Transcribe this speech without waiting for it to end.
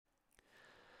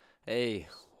Hey,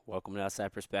 welcome to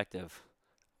Outside Perspective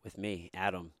with me,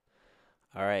 Adam.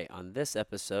 All right, on this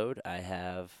episode, I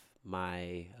have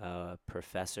my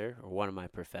professor, or one of my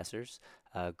professors,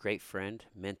 a great friend,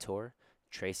 mentor,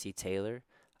 Tracy Taylor.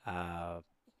 Uh,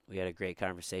 we had a great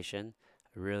conversation.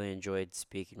 I really enjoyed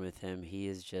speaking with him. He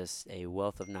is just a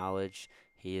wealth of knowledge.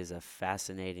 He is a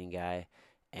fascinating guy,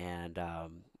 and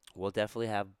we'll definitely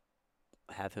have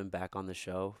him back on the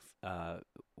show,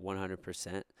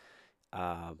 100%.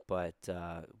 But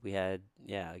we had,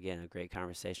 yeah, again, a great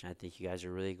conversation. I think you guys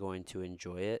are really going to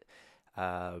enjoy it.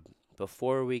 Uh,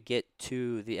 Before we get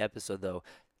to the episode, though,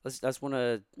 let's want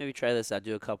to maybe try this out.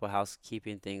 Do a couple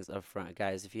housekeeping things up front,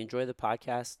 guys. If you enjoy the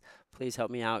podcast, please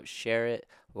help me out. Share it,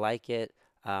 like it,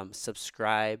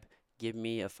 subscribe. Give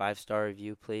me a 5-star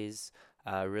review, please.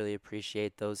 Really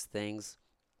appreciate those things.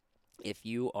 If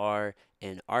you are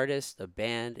an artist, a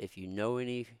band, if you know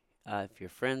any, if your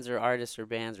friends are artists or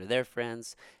bands or their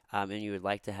friends, and you would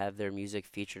like to have their music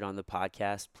featured on the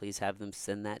podcast, please have them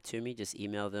send that to me. Just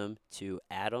email them to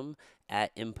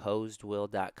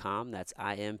adam@imposedwill.com. That's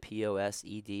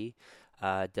IMPOSED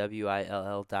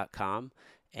WILL.com.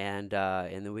 And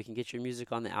then we can get your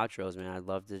music on the outros, man. I'd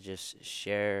love to just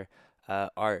share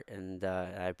art, and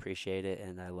I appreciate it,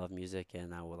 and I love music,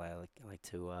 and I like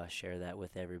to share that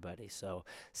with everybody. So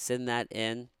send that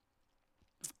in,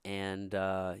 and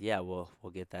yeah, we'll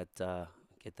get that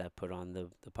put on the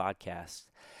podcast.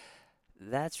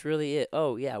 That's really it.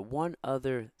 Oh yeah, one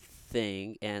other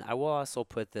thing, and I will also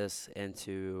put this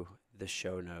into the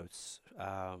show notes.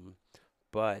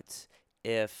 But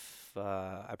if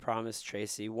I promise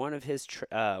Tracy, one of his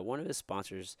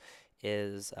sponsors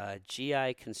is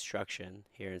GI Construction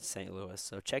here in St. Louis.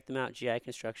 So check them out, GI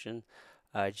Construction,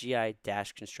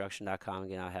 gi-construction.com.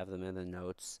 Again, I'll have them in the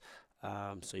notes,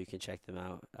 so you can check them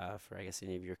out for I guess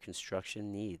any of your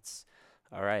construction needs.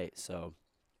 All right, so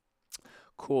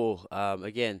cool.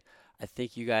 Again, I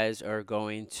think you guys are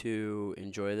going to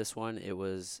enjoy this one. It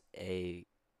was a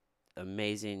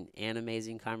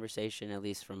amazing conversation, at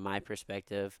least from my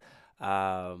perspective.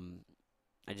 Um,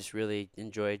 I just really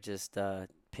enjoyed just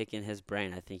picking his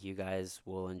brain. I think you guys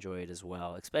will enjoy it as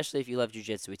well, especially if you love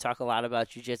jujitsu. We talk a lot about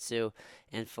jujitsu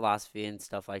and philosophy and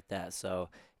stuff like that. So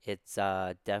it's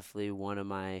definitely one of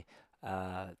my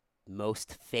uh,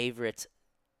 most favorite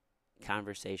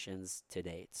conversations to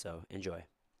date. So enjoy.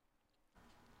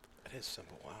 It is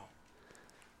simple. Wow.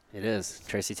 It is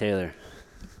Tracy Taylor.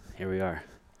 Here we are.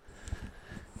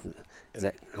 And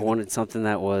I and wanted something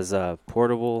that was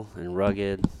portable and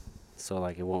rugged, so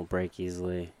like it won't break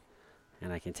easily,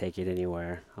 and I can take it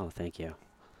anywhere. Oh, thank you.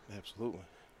 absolutely.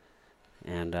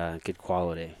 And good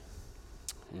quality.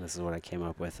 And this is what I came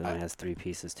up with, and I it has 3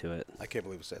 pieces to it. I can't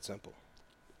believe it's that simple.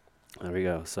 There we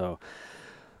go. So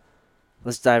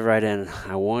let's dive right in.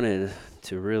 I wanted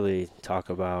to really talk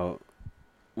about.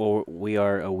 Well, we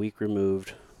are a week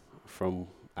removed from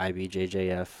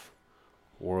IBJJF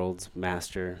World's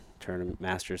Masters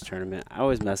Tournament. I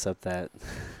always mess up that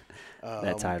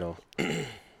Um, title.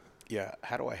 yeah.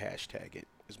 How do I hashtag it?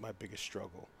 Is my biggest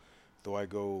struggle. Do I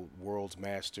go Worlds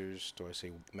Masters? Do I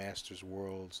say Masters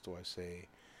Worlds? Do I say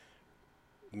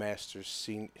Masters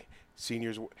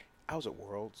Seniors? I was at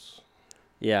Worlds,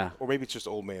 Yeah, or maybe it's just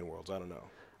Old Man Worlds. I don't know.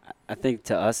 I think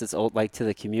to us it's old. Like to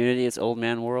the community, it's Old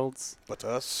Man Worlds. But to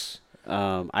us,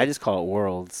 I it just call it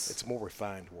Worlds. it's more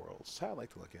refined Worlds. That's how I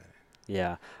like to look at it.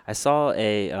 Yeah, I saw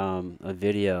a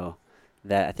video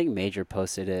that I think Major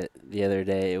posted it the other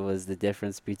day. It was the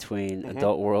difference between Mm-hmm.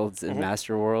 Adult Worlds and Mm-hmm.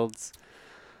 Master Worlds.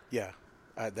 Yeah.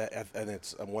 And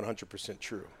it's 100%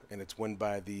 true. And it's won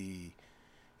by the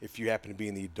if you happen to be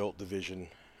in the adult division,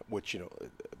 which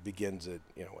begins at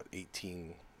what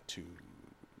 18 to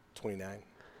 29,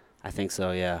 I think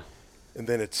so. Yeah. and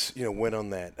then it's win on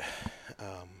that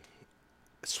um,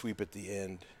 sweep at the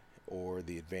end or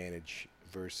the advantage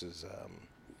versus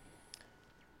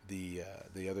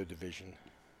the other division,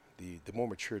 the more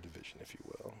mature division, if you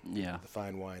will, Yeah. the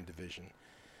fine wine division,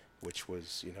 which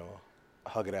was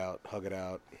hug it out,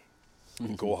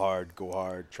 go hard,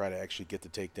 try to actually get the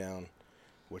takedown,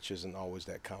 which isn't always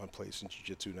that commonplace in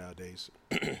jiu-jitsu nowadays.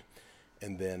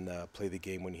 And then play the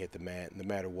game when you hit the mat. And no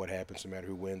matter what happens, no matter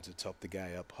who wins, it's help the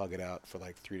guy up, hug it out for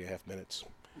like 3.5 minutes,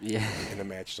 Yeah. and the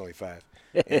match is only 5.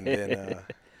 And then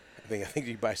I think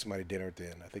you buy somebody dinner at the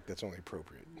end. I think that's only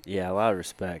appropriate. Yeah. A lot of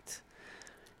respect.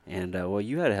 And well,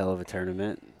 you had a hell of a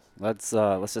tournament. Let's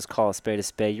just call a spade a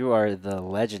spade. You are the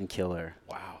legend killer.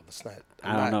 Wow, that's not.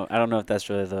 I I'm don't not. know. I don't know if that's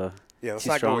really the Yeah, let's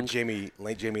too not go with strong.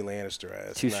 Jamie Lannister.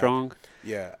 That's Too not. strong.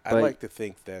 Yeah, I But like to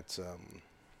think that's.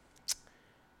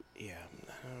 Yeah,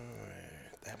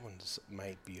 That one's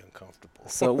might be uncomfortable.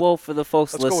 So, well, for the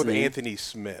folks Let's go with listening, Anthony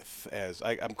Smith, as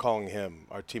I'm calling him,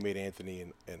 our teammate Anthony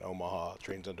in Omaha,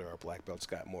 trains under our black belt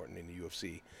Scott Morton in the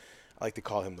UFC. I like to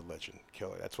call him the Legend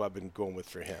Killer. That's what I've been going with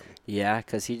for him. yeah,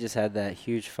 because he just had that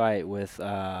huge fight with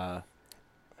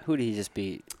who did he just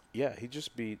beat? Yeah, he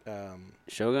just beat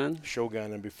Shogun.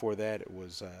 Shogun, and before that it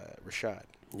was Rashad.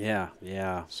 Yeah,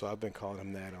 yeah. So I've been calling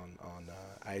him that on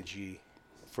IG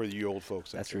for you old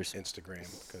folks. That's Instagram,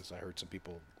 because I heard some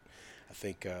people. I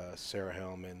think Sarah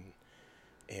Helm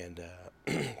and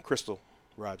Crystal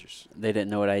Rogers. They didn't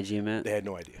know what IG meant. They had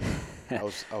no idea. I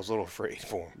was a little afraid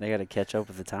for them. They got to catch up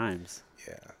with the times.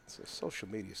 Yeah, so social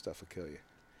media stuff will kill you.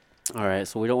 All right,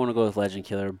 so we don't want to go with Legend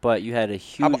Killer, but you had a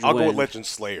huge I'll win. go with Legend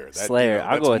Slayer. That, Slayer,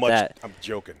 I'll that's go with that. I'm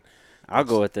joking. I'll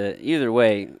go with it. Either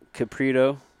way,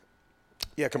 Caprito.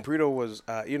 Yeah, Comprito was.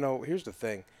 Here's the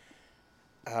thing.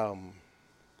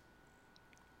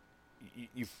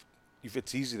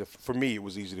 It's easy to, for me, it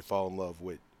was easy to fall in love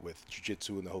with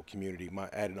jiu-jitsu and the whole community. I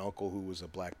had an uncle who was a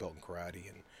black belt in karate,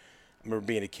 and I remember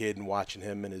being a kid and watching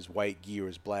him in his white gi or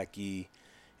his black gi,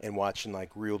 and watching like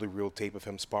reel-to-reel tape of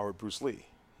him spar with Bruce Lee.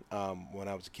 When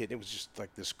I was a kid, it was just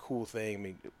like this cool thing. I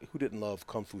mean, who didn't love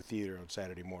Kung Fu Theater on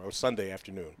Saturday morning or Sunday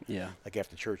afternoon? Yeah. Like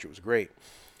after church, it was great.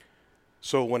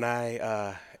 So when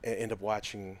I ended up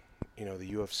watching,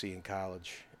 the UFC in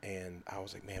college, and I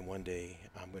was like, man, one day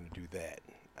I'm going to do that.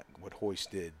 What Hoist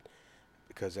did,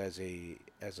 because as a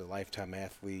lifetime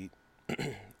athlete,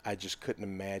 I just couldn't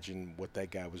imagine what that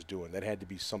guy was doing. That had to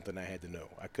be something I had to know.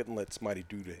 I couldn't let somebody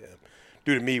do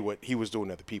to me what he was doing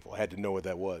to other people. I had to know what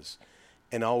that was,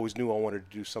 and I always knew I wanted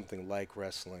to do something like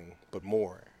wrestling, but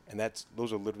more. And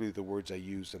those are literally the words I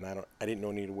used, and I didn't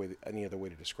know any other way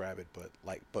to describe it,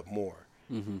 but more.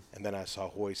 Mm-hmm. And then I saw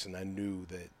Hoist, and I knew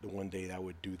that the one day I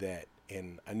would do that.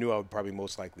 And I knew I would probably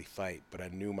most likely fight, but I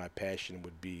knew my passion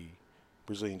would be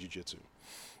Brazilian Jiu-Jitsu.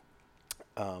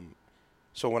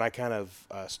 So when I kind of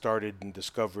started and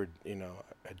discovered,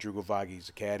 at Drugo Vagi's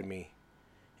Academy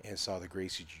and saw the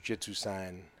Gracie Jiu-Jitsu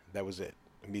sign, that was it.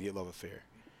 Immediate love affair.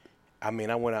 I mean,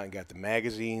 I went out and got the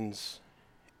magazines,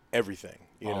 everything.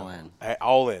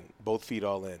 All in. Both feet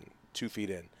all in, 2 feet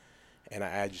in. And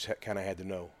I just kind of had to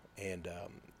know. And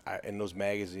in those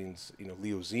magazines,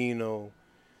 Leo Zeno,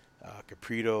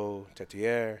 Caprito,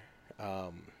 Tetier,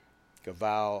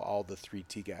 Gaval, all the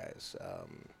 3T guys.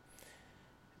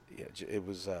 It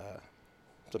was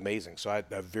it's amazing. So I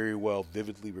very well,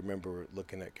 vividly remember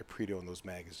looking at Caprito in those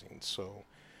magazines. So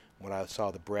when I saw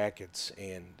the brackets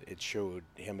and it showed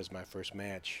him as my first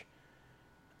match,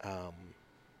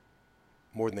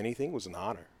 more than anything, it was an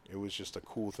honor. It was just a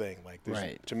cool thing.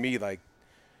 Right. To me,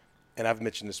 and I've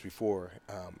mentioned this before,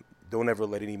 don't ever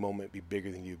let any moment be bigger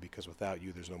than you, because without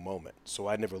you, there's no moment. So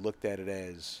I never looked at it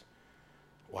as,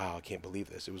 wow, I can't believe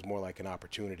this. It was more like an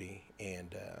opportunity.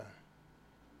 And,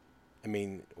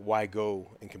 why go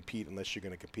and compete unless you're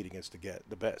going to compete against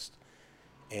the best?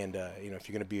 And, if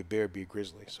you're going to be a bear, be a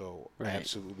grizzly. So Right. I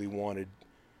absolutely wanted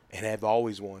and have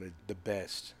always wanted the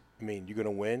best. You're going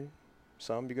to win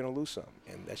some, you're going to lose some.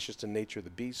 And that's just the nature of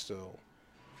the beast. So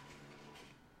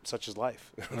such is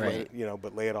life. Right.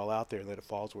 But lay it all out there, let it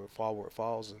fall where it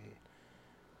falls, and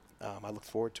I look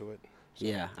forward to it. So.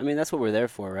 Yeah, that's what we're there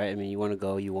for, right? You want to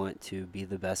go, you want to be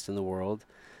the best in the world,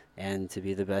 and to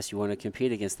be the best, you want to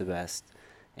compete against the best.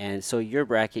 And so your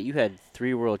bracket, you had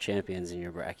 3 world champions in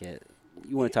your bracket.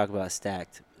 You want to talk about a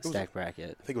stacked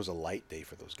bracket. I think it was a light day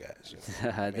for those guys.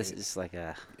 This is like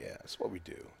a... Yeah, that's what we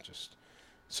do.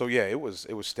 So yeah, it was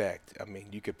stacked.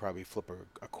 You could probably flip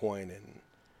a coin, and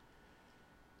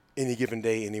any given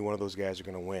day, any one of those guys are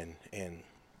going to win. And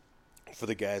for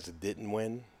the guys that didn't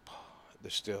win,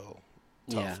 they're still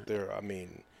tough. Yeah. They're,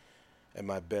 at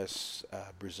my best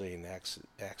Brazilian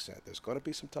accent, there's going to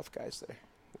be some tough guys there,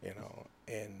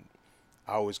 And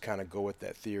I always kind of go with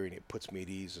that theory, and it puts me at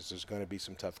ease. There's going to be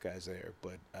some tough guys there.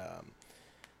 But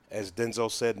as Denzel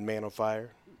said in Man on Fire,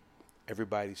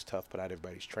 everybody's tough, but not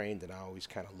everybody's trained. And I always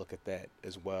kind of look at that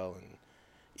as well. And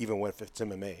even if it's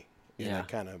MMA. And Yeah. that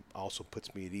kind of also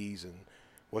puts me at ease. And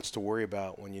what's to worry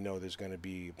about when there's going to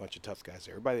be a bunch of tough guys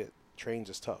there? Everybody that trains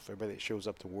is tough. Everybody that shows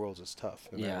up to Worlds is tough,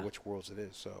 no matter which Worlds it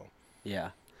is. So.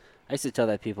 Yeah. I used to tell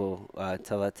that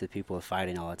to people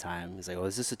fighting all the time. It's like, oh,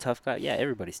 is this a tough guy? Yeah,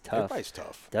 everybody's tough. Everybody's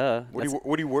tough. Duh.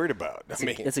 What are you worried about?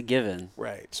 It's a given.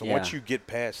 Right. So Yeah. once you get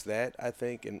past that, I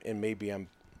think, and maybe I'm,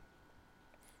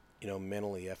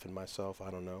 mentally effing myself. I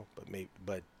don't know,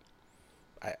 but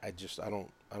I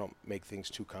don't make things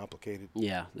too complicated.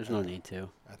 Yeah, there's no need to.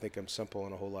 I think I'm simple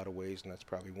in a whole lot of ways, and that's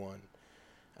probably one.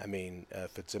 I mean,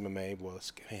 if it's MMA, well,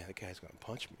 man, that guy's gonna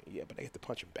punch me. Yeah, but I get to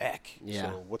punch him back.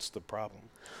 Yeah. So what's the problem?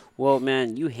 Well,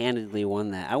 man, you handedly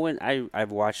won that.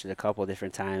 I've watched it a couple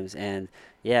different times, and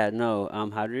yeah, no,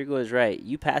 Rodrigo is right.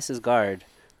 You passed his guard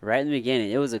right in the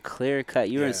beginning. It was a clear cut.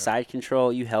 You were in Yeah. side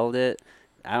control. You held it.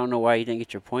 I don't know why you didn't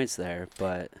get your points there,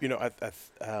 but You know,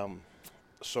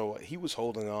 so he was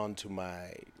holding on to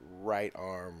my right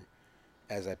arm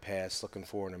as I passed, looking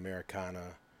for an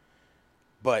Americana.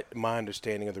 But my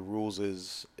understanding of the rules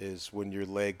is when your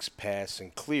legs pass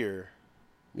and clear,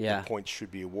 the yeah, points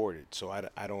should be awarded. So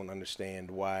I don't understand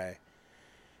why.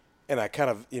 And I kind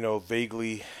of,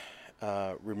 vaguely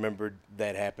remembered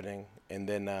that happening. And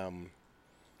then,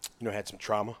 had some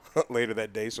trauma later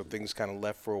that day. So things kind of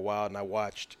left for a while. And I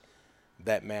watched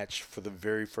that match for the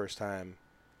very first time.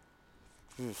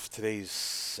 Today's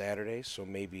Saturday, so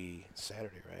maybe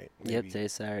Saturday, right? yep, Maybe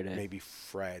today's Saturday. maybe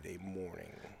Friday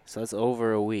morning. So it's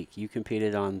over a week. You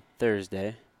competed on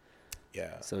Thursday.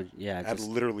 Yeah. So yeah, I just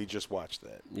literally just watched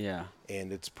that. yeah,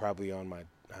 And it's probably on my.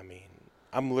 I mean,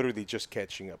 I'm literally just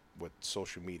catching up with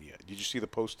social media. Did you see the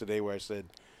post today where I said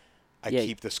I Yeah.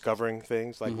 keep discovering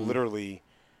things? Like Mhm. literally,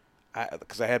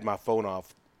 because I had my phone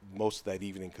off most of that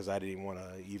evening because I didn't want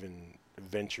to even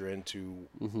venture into.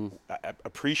 Mhm. I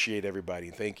appreciate everybody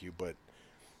and thank you, but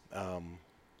um,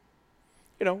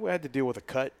 we had to deal with a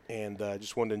cut, and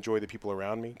just wanted to enjoy the people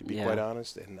around me, to be quite Yeah.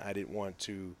 honest. And I didn't want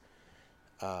to.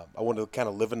 I wanted to kind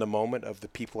of live in the moment of the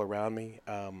people around me.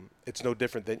 It's no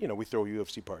different than we throw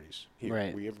UFC parties here.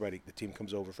 Right. The team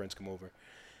comes over, friends come over.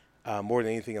 More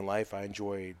than anything in life, I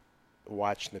enjoy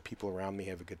watching the people around me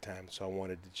have a good time. So I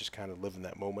wanted to just kind of live in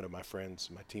that moment of my friends,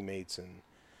 my teammates, and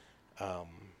um,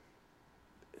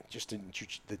 just in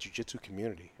the jiu-jitsu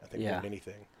community. I think more Yeah. than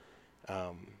anything,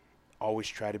 always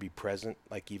try to be present,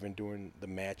 like even during the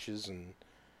matches, and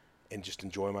just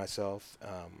enjoy myself.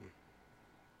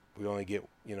 We only get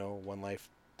one life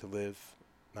to live,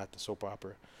 not the soap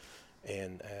opera.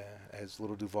 And as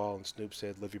Little Duval and Snoop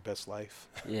said, live your best life.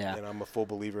 Yeah. And I'm a full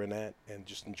believer in that. And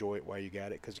just enjoy it while you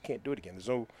got it, because you can't do it again. There's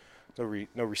no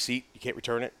receipt. You can't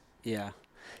return it. Yeah.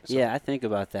 So Yeah, I think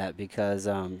about that because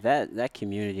that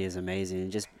community is amazing.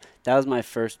 And just that was my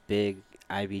first big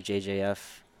IBJJF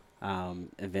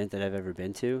event that I've ever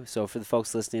been to. So for the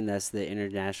folks listening, that's the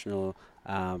International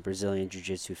Brazilian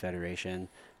Jiu-Jitsu Federation.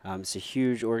 It's a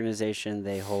huge organization.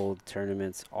 They hold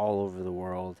tournaments all over the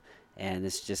world, and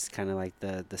it's just kind of like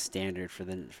the standard for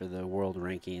the world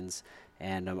rankings.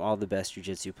 And all the best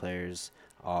jiu-jitsu players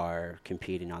are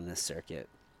competing on this circuit.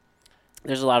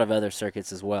 There's a lot of other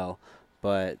circuits as well,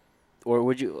 but or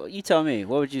would you tell me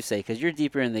what would you say, because you're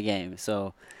deeper in the game?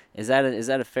 So is that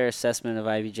a fair assessment of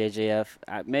IBJJF?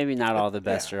 Maybe not all the yeah,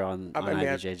 best are on I mean,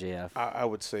 IBJJF. I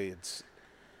would say it's,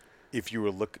 if you were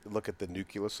look at the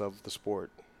nucleus of the sport,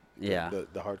 Yeah,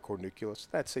 the hardcore nucleus.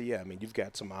 I'd say yeah. I mean, you've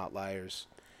got some outliers.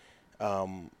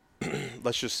 Um,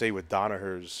 let's just say with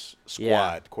Danaher's squad,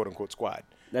 Yeah. quote unquote squad.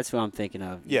 that's what I'm thinking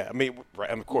of. Yeah, I mean, right,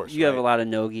 and of course, You have right? a lot of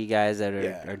Nogi guys that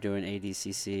Yeah. are doing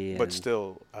ADCC But and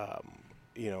still,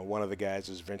 one of the guys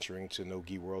is venturing to No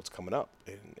Gi Worlds coming up,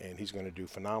 and he's going to do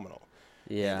phenomenal.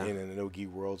 yeah, And in the No Gi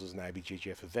Worlds is an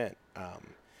IBJJF event.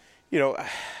 You know,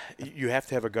 you have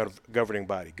to have a governing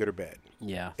body, good or bad,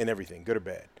 yeah, in everything, good or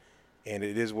bad. And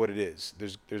it is what it is.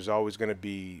 There's always going to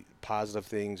be positive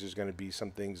things. There's going to be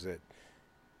some things that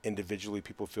individually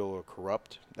people feel are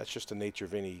corrupt. That's just the nature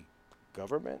of any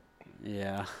government.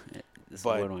 yeah. That's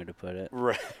But- one way to put it.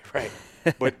 Right, right.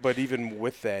 but even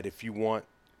with that, if you want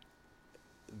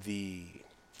the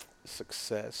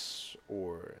success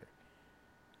or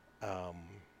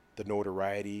the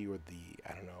notoriety or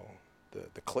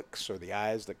the clicks or the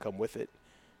eyes that come with it,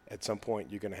 at some point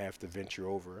you're going to have to venture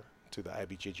over to the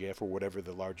IBJJF or whatever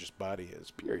the largest body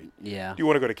is. Period. Yeah. Do you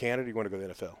want to go to Canada? Or do you want to go to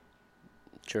the NFL?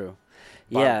 True.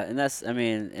 Bottom- Yeah, and that's I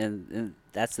mean, and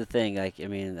that's the thing. Like, I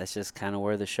mean, that's just kind of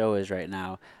where the show is right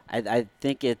now. I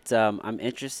think it. I'm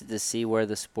interested to see where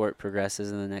the sport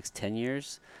progresses in the next 10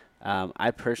 years.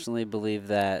 I personally believe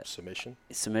that Submission.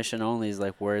 submission only is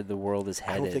like where the world is I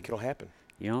headed. don't think it'll happen.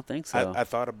 You don't think so? I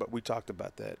thought about. We talked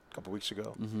about that a couple weeks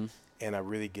ago. Mm-hmm. And I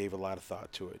really gave a lot of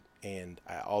thought to it. And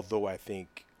although I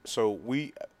think so,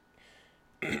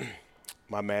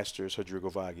 my master is Rodrigo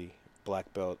Vaghi,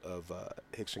 black belt of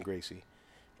Hickson Gracie,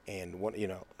 and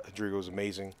Rodrigo is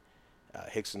amazing.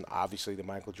 Hickson, obviously, the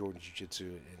Michael Jordan Jiu-Jitsu,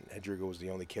 and Rodrigo was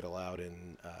the only kid allowed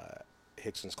in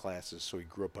Hickson's classes, so he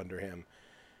grew up under him.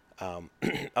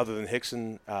 Other than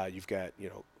Hickson, you've got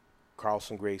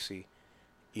Carlson Gracie.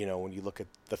 When you look at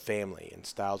the family and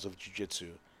styles of jiu-jitsu,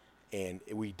 and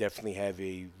we definitely have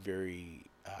a very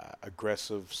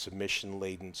aggressive,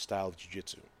 submission-laden style of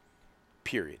jiu-jitsu,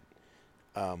 period.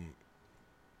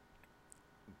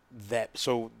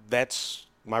 That's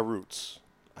my roots.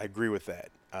 I agree with that.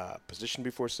 Position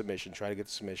before submission. Try to get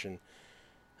the submission.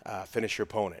 Finish your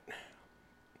opponent.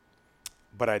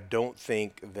 But I don't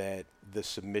think that the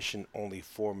submission only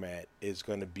format is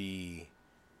going to be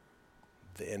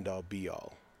the end all be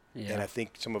all. And Yeah. I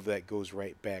think some of that goes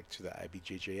right back to the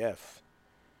IBJJF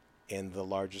and the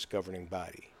largest governing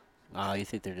body. Oh, you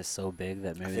think they're just so big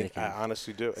that I maybe they think I can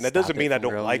honestly do. And that stop doesn't it mean I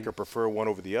from don't like growing? or prefer one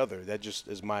over the other. That just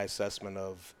is my assessment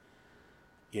of,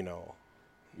 you know,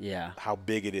 Yeah. how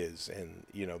big it is and,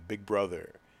 Big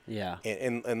Brother. Yeah.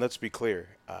 And let's be clear.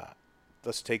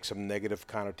 Let's take some negative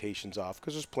connotations off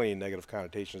because there's plenty of negative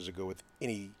connotations that go with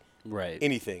Right.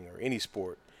 anything or any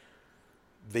sport.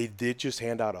 They did just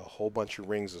hand out a whole bunch of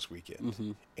rings this weekend.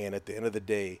 Mm-hmm. And at the end of the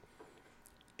day,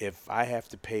 if I have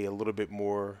to pay a little bit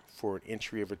more for an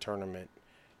entry of a tournament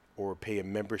or pay a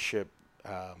membership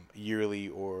yearly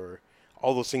or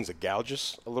all those things that gouge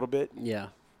us a little bit, Yeah.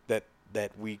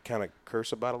 that we kind of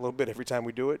curse about a little bit every time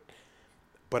we do it,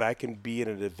 but I can be in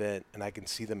an event and I can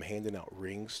see them handing out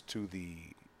rings to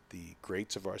the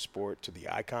greats of our sport, to the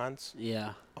icons.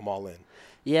 Yeah. I'm all in.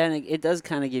 Yeah, and it does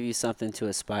kind of give you something to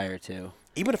aspire to.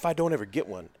 Even if I don't ever get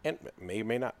one, and may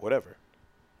not, whatever.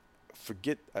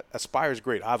 Forget aspire is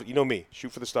great. You know me,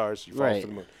 shoot for the stars, you fall Right. for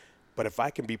the moon. But if I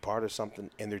can be part of something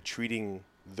and they're treating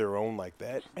their own like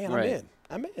that, man, Right. I'm in.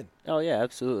 I'm in. Oh yeah,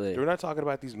 absolutely. We're not talking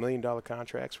about these $1 million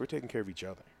contracts. We're taking care of each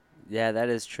other. Yeah, that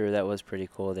is true. That was pretty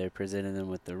cool. They presented them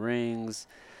with the rings,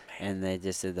 and they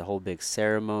just did the whole big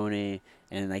ceremony.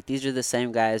 And like these are the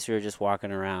same guys who are just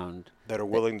walking around, That are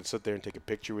willing to sit there and take a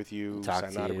picture with you, Talk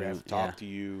sign to autograph, you, talk yeah. to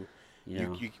you. you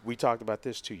know. We talked about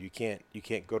this too. You can't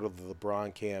go to the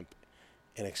LeBron camp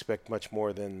and expect much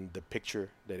more than the picture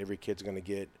that every kid's going to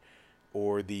get,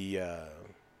 or the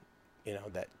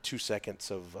that 2 seconds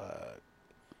of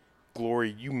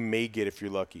glory you may get if you're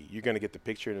lucky. You're going to get the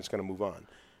picture and it's going to move on.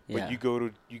 But Yeah. you go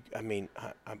to you. I mean,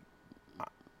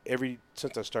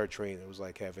 since I started training, it was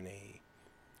like having a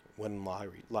winning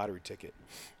lottery ticket.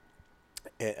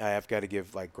 And I've got to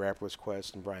give like Grappler's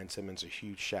Quest and Brian Simmons a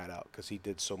huge shout out because he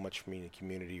did so much for me in the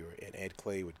community. And Ed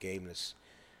Clay with Gameness,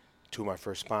 two of my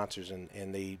first sponsors, and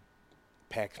they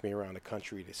packed me around the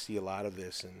country to see a lot of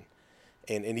this,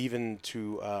 and even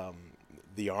to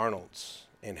the Arnolds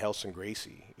and Helson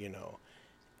Gracie,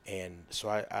 And so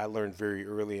I learned very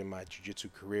early in my jiu-jitsu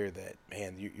career that,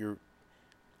 man, you're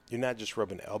not just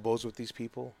rubbing elbows with these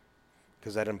people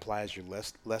because that implies you're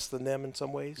less than them in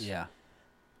some ways. Yeah.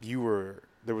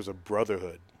 There was a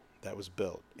brotherhood that was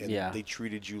built, and Yeah. they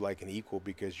treated you like an equal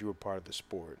because you were part of the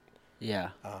sport. Yeah.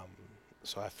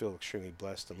 So I feel extremely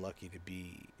blessed and lucky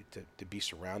to be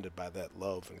surrounded by that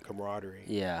love and camaraderie.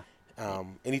 Yeah.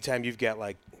 Anytime you've got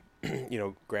like,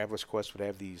 Grappler's Quest would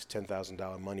have these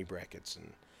 $10,000 money brackets,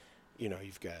 and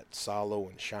you've got Salo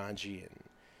and Shanji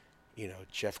and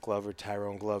Jeff Glover,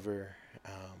 Tyrone Glover,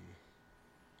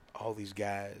 all these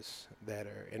guys that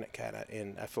are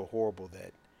and I feel horrible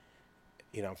that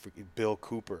for Bill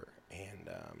Cooper and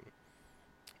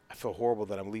I feel horrible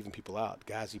that I'm leaving people out.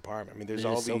 Ghazi Parma. I mean, there's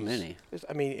all so these. many.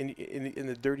 I mean, in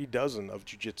the dirty dozen of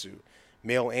jiu-jitsu,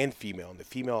 male and female, and the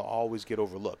female always get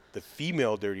overlooked. The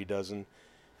female dirty dozen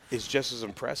is just as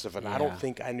impressive, and I Yeah. don't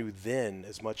think I knew then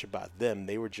as much about them.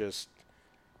 They were just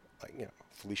like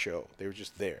Felicia O. They were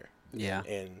just there. Yeah.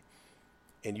 And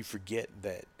you forget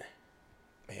that,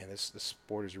 man. The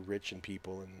sport is rich in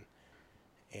people,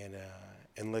 and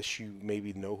unless you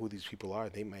maybe know who these people are,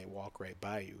 they might walk right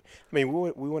by you. I mean,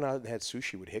 we went out and had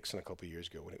sushi with Hickson a couple of years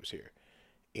ago when he was here.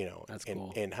 That's and,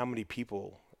 cool. And how many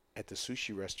people at the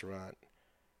sushi restaurant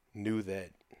knew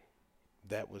that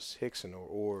was Hickson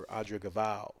or Audrey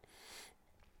Gaval,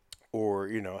 or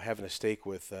having a steak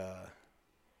with God,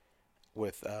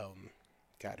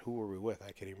 who were we with?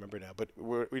 I can't even remember now. But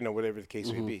whatever the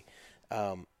case may be.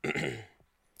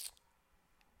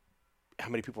 How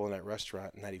many people in that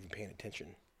restaurant not even paying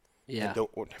attention? Yeah. And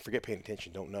don't forget paying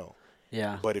attention. Don't know.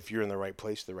 Yeah. But if you're in the right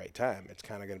place at the right time, it's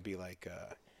kind of going to be like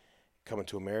Coming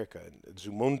to America, and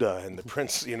Zamunda and the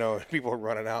Prince. People are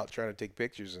running out trying to take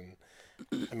pictures, and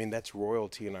I mean that's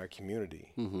royalty in our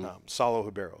community. Saulo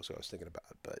Ribeiro is what I was thinking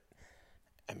about, but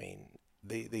I mean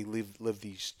they live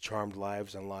these charmed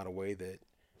lives in a lot of way that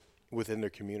within their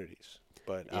communities.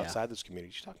 But Yeah. outside those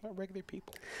communities, you're talking about regular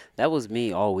people. That was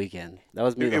me all weekend. That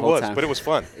was me the It whole was, time. but it was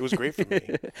fun. It was great for me.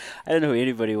 I didn't know who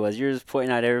anybody was. You're just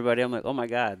pointing out everybody. I'm like, oh my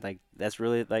god, like that's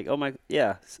really like, oh my,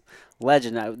 yeah,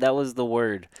 legend. That was the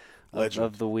word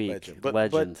of the week. Legend.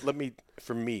 But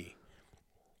for me,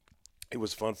 it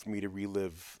was fun for me to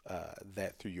relive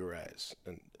that through your eyes.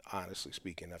 And honestly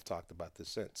speaking, I've talked about this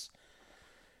since.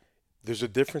 There's a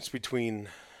difference between,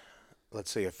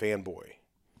 let's say, a fanboy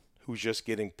who's just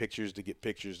getting pictures to get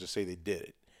pictures to say they did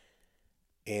it,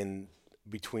 and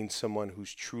between someone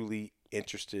who's truly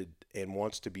interested and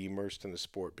wants to be immersed in the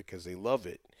sport because they love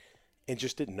it and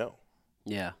just didn't know.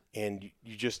 Yeah. And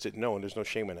you just didn't know, and there's no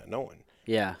shame in not knowing.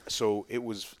 Yeah. So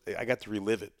I got to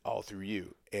relive it all through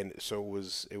you, and so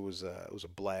it was a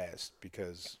blast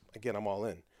because again, I'm all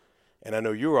in, and I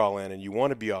know you're all in, and you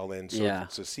want to be all in. So Yeah.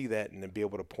 to see that and to be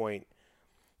able to point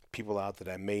people out that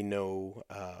I may know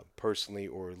personally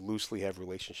or loosely have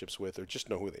relationships with, or just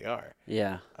know who they are.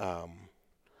 Yeah.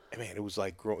 Man, it was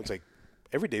like It's like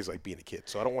every day's like being a kid.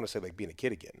 So I don't want to say like being a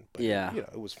kid again, but Yeah.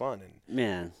 it was fun and.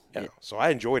 Man. So I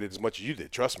enjoyed it as much as you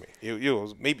did. Trust me. It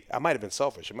was maybe I might have been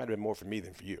selfish. It might have been more for me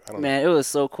than for you. I don't know. Man, it was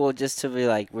so cool just to be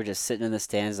like, we're just sitting in the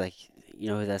stands, like,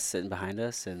 who that's sitting behind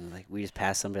us, and like we just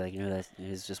passed somebody, like, that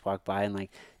who's just walked by, and like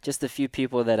just the few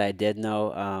people that I did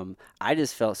know, I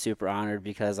just felt super honored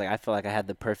because like I felt like I had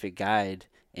the perfect guide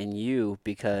in you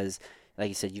because. Like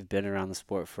you said, you've been around the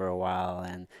sport for a while,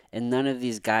 and none of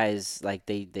these guys like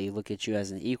they look at you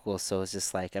as an equal. So it's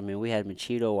just like, I mean, we had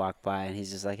Machito walk by, and he's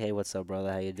just like, "Hey, what's up,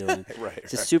 brother? How you doing?" Right,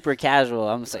 It's just right, super casual.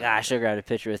 I'm just like, I should have grabbed a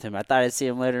picture with him. I thought I'd see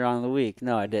him later on in the week.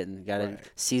 No, I didn't. Got to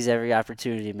right. seize every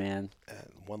opportunity, man.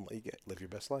 One you get live your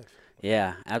best life.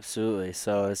 Yeah, absolutely.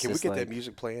 So it's Can we just get that like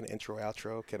music playing? Intro,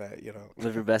 outro. Can I?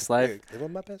 live your best life.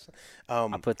 Live my best. I'll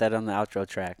put that on the outro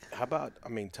track. How about? I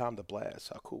mean, Tom the Blast.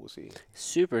 How cool was he?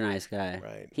 Super nice guy.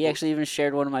 Right. He actually even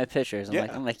shared one of my pictures.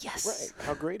 Yeah. I'm like, Right. yes.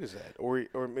 How great is that?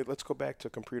 Let's go back to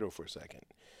Compredo for a second.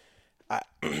 I,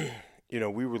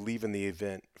 we were leaving the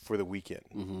event for the weekend,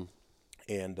 Mhm.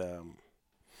 and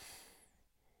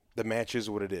the match is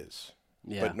what it is.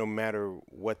 Yeah. But no matter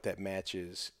what that match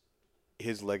is,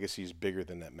 his legacy is bigger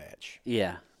than that match.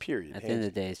 Yeah. Period. At the end of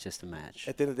the day, it's just a match.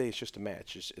 At the end of the day, it's just a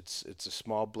match. It's a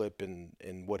small blip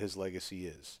in what his legacy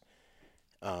is.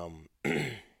 Um,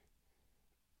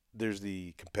 there's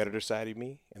the competitor side of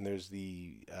me, and there's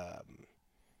the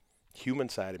human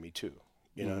side of me too.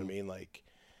 You know what I mean? Like,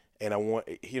 and I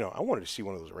wanted to see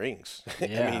one of those rings.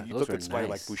 Yeah, I mean, you those look were at somebody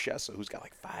like nice. Buchessa, who's got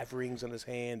like 5 rings on his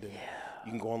hand, and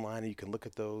you can go online and you can look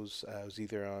at those. I was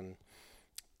either on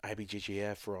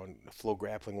IBJJF or on Flow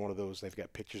Grappling, one of those. They've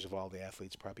got pictures of all the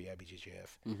athletes, probably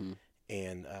IBJJF. Mm-hmm.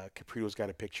 And Caprito's got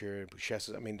a picture.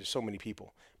 Buchessa's. I mean, there's so many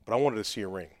people. But I wanted to see a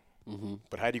ring. Mm-hmm.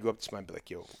 But how do you go up to somebody and be like,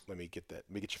 yo, let me get that.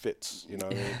 Let me get your fits. You know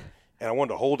what I mean? And I wanted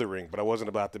to hold the ring, but I wasn't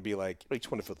about to be like, I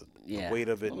just want to feel the weight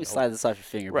of it. Let me slide this off your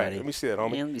finger, Right. buddy. Let me see that,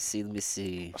 homie. Man, let me see. Let me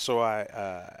see. So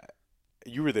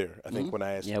you were there, I think, when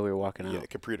I asked. Yeah, we were walking out. Yeah,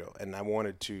 Caprito. And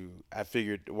I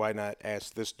figured, why not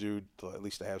ask this dude to at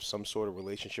least have some sort of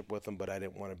relationship with him, but I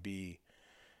didn't want to be,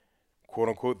 quote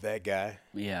unquote, that guy.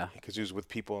 Yeah. Because he was with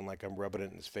people and like I'm rubbing it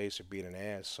in his face or being an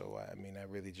ass. So, I mean, I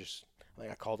really just,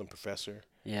 I called him Professor.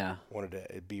 Yeah. Wanted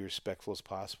to be respectful as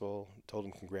possible. Told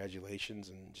him congratulations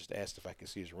and just asked if I could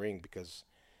see his ring because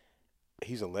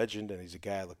he's a legend and he's a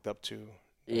guy I looked up to.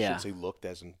 I should say looked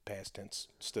as in past tense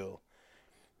still.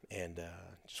 And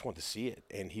just wanted to see it.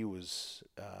 And he was,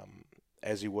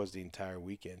 as he was the entire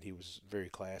weekend, he was very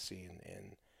classy.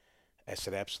 And I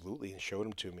said absolutely and showed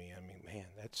him to me. I mean, man,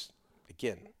 that's,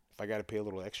 again, if I got to pay a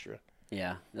little extra.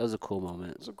 Yeah, that was a cool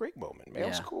moment. It was a great moment, man. It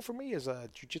was cool for me as a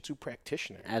jiu-jitsu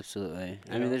practitioner. Absolutely.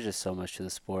 I mean, there's just so much to the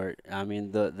sport. I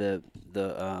mean, the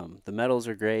medals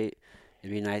are great.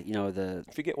 It'd be nice,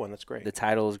 If you get one, that's great. the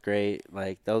title is great.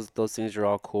 Like those things are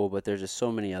all cool, but there's just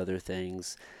so many other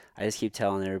things. I just keep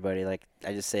telling everybody, like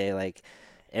I just say, like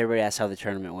everybody asks how the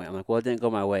tournament went. I'm like, well, it didn't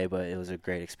go my way, but it was a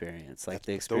great experience. Like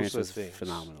the experience was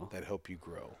phenomenal. That help you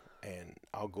grow. And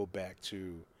I'll go back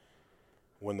to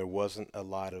when there wasn't a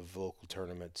lot of local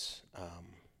tournaments,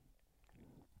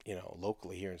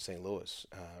 locally here in St. Louis,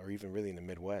 or even really in the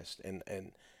Midwest. And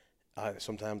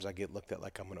sometimes I get looked at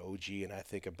like I'm an OG, and I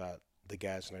think about the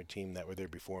guys on our team that were there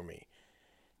before me.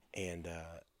 And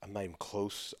I'm not even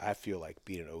close, I feel like,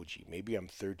 being an OG. Maybe I'm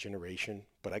third generation,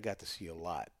 but I got to see a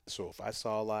lot. So if I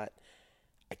saw a lot,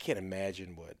 I can't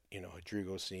imagine what,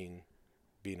 Rodrigo's seen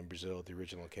being in Brazil, the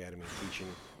original academy, teaching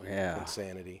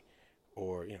insanity.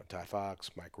 Or, Ty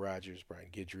Fox, Mike Rogers, Brian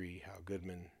Guidry, Hal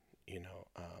Goodman, any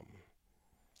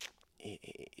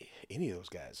of those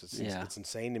guys. It's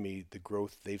insane to me, the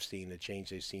growth they've seen, the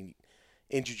change they've seen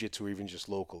in jiu-jitsu or even just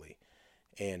locally.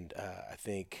 And I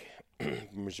think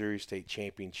Missouri State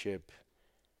Championship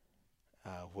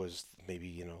was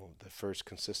maybe, the first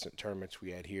consistent tournaments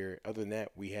we had here. Other than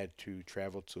that, we had to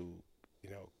travel to,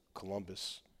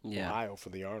 Columbus, Ohio for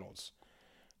the Arnolds,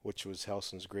 which was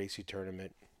Helson's Gracie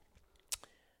tournament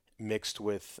mixed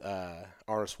with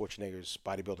Arnold Schwarzenegger's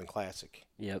Bodybuilding Classic.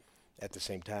 Yep. At the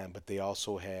same time. But they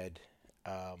also had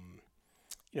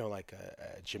like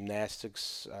a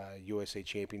gymnastics USA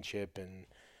championship and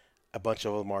a bunch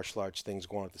of other martial arts things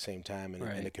going on at the same time. And the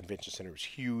Right. convention center was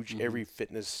huge. Mhm. Every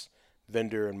fitness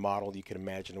vendor and model you could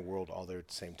imagine in the world all there at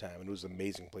the same time. And it was an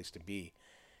amazing place to be.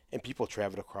 And people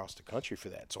traveled across the country for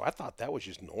that. So I thought that was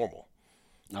just normal.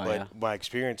 Oh But yeah. my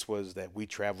experience was that we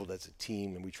traveled as a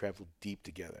team and we traveled deep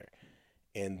together.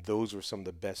 And those were some of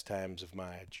the best times of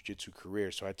my jiu-jitsu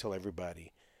career. So I tell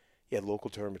everybody, yeah, local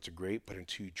tournaments are great, but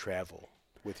until you travel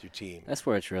with your team, That's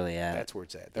where it's really at. that's where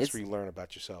it's at. That's It's where you learn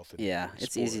about yourself Yeah, in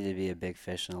it's sport. easy to be a big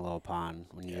fish in a little pond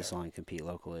when you Yeah, just only compete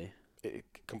locally.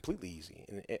 completely easy.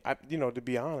 And to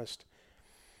be honest,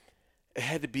 it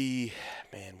had to be,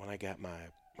 man, when I got my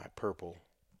purple.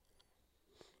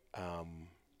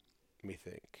 Let me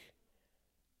think.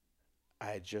 I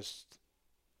had just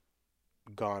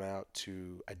gone out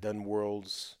to. I'd done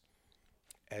worlds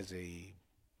as a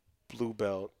blue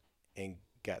belt and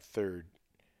got third.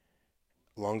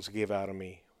 Lungs gave out on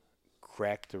me,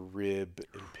 cracked a rib,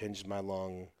 impinged my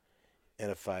lung in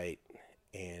a fight,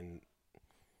 and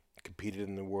competed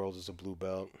in the world as a blue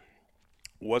belt.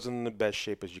 Wasn't in the best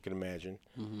shape as you can imagine.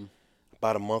 Hmm.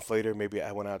 About a month later, maybe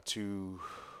I went out to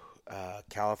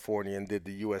California and did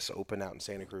the U.S. Open out in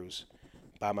Santa Cruz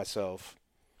by myself.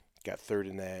 Got third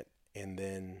in that, and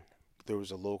then there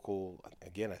was a local,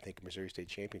 again, I think Missouri State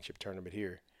Championship tournament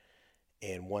here,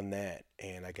 and won that,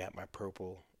 and I got my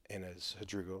purple. And as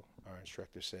Rodrigo, our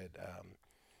instructor, said,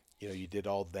 you did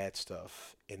all that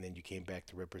stuff, and then you came back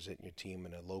to represent your team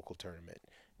in a local tournament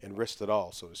and risked it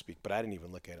all, so to speak. But I didn't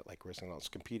even look at it like risking it all. It's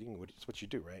competing. It's what you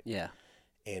do, right? Yeah,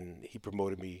 And he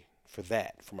promoted me for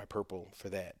that, for my purple, for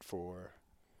that, for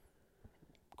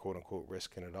quote unquote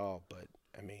risking it all. But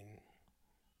I mean,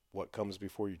 what comes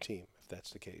before your team, if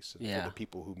that's the case? And for yeah, the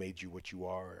people who made you what you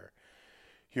are, or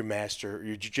your master,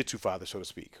 your jiu-jitsu father, so to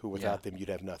speak, who yeah, without them you'd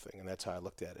have nothing, and that's how I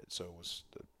looked at it. So it was,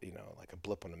 like a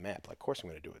blip on the map. Like, of course I'm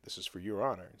going to do it. This is for your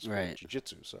honor. It's for right,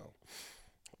 jiu-jitsu. So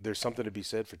there's something to be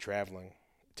said for traveling.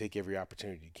 Take every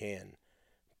opportunity you can,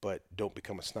 but don't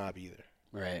become a snob either.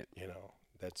 right.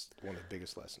 That's one of the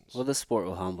biggest lessons. Well, the sport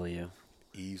will humble you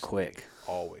Easily, quick,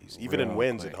 always, even in real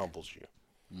wins, it quick. humbles you.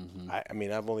 Hmm. I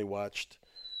mean, I've only watched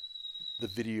the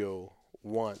video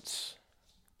once,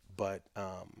 but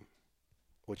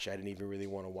which I didn't even really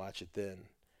want to watch it then.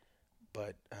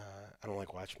 But I don't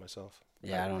like watching myself.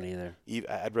 Yeah, I don't either.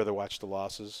 I'd rather watch the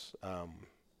losses.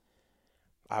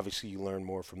 Obviously, you learn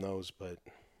more from those, but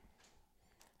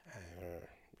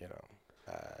you know,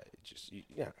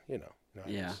 how it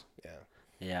Yeah, is. Yeah,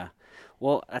 yeah.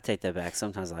 Well, I take that back.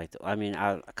 Sometimes I like to. I mean,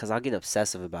 because I'll get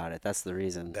obsessive about it. That's the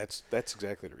reason. that's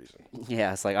exactly the reason.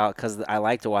 Yeah, it's like because I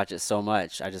like to watch it so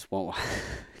much, I just won't.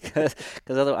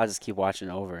 Because otherwise, I just keep watching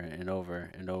over and over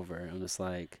and over. I'm just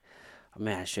like, oh,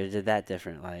 man, I should have did that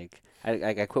different. Like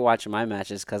I quit watching my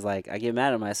matches because like I get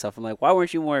mad at myself. I'm like, why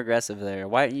weren't you more aggressive there?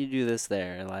 Why didn't you do this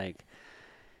there? Like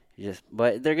you just,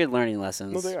 but they're good learning No, they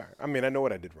lessons. are. I mean, I know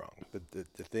what I did wrong. The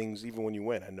things, even when you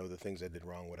win, I know the things I did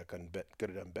wrong, what I could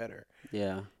have done better.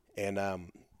 Yeah, And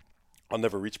I'll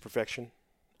never reach perfection,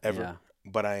 ever. yeah,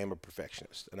 But I am a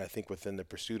perfectionist, and I think within the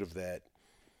pursuit of that,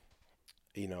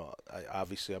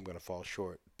 obviously I'm going to fall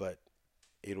short, but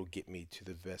it'll get me to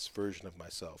the best version of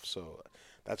myself. So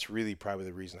that's really probably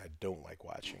the reason I don't like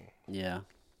watching, yeah,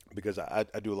 because I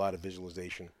do a lot of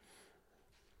visualization.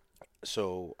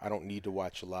 So I don't need to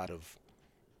watch a lot of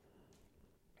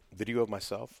video of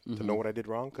myself to know mhm, what I did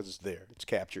wrong, because it's there, it's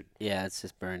captured. yeah. It's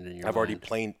just burned in your I've already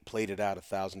mind. played it out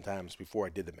 1,000 times before I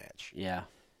did the match Yeah,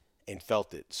 and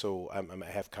felt it. So I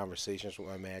have conversations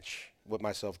with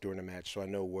myself during the match, so I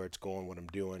know where it's going, what I'm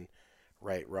doing,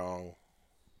 right, wrong.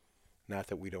 Not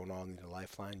that we don't all need a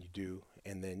lifeline, you do.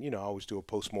 And then I always do a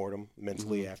postmortem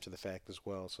mentally mhm, after the fact as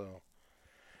well. So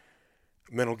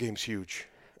mental game's huge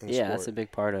in the yeah. That's a sport.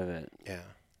 big part of it. Yeah, it's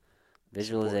important.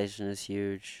 Visualization is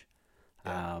huge.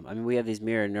 Yeah, I mean, we have these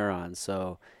mirror neurons,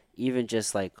 so even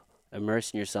just like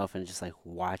immersing yourself in just like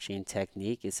watching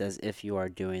technique, it's as if you are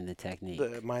doing the the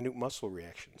technique. minute muscle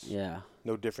reactions. Yeah,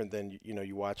 No different than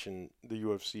you watching the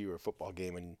UFC or a football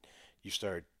game, and you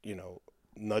start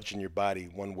nudging your body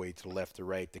one way to the left or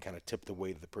right to kind of tip the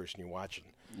weight of the person you're watching.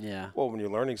 yeah, Well, when you're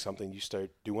learning something, you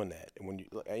start doing that, and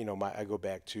when I go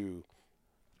back to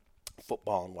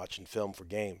football and watching film for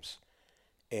games,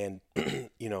 and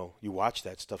you watch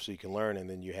that stuff so you can learn, and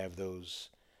then you have those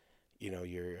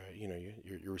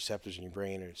your receptors in your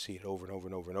brain and see it over and over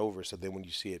and over and over. So then when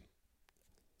you see it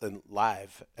then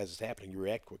live as it's happening, you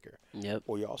react quicker. yep,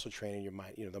 Or you're also training your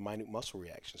mind, the minute muscle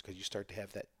reactions, because you start to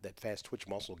have that fast twitch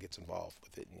muscle gets involved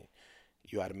with it, and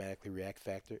you automatically react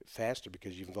faster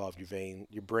because you've involved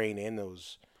your brain, and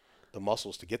those the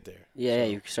muscles to get there. Yeah, yeah, So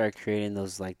you start creating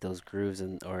those grooves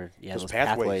those those pathways.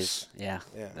 pathways. Yeah,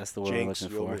 Yeah, that's the word we're Jinx,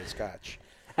 looking you owe for. me a scotch.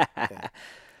 Yeah,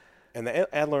 and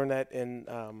I learned that in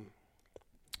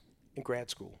grad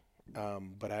school.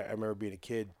 But I remember being a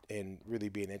kid and really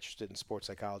being interested in sports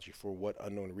psychology for what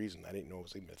unknown reason. I didn't know it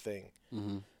was even a thing.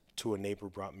 Hmm. To a neighbor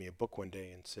brought me a book one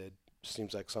day and said,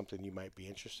 "Seems like something you might be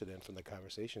interested in from the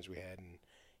conversations we had," and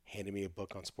handed me a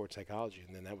book on sports psychology,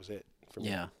 and then that was it for me.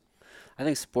 Yeah, I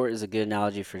think sport is a good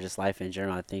analogy for just life in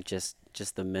general. I think just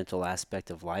the mental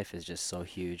aspect of life is just so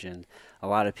huge, and a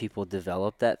lot of people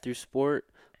develop that through sport.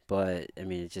 But I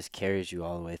mean, it just carries you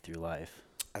all the way through life.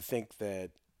 I think that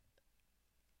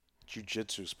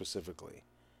jujitsu specifically,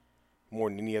 more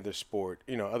than any other sport,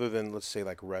 other than let's say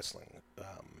like wrestling,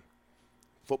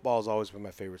 football has always been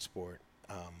my favorite sport.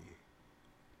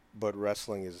 But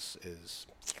wrestling is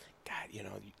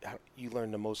God, you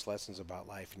learn the most lessons about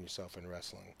life and yourself in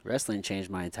wrestling. Wrestling changed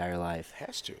my entire life. It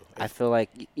has to. I feel like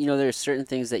there's certain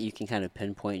things that you can kind of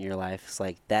pinpoint in your life. It's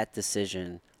like that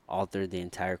decision altered the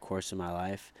entire course of my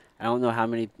life. I don't know how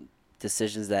many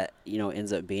decisions that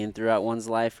ends up being throughout one's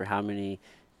life or how many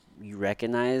you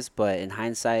recognize, but in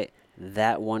hindsight,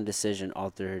 that one decision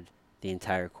altered the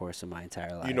entire course of my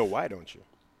entire You know life. why, don't you?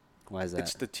 Why is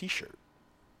It's that? the T-shirt.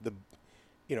 The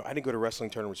I didn't go to wrestling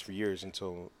tournaments for years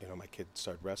until my kid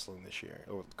started wrestling this year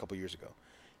or a couple years ago,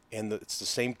 and it's the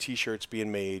same T-shirts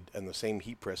being made and the same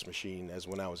heat press machine as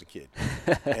when I was a kid.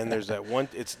 And there's that one.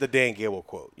 It's the Dan Gable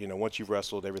quote. Once you've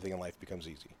wrestled, everything in life becomes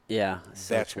easy. Yeah,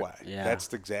 so That's true. why. Yeah,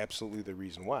 Absolutely the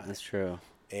reason why. that's true.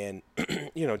 And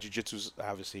jiu-jitsu's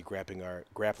obviously grappling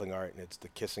art, and it's the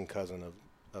kissing cousin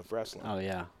of wrestling. Oh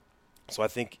yeah, So I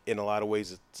think in a lot of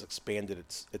ways it's expanded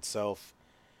itself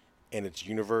and its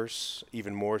universe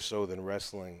even more so than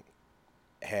wrestling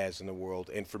has in the world,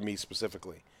 and for me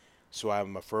specifically. So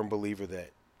I'm a firm believer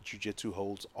that jiu-jitsu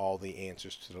holds all the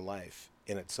answers to the life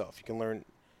in itself. You can learn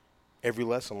every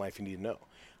lesson in life you need to know.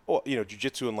 Well,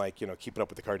 jiu-jitsu and keeping up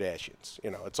with the Kardashians.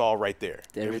 It's all right there.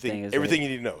 Everything is Everything you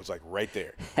need to know is like right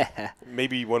there.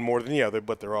 Maybe one more than the other,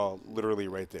 but they're all literally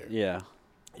right there. yeah,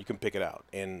 You can pick it out,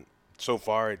 and so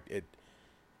far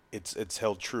it's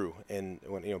held true. And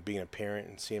when being a parent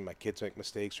and seeing my kids make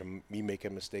mistakes, or me make a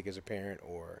mistake as a parent,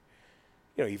 or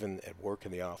even at work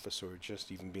in the office, or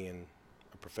just even being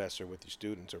a professor with your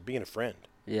students, or being a friend.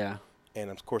 yeah. And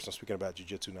of course, I'm speaking about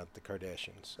jiu-jitsu, not the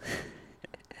Kardashians.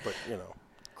 But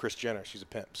Kris Jenner, she's a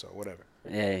pimp, so whatever.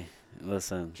 Hey,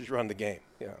 listen, She's run the game.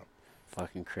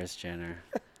 fucking Kris Jenner.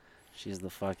 She's the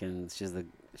fucking. She's Let's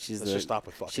the. just stop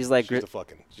with fucking. She's like the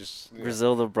fucking. Just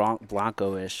Griselda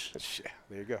Blanco-ish. Yeah,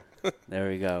 there you go. There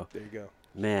we go. There you go.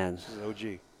 Man, She's an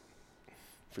OG,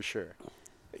 for sure.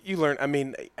 You learn. I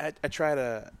mean, I try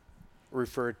to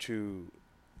refer to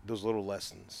those little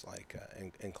lessons like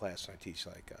in class when I teach,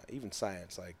 like even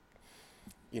science, like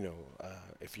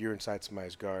if you're inside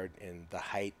somebody's guard and the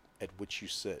height at which you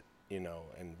sit,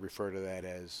 and refer to that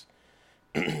as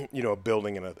a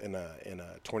building in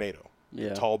a tornado. yeah,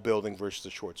 The tall building versus the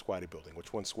short, squatty building.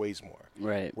 Which one sways more?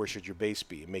 right. Where should your base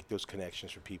be? And make those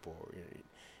connections for people.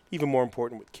 Even more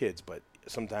important with kids, but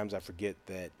sometimes I forget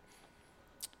that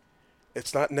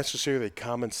it's not necessarily a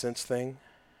common sense thing.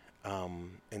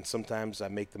 And sometimes I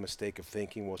make the mistake of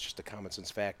thinking, well, it's just a common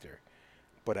sense factor.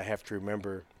 But I have to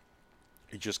remember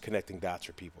you're just connecting dots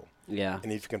for people. Yeah,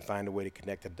 And if you can find a way to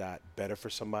connect a dot better for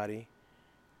somebody,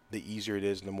 the easier it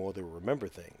is and the more they'll remember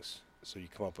things. So you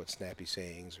come up with snappy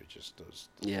sayings or just those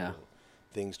Yeah. little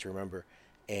things to remember.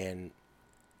 And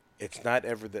it's not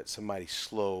ever that somebody's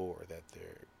slow or that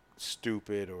they're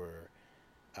stupid or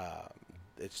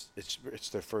it's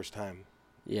their first time,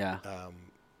 yeah, um,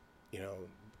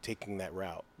 taking that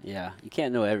route. yeah. You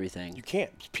can't know everything. You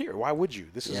can't. Period. Why would you?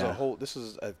 This is Yeah. a whole. It's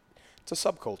a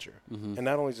subculture, Mhm. and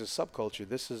not only is it a subculture.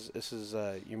 This is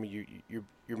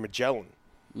you're Magellan.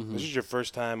 Mhm. This is your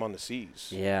first time on the seas.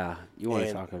 Yeah, you want to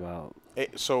And- talk about?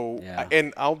 So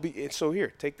and I'll be so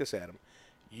here. Take this, Adam.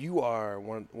 You are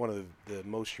one of the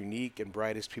most unique and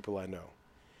brightest people I know,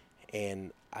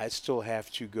 and I still have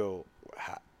to go.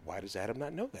 Why does Adam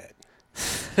not know that?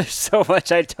 There's so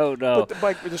much I don't know.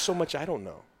 But there's so much I don't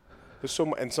know. There's so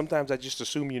much, and sometimes I just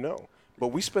assume you know. But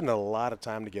we spend a lot of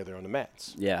time together on the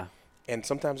mats. Yeah, And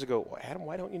sometimes I go, well, Adam,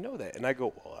 why don't you know that? And I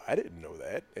go, well, I didn't know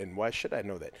that. And why should I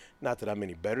know that? Not that I'm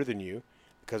any better than you,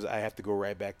 because I have to go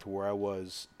right back to where I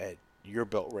was at your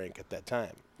belt rank at that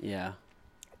time. yeah,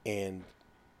 And,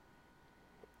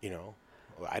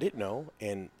 I didn't know.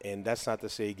 And that's not to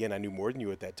say, again, I knew more than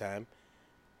you at that time.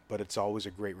 But it's always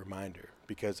a great reminder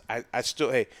because I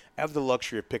have the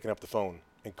luxury of picking up the phone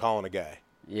and calling a guy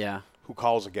yeah, who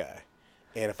calls a guy.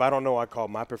 And if I don't know, I call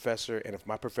my professor. And if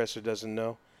my professor doesn't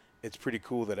know, it's pretty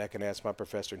cool that I can ask my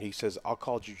professor, and he says, I'll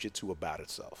call jiu-jitsu about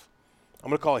itself. I'm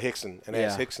going to call Hickson and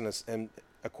ask Yeah. Hickson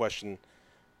a question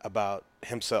about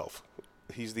himself.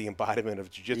 He's the embodiment of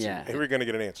jiu-jitsu, Yeah. and we're going to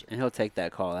get an answer. And he'll take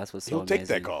that call. That's what's so He'll take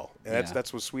that amazing. call, and Yeah.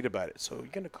 that's what's sweet about it. So you're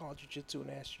going to call jiu-jitsu and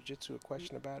ask jiu-jitsu a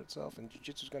question about itself, and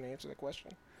jiu-jitsu's going to answer that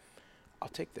question? I'll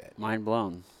take that Mind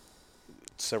blown.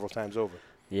 several times over.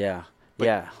 Yeah. But-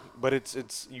 yeah. But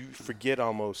it's you forget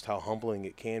almost how humbling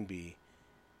it can be.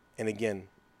 And again,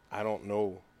 I don't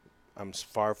know. I'm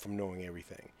far from knowing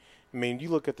everything. I mean, you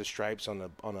look at the stripes on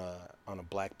a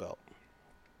black belt,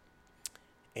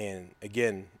 and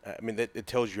again, I mean, it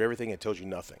tells you everything. It tells you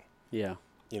nothing. Yeah.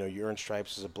 You know, you earn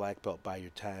stripes as a black belt by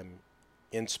your time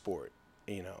in sport.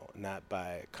 You know, not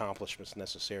by accomplishments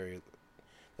necessarily,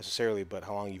 but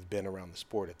how long you've been around the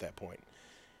sport at that point.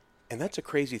 And that's a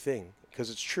crazy thing because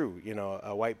it's true. You know,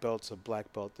 a white belt's a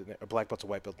black belt, a black belt's a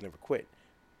white belt that never quit.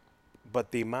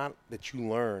 But the amount that you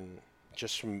learn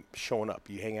just from showing up,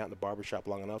 you hang out in the barbershop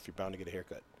long enough, you're bound to get a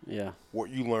haircut. Yeah. What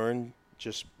you learn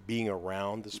just being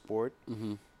around the sport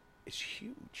Mhm. is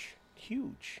huge,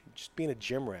 huge. Just being a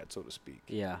gym rat, so to speak.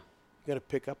 Yeah. You got to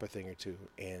pick up a thing or two,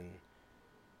 and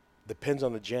depends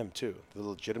on the gym too. The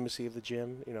legitimacy of the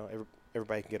gym. You know,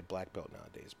 everybody can get a black belt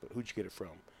nowadays, but who'd you get it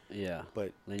from? Yeah.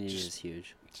 But Lineage just- is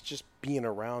huge. it's just being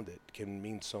around it can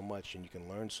mean so much, and you can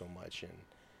learn so much, and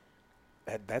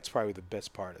that's probably the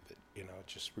best part of it. You know,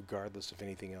 just regardless of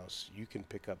anything else, you can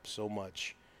pick up so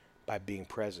much by being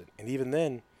present. And even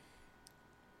then,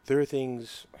 there are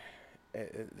things.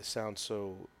 It sounds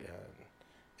so.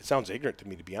 It sounds ignorant to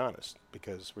me, to be honest,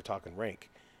 because we're talking rank.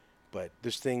 But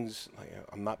there's things like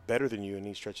I'm not better than you in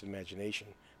any stretch of the imagination.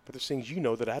 But there's things you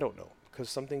know that I don't know, because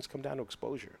some things come down to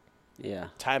exposure, Yeah.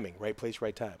 timing, right place,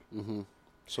 right time. Mhm.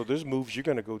 So there's moves you're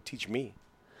gonna go teach me.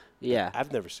 Yeah.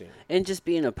 I've never seen. And just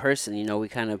being a person, you know, we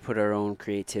kind of put our own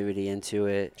creativity into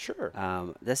it. Sure.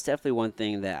 That's definitely one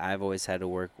thing that I've always had to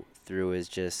work through is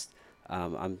just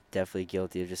I'm definitely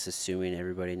guilty of just assuming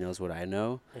everybody knows what I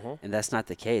know. Mhm. And that's not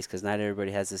the case because not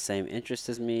everybody has the same interest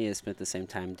as me, has spent the same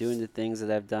time doing the things that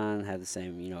I've done, have the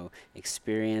same, you know,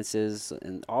 experiences.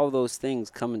 And all those things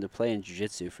come into play in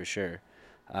jiu-jitsu for sure.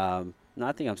 No,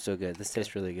 I think I'm still good. This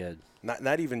tastes really good.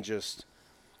 Not even just.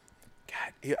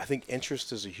 God, yeah, I think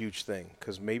interest is a huge thing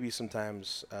because maybe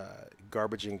sometimes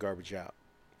garbage in, garbage out.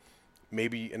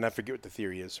 Maybe, and I forget what the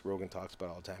theory is. Rogan talks about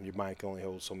all the time. Your mind can only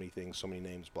hold so many things, so many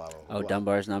names, blah blah. Oh, blah.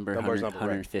 Dunbar's number, Dunbar's 100, number,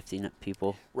 right. 150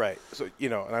 people. Right. So you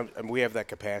know, and we have that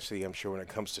capacity, I'm sure, when it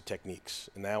comes to techniques,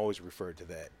 and I always refer to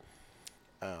that.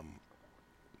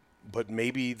 But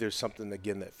maybe there's something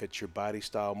again that fits your body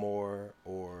style more,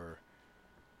 or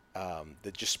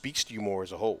that just speaks to you more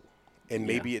as a whole. And Yeah.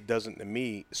 maybe it doesn't to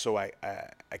me, so I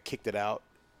kicked it out,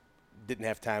 didn't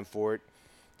have time for it,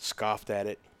 scoffed at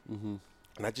it, Mm-hmm.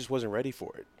 and I just wasn't ready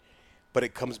for it. But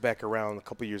it comes back around a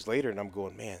couple years later, and I'm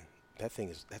going, man,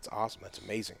 that's awesome, that's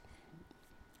amazing.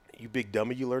 You big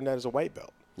dummy, you learned that as a white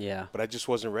belt, Yeah. but I just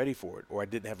wasn't ready for it, or I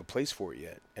didn't have a place for it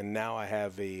yet. And now I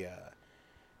have a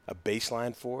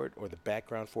baseline for it, or the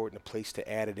background for it, and a place to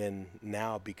add it in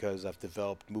now because I've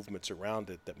developed movements around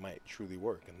it that might truly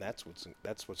work. And that's what's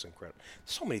incredible.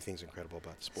 So many things incredible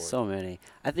about the sport. So many.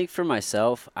 I think for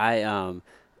myself,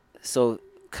 so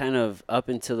kind of up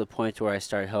until the point where I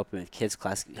started helping with kids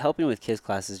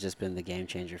class has just been the game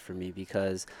changer for me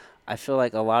because I feel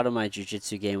like a lot of my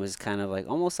jiu-jitsu game was kind of like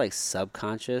almost like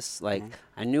subconscious. Like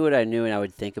I knew what I knew and I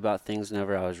would think about things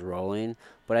whenever I was rolling,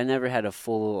 but I never had a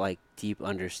full like deep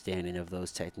understanding of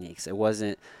those techniques. It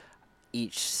wasn't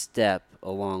each step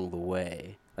along the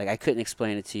way. Like I couldn't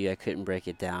explain it to you. I couldn't break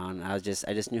it down. I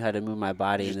just knew how to move my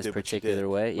body You in just this did what you particular did.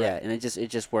 way. Yeah, Right. and it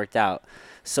just worked out.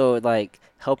 So like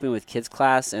helping with kids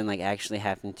class and like actually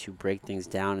having to break things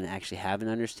down and actually have an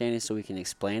understanding so we can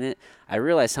explain it. I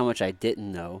realized how much I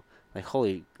didn't know.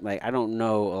 Like I don't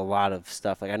know a lot of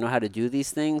stuff. Like I know how to do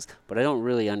these things, but I don't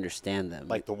really understand them.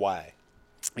 Like the why.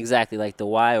 Exactly, like the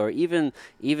why or even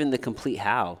the complete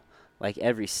how, like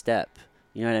every step.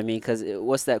 You know what I mean? Because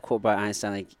what's that quote by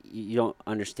Einstein? Like you don't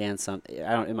understand something.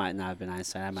 I don't. It might not have been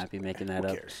Einstein. I might be making that Who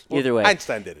up. cares? Either Well, way,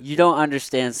 Einstein did it. you don't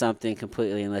understand something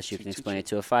completely unless you can Teach explain it. it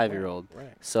to a 5-year-old.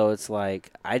 Right. So it's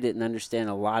like I didn't understand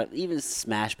a lot of even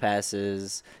smash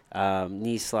passes,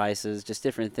 knee slices, just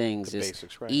different things. The just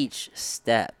basics, right. each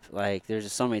step. Like there's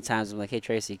just so many times I'm like, hey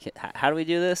Tracy, how do we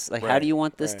do this? Like how Right, do you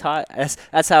want this right. taught?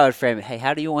 That's how I'd frame it. Hey,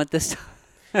 how do you want this taught?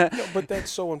 No, but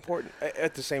that's so important.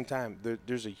 At the same time,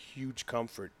 there's a huge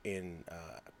comfort in.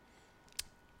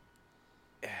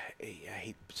 I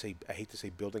hate to say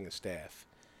building a staff,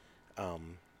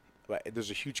 but there's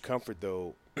a huge comfort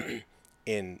though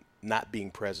in not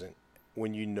being present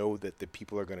when you know that the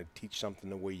people are going to teach something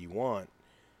the way you want,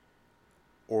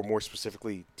 or more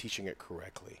specifically, teaching it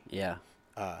correctly. Yeah.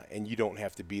 And you don't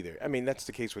have to be there. I mean, that's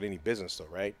the case with any business, though,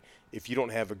 right? If you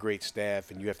don't have a great staff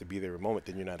and you have to be there every moment,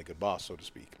 then you're not a good boss, so to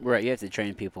speak. Right. You have to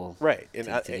train people. Right. And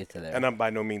to get to there. And I'm by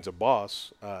no means a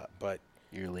boss, but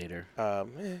You're a leader.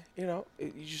 you know,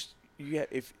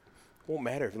 it won't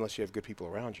matter unless you have good people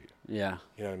around you. Yeah.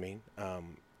 You know what I mean?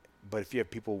 But if you have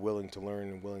people willing to learn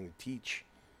and willing to teach,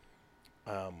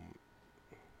 then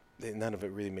none of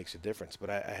it really makes a difference. But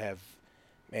I have,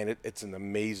 man, it's an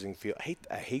amazing feel.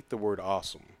 I hate the word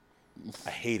awesome.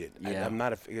 I hate it. Yeah. I'm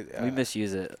not We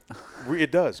misuse it.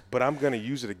 It does, but I'm gonna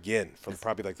use it again for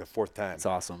probably like the fourth time. It's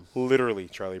awesome. Literally,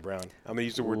 Charlie Brown. I'm gonna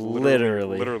use the word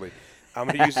Literally. Literally. I'm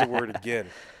gonna use the word again.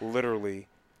 Literally.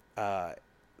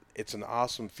 It's an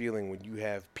awesome feeling when you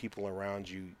have people around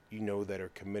you, you know, that are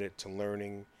committed to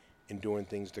learning and doing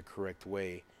things the correct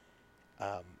way.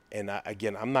 And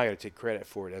I'm not going to take credit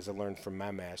for it, as I learned from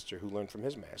my master, who learned from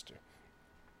his master.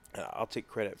 I'll take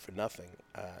credit for nothing.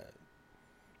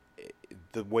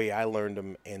 The way I learned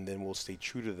them, and then we'll stay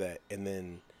true to that, and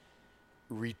then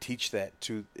reteach that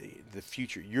to the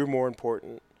future. You're more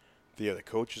important. The other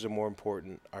coaches are more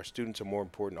important. Our students are more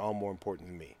important, all more important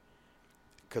than me.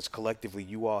 Because collectively,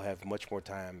 you all have much more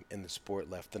time in the sport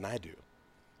left than I do.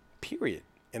 Period.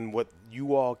 And what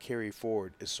you all carry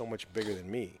forward is so much bigger than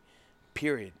me.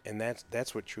 Period. And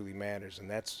that's what truly matters, and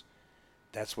that's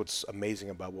what's amazing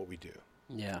about what we do.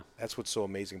 Yeah. That's what's so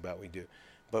amazing about what we do.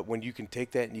 But when you can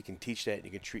take that and you can teach that, and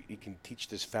you can teach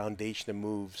this foundation of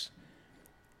moves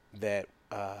that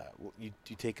you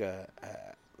take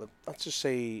let's just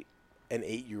say an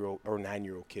 8-year-old or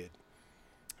 9-year-old kid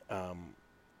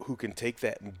who can take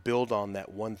that and build on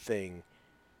that one thing,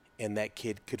 and that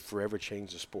kid could forever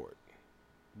change the sport,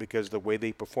 because the way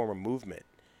they perform a movement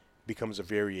becomes a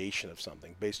variation of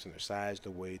something based on their size,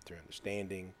 their weight, their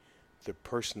understanding, their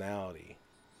personality.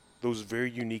 Those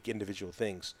very unique individual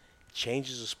things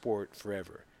changes the sport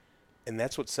forever. And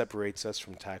that's what separates us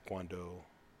from Taekwondo,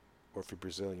 or for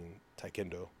Brazilian,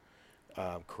 Taekwondo,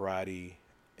 karate,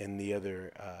 and the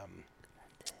other,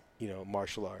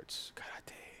 martial arts,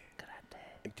 karate,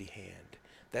 empty hand.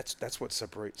 That's what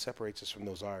separates us from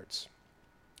those arts.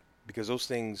 Because those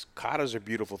things, katas are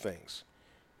beautiful things.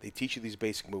 They teach you these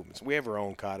basic movements. We have our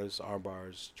own katas, arm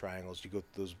bars, triangles. You go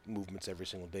through those movements every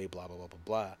single day, blah, blah, blah, blah,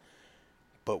 blah.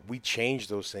 But we change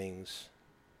those things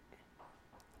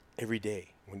every day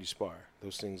when you spar.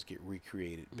 Those things get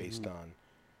recreated based on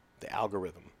the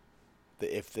algorithm,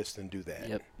 the if this, then do that.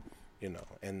 Yep.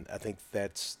 And I think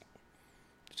there's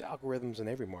algorithms in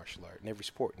every martial art, in every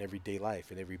sport, in everyday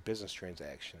life, in every business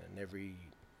transaction, in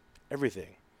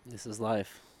everything. This is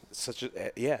life.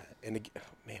 And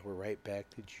man, we're right back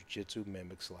to jiu-jitsu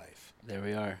mimics life. There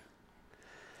we are.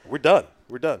 We're done.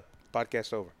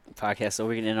 Podcast over. So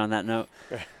we can end on that note.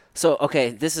 So,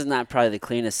 okay, this is not probably the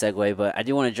cleanest segue, but I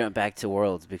do want to jump back to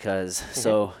Worlds because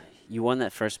so you won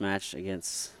that first match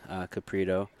against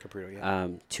Caprito. Caprito, yeah.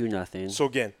 2-0. So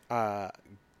again,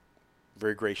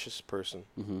 very gracious person.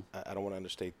 I don't want to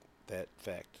understate that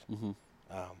fact.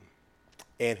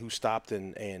 And who stopped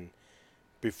and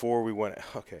before we went.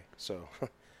 Okay, so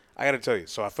I got to tell you.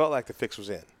 So I felt like the fix was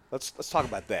in. Let's talk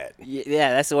about that.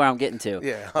 Yeah, that's where I'm getting to.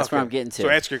 Yeah, that's where I'm getting to. So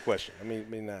ask your question. I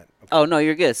mean not. Okay. Oh no,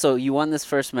 you're good. So you won this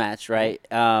first match, right?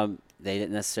 They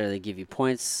didn't necessarily give you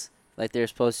points like they were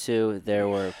supposed to. There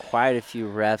were quite a few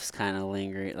refs kind of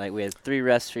lingering. Like we had 3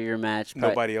 refs for your match.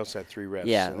 Nobody else had 3 refs.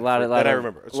 Yeah, I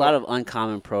remember. A lot of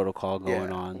uncommon protocol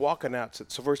going on. Walking out.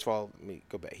 So first of all, let me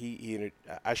go back.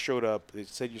 I showed up. It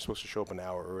said you're supposed to show up an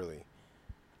hour early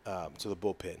to the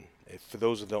bullpen. For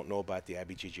those that don't know about the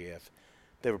IBJJF,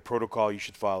 they have a protocol you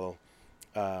should follow.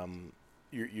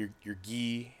 Your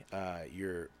gi,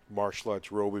 your martial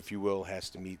arts robe, if you will, has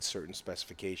to meet certain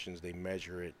specifications. They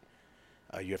measure it.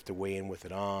 You have to weigh in with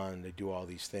it on. They do all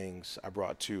these things. I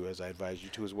brought 2, as I advised you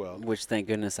to as well. Which, thank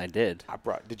goodness, I did.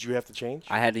 Did you have to change?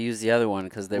 I had to use the other one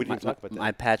because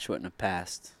my patch wouldn't have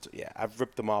passed. So, yeah, I've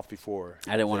ripped them off before.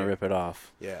 I didn't want to rip it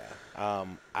off. Yeah.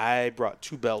 I brought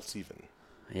 2 belts even.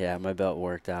 Yeah, my belt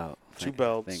worked out. 2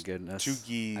 belts. Thank goodness. 2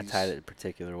 gis. I tied it a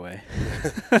particular way.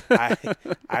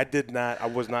 I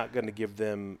was not going to give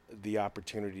them the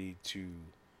opportunity to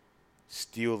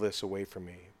steal this away from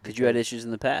me. Because you had issues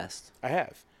in the past. I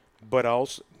have. But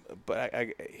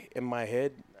I in my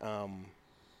head, I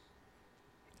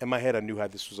knew how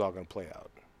this was all going to play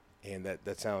out. And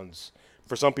that sounds,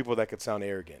 for some people, that could sound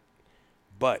arrogant.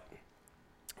 But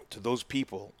to those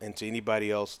people and to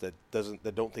anybody else that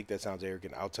don't think that sounds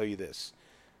arrogant, I'll tell you this.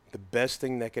 The best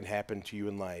thing that can happen to you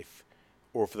in life,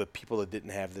 or for the people that didn't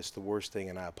have this, the worst thing,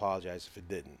 and I apologize if it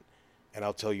didn't, and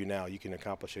I'll tell you now, you can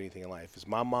accomplish anything in life, is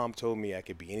my mom told me I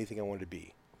could be anything I wanted to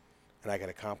be. and I could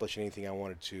accomplish anything I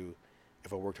wanted to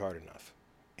if I worked hard enough.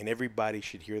 And everybody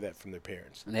should hear that from their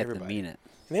parents. And they have to Everybody. mean it.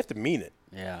 And they have to mean it.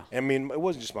 Yeah. I mean, it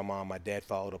wasn't just my mom. My dad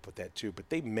followed up with that too, but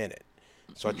they meant it.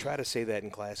 So I try to say that in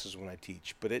classes when I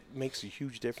teach. But it makes a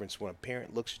huge difference when a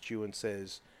parent looks at you and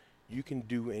says, you can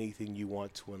do anything you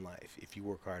want to in life if you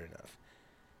work hard enough.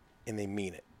 And they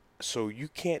mean it. So you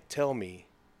can't tell me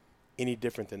any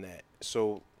different than that.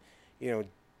 So,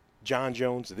 John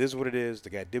Jones, it is what it is. The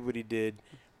guy did what he did.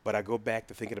 But I go back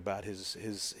to thinking about his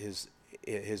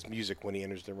music when he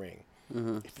enters the ring.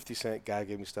 50 Cent, God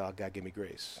gave me style, God gave me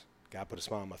grace. God put a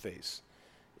smile on my face.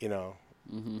 It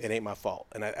ain't my fault.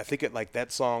 And I think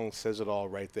that song says it all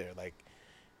right there. Like,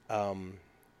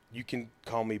 you can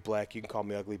call me black, you can call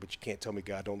me ugly, but you can't tell me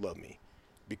God don't love me.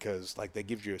 Because, that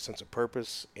gives you a sense of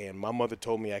purpose. And my mother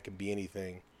told me I can be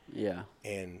anything. Yeah.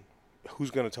 And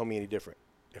who's going to tell me any different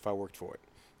if I worked for it?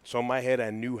 So in my head, I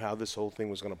knew how this whole thing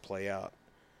was going to play out.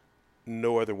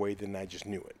 No other way than I just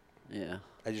knew it. Yeah.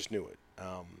 I just knew it.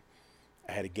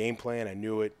 I had a game plan. I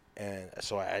knew it. And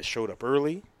so I showed up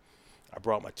early. I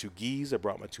brought my 2 gis. I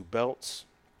brought my 2 belts.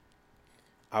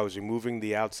 I was removing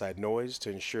the outside noise to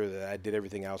ensure that I did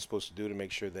everything I was supposed to do to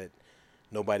make sure that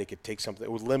nobody could take something.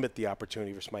 It would limit the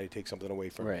opportunity for somebody to take something away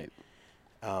from me.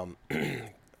 Right.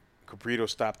 Caprito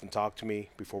stopped and talked to me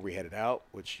before we headed out,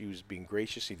 which he was being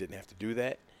gracious. He didn't have to do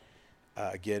that.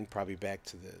 Again, probably back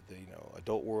to the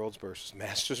adult worlds versus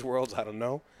masters worlds. I don't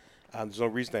know. There's no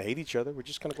reason to hate each other. We're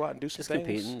just going to go out and do some Just things.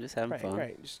 competing, just having fun.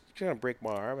 Right. Just going to break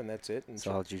my arm, and that's it. And It's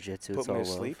all jiu-jitsu. put It's me all to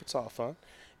love. sleep. It's all fun.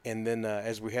 And then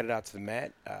as we headed out to the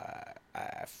mat,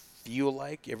 I feel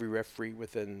like every referee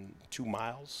within 2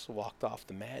 miles walked off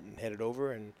the mat and headed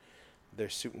over, and their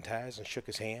suit and ties, and shook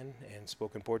his hand and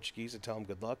spoke in Portuguese to tell him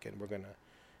good luck, and we're going to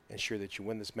ensure that you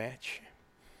win this match.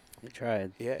 They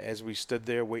tried. Yeah, as we stood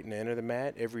there waiting to enter the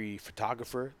mat, every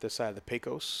photographer this side of the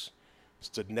Pecos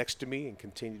stood next to me and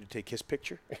continued to take his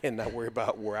picture and not worry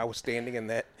about where I was standing and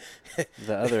that.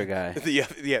 The other guy.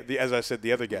 As I said,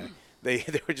 the other guy. They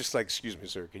were just like, excuse me,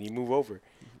 sir, can you move over?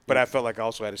 But I felt like I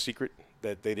also had a secret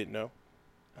that they didn't know.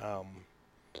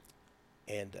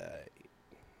 And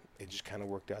it just kind of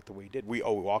worked out the way it did. We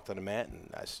walked on the mat, and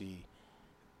I see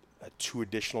 2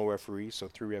 additional referees, so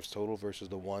 3 refs total versus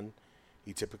the 1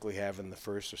 you typically have in the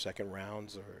first or second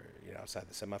rounds or outside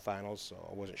the semifinals. So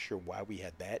I wasn't sure why we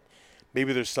had that.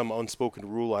 Maybe there's some unspoken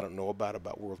rule I don't know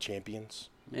about world champions.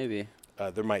 Maybe.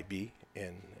 There might be,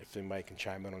 and if anybody can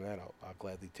chime in on that, I'll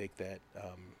gladly take that.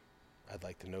 I'd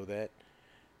like to know that,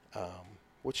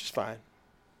 which is fine.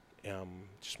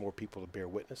 Just more people to bear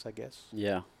witness, I guess.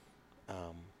 Yeah.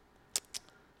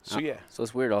 Yeah. So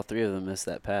it's weird all 3 of them missed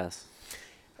that pass.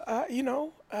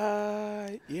 Yeah,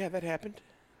 that happened.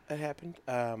 That happened.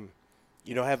 I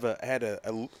didn't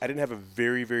have a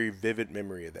very, very vivid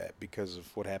memory of that because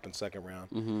of what happened second round.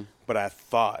 Mm-hmm. But I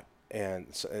thought, and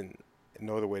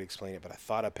no other way to explain it, but I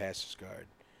thought I passed his guard,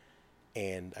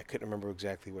 and I couldn't remember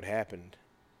exactly what happened,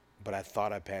 but I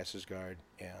thought I passed his guard.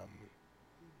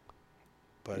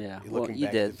 But Yeah, looking well, you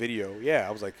back did. at the video, yeah,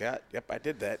 I was like, yep, I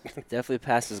did that. Definitely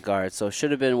passed his guard. So it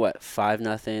should have been,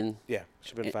 5-0? Yeah,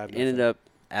 should have been 5-0. Ended up,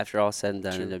 after all said and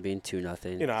done, 2. ended up being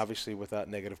 2-0. Obviously without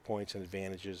negative points and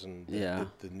advantages and the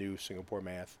new Singapore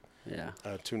math. Yeah.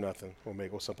 2-0.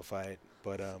 We'll simplify it.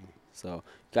 But So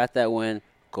got that win,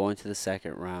 going to the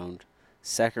second round.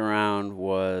 Second round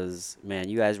was, man,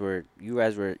 you guys were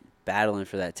battling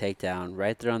for that takedown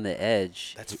right there on the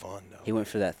edge. that's fun, though. He went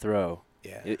for that throw.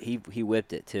 Yeah. He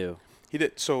whipped it too. He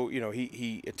did. So,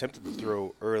 he attempted to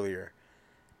throw earlier,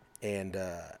 and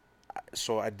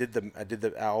so I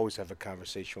I always have a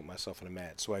conversation with myself on the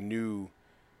mat. So I knew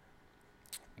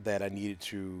that I knew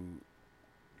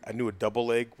a double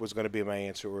leg was going to be my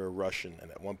answer, or a Russian.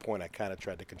 And at one point I kind of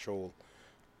tried to control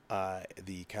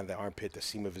the armpit, the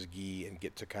seam of his gi, and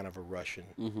get to kind of a Russian.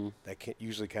 Mm-hmm. That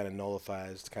usually kind of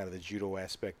nullifies kind of the judo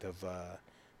aspect of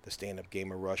the stand-up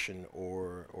game, a Russian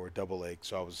or double leg.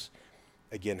 So I was,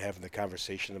 again, having the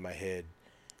conversation in my head.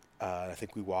 I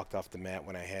think we walked off the mat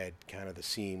when I had kind of the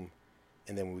seam,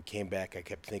 and then when we came back, I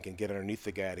kept thinking, get underneath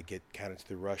the guy to get kind of to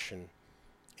the Russian,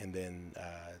 and then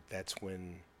that's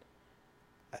when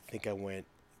I think I went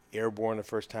airborne the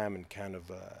first time and kind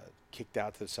of kicked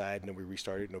out to the side, and then we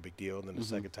restarted, no big deal. And then the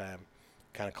second time,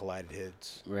 kind of collided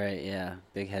heads. Right, yeah.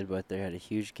 Big headbutt there. Had a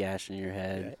huge gash in your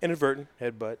head. Yeah, inadvertent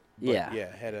headbutt. But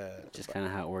Yeah. had a Just kind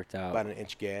of how it worked out. about an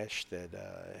inch gash that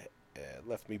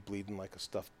left me bleeding like a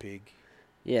stuffed pig.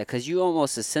 Yeah, because you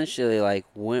almost essentially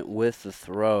went with the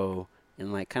throw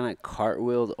and kind of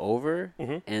cartwheeled over,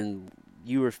 and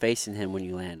you were facing him when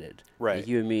you landed. Right.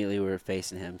 You immediately were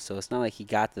facing him. So it's not like he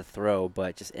got the throw,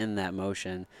 but just in that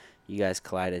motion, you guys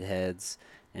collided heads.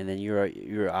 and then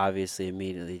you're obviously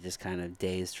immediately just kind of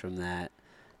dazed from that,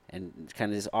 and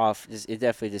kind of just off. Just it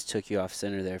definitely just took you off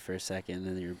center there for a second,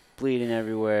 and then you're bleeding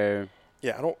everywhere.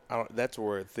 Yeah, I don't. That's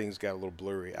where things got a little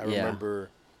blurry. I Yeah. remember,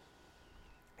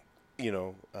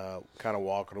 kind of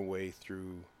walking away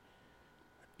through,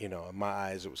 in my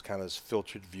eyes, it was kind of this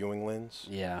filtered viewing lens,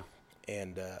 Yeah.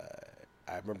 and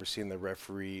I remember seeing the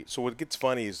referee. So what gets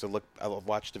funny is to look. I've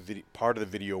watched the video, part of the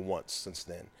video once since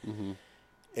then, Mhm.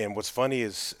 and what's funny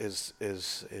is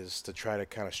to try to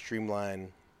kind of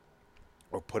streamline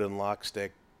or put in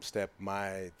step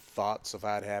my thoughts of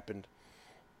how it happened,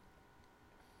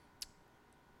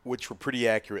 which were pretty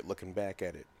accurate looking back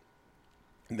at it,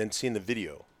 and then seeing the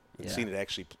video and Yeah. seeing it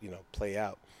actually, play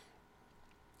out.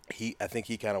 I think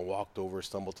he kind of walked over,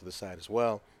 stumbled to the side as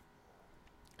well,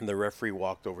 and the referee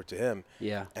walked over to him.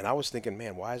 Yeah. And I was thinking,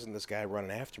 man, why isn't this guy running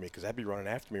after me? Because I'd be running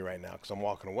after me right now because I'm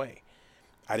walking away.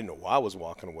 I didn't know why I was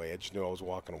walking away. I just knew I was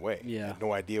walking away. Yeah. I had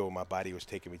no idea where my body was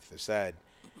taking me to the side.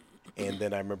 And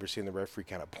then I remember seeing the referee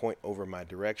kind of point over my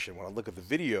direction. When I look at the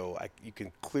video, you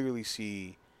can clearly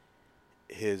see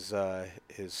his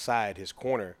side, his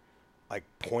corner, like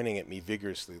pointing at me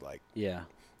vigorously, like. Yeah.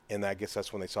 And I guess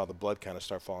that's when they saw the blood kind of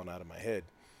start falling out of my head.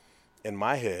 In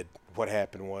my head, what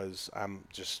happened was I'm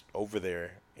just over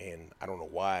there, and I don't know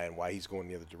why and why he's going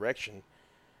the other direction.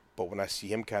 But when I see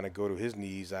him kind of go to his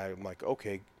knees, I'm like,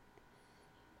 okay,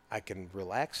 I can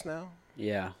relax now,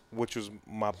 Yeah. which was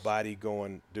my body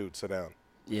going, dude, sit down.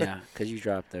 Yeah. Because you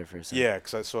dropped there for a second.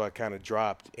 Yeah, so I kind of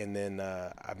dropped, and then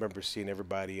I remember seeing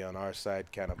everybody on our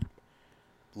side kind of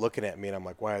looking at me, and I'm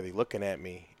like, why are they looking at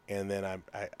me? And then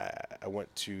I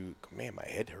went to, man, my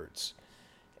head hurts.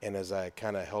 And as I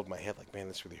kind of held my head like, man,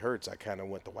 this really hurts, I kind of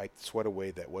went to wipe the sweat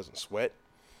away that wasn't sweat.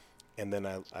 And then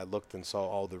I looked and saw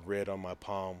all the red on my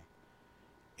palm.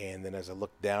 And then as I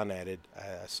looked down at it,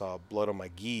 I saw blood on my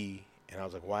gi. And I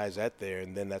was like, why is that there?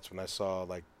 And then that's when I saw,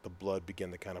 like, the blood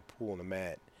begin to kind of pool on the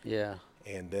mat. Yeah.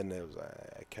 And then it was,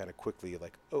 I kind of quickly,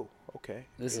 like, oh, okay.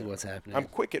 This is You know, what's happening. I'm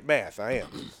quick at math. I am.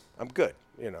 I'm good.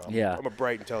 Yeah. I'm a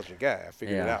bright, intelligent guy. I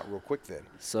figured it Yeah. out real quick then.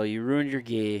 So you ruined your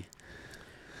gi.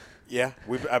 Yeah,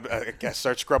 I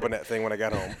started scrubbing that thing when I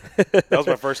got home. That was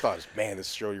my first thought. Is, man,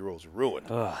 this show you roll's ruined.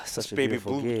 Oh, such This a baby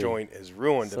beautiful blue gi. joint is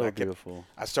ruined. So and beautiful.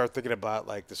 I started thinking about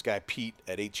like this guy Pete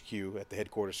at HQ at the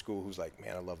headquarters school, who's like,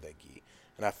 man, I love that gi.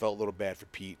 And I felt a little bad for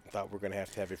Pete. Thought we are gonna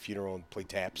have to have a funeral and play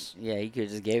taps. Yeah, you could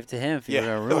just gave it to him if you were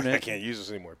Yeah, gonna ruin I it. can't use this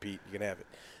anymore, Pete. You can have it.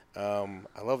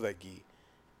 I love that gi,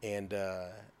 and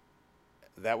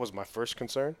that was my first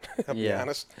concern. I'll be Yeah.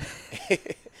 honest.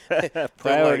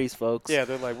 Priorities, folks. Yeah,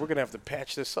 they're like, we're gonna have to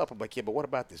patch this up. I'm like, yeah, but what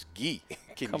about this gi?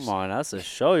 Come on, that's a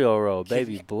shoyo roll,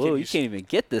 baby can blue. you You can't even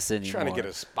get this I'm anymore. trying to get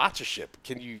a sponsorship.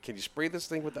 Can you spray this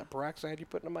thing with that peroxide you're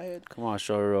putting in my head? Come on,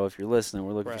 shoyo roll. If you're listening,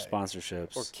 we're looking Right. for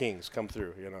sponsorships. Or Kings, come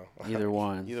through. Either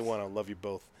one. Either one. I love you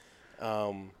both.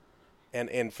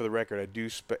 And for the record, I do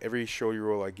every show you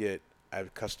roll I get, I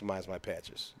customize my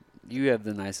patches. You have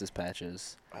the nicest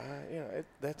patches. It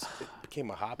became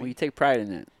a hobby. Well, you take pride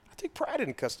in it. I take pride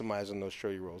in customizing those show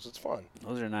you rolls. It's fun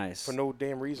Those are nice. for no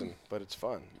damn reason, but it's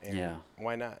fun. And Yeah.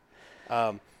 why not?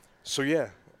 So yeah,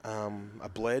 I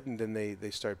bled, and then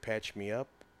they started patching me up,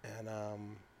 and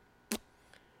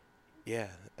yeah,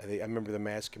 I remember them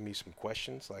asking me some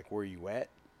questions like, "Where are you at?"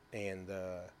 and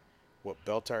 "What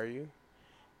belt are you?"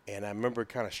 And I remember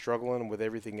kind of struggling with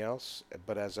everything else,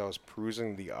 but as I was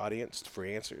perusing the audience for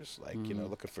answers, like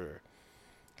looking for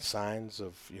signs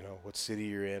of what city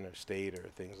you're in or state or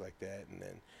things like that, and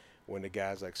then when the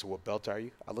guy's like, "So what belt are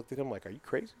you?" I looked at him like, "Are you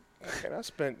crazy?" And I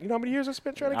spent, how many years I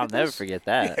spent trying to I'll get never this? forget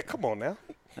that. Yeah, come on now.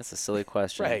 That's a silly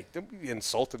question. Right. He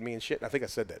insulted me and shit. I think I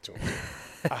said that to him.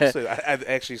 I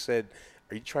actually said,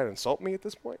 "Are you trying to insult me at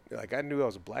this point?" Like, I knew I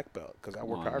was a black belt because I Come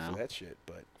worked on hard now. for that shit,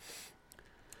 but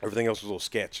everything else was a little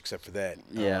sketch except for that.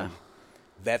 Yeah.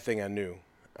 That thing I knew.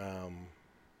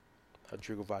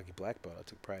 Rodrigo Vaghi black belt. I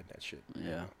took pride in that shit.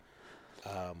 Yeah.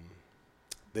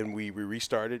 Then we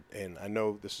restarted, and I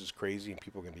know this is crazy and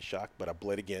people are going to be shocked, but I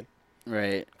bled again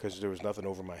Right. because there was nothing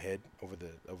over my head, over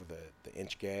the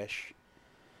inch gash.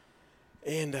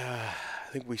 And I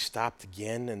think we stopped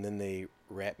again, and then they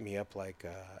wrapped me up like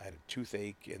I had a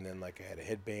toothache, and then like I had a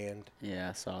headband, Yeah,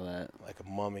 I saw that. like a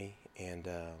mummy, and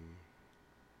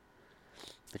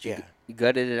But you, yeah. you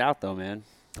gutted it out though, man.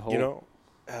 The whole,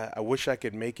 I wish I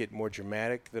could make it more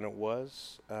dramatic than it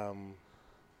was, and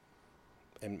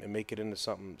make it into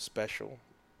something special.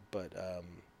 But at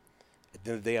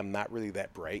the end of the day, I'm not really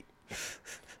that bright.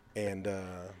 And,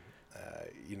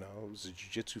 it was a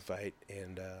jiu-jitsu fight,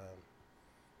 and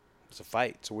it's a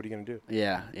fight. So what are you going to do?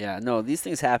 Yeah, yeah. No, these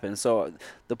things happen. So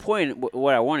the point,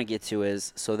 what I want to get to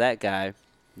is, so that guy,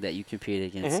 that you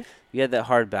competed against. Mm-hmm. You had that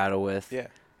hard battle with. Yeah.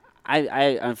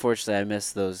 I unfortunately I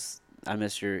missed those. I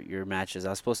missed your matches. I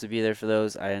was supposed to be there for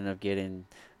those. I ended up getting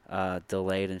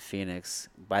delayed in Phoenix.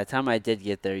 By the time I did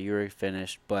get there, you were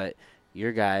finished, but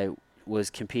your guy was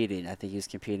competing. I think he was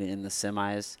competing in the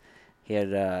semis. He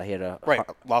had a Right.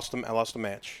 I lost the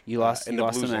match. you lost in you the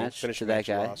lost the Blues match finished to the that match.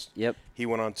 guy. Lost. Yep. He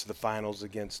went on to the finals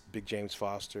against Big James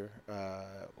Foster,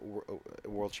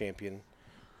 world champion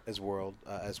as well.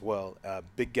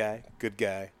 Big guy, good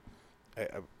guy.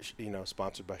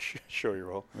 Sponsored by Shory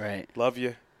Roll. Right. Love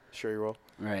you, Shory Roll.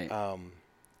 Right.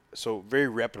 So very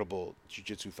reputable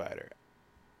jiu-jitsu fighter.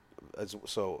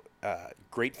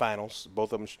 Great finals.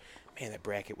 Both of them. Man, that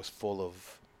bracket was full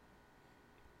of.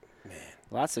 Man,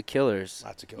 Lots of killers.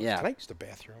 lots of killers. Yeah. Can I use the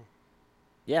bathroom?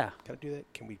 Yeah. Can I do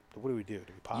that? Can we? What do we do? Do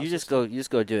we pause? You this just go. thing? You just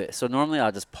go do it. So normally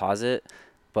I'll just pause it,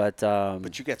 but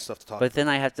But you got stuff to talk. but about. then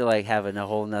I have to like have a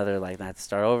whole nother like I have to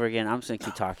start over again. I'm just gonna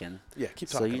keep talking. Yeah, keep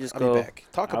So talking. you just I'll go- be back.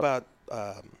 Talk I'll- about.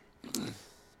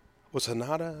 Was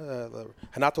Hanato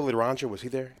Liranja? Was he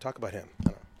there? Talk about him. I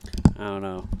don't know. I don't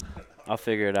know. I'll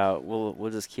figure it out. We'll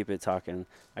just keep it talking.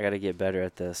 I got to get better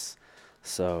at this.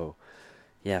 So,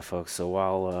 yeah, folks. So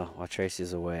while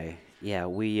Tracy's away,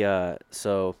 yeah,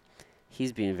 so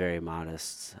he's being very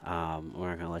modest. We're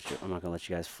not gonna let you. I'm not gonna let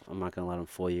you guys. I'm not gonna let him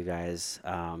fool you guys.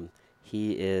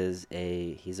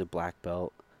 He's a black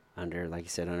belt under, like you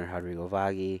said, under Rodrigo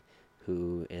Vaghi,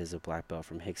 who is a black belt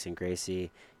from Hickson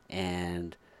Gracie,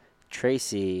 and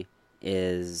Tracy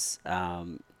is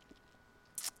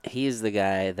he's the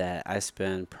guy that I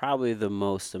spend probably the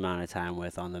most amount of time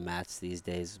with on the mats these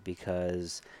days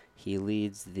because he's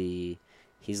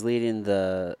leading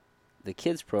the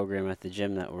kids program at the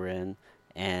gym that we're in,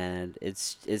 and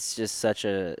it's just such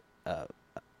a I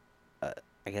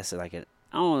guess like an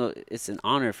I don't know, it's an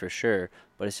honor for sure,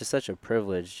 but it's just such a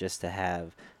privilege just to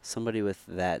have somebody with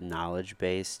that knowledge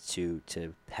base to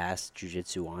pass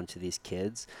jujitsu on to these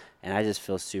kids, and I just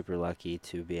feel super lucky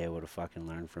to be able to fucking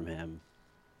learn from him.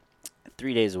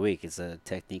 3 days a week, it's a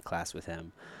technique class with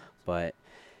him, but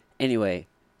anyway,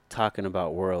 talking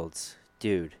about worlds,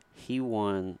 dude, he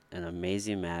won an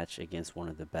amazing match against one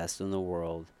of the best in the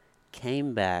world,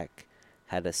 came back,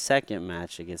 had a second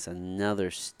match against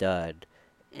another stud,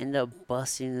 ended up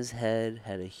busting his head,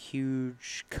 had a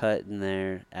huge cut in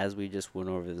there as we just went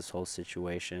over this whole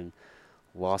situation,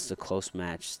 lost a close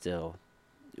match still.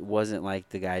 It wasn't like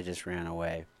the guy just ran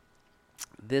away.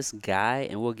 This guy,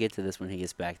 and we'll get to this when he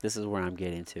gets back, this is where I'm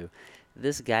getting to.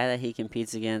 This guy that he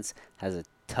competes against has a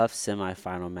tough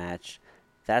semifinal match.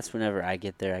 That's whenever I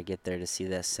get there to see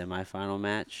that semifinal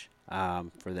match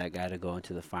for that guy to go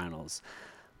into the finals.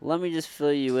 Let me just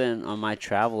fill you in on my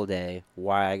travel day,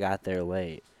 why I got there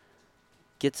late.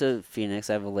 Get to Phoenix.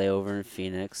 I have a layover in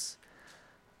Phoenix.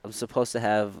 I'm supposed to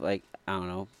have,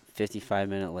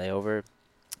 55-minute layover.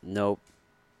 Nope.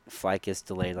 Flight gets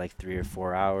delayed like 3 or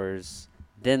 4 hours.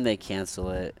 Then they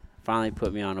cancel it. Finally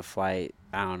put me on a flight,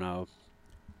 a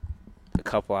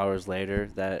couple hours later,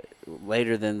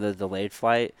 later than the delayed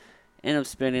flight. End up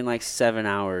spending like 7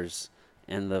 hours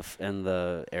in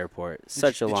the airport.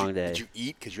 Such a long day. Did you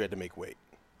eat because you had to make weight?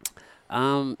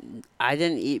 I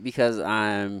didn't eat because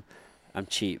I'm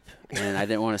cheap and I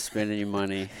didn't want to spend any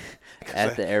money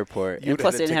at the airport. And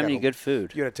plus, they didn't have any good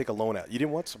food. You had to take a loan out. You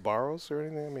didn't want Sbarros or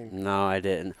anything? I mean, no, I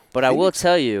didn't. But I will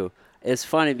tell you, it's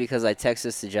funny because I texted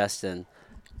this to Justin.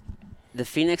 The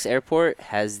Phoenix airport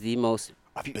has the most.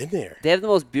 I've been there. They have the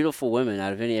most beautiful women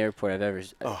out of any airport I've ever.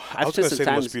 I was going to say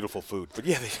the most beautiful food, but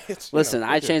yeah, it's. Listen,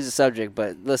 I changed the subject,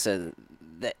 but listen,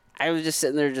 I was just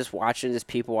sitting there just watching, just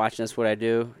people watching. That's what I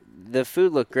do. The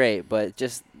food looked great, but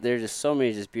just there's just so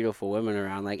many just beautiful women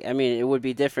around. Like, I mean, it would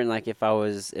be different like if I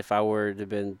were to have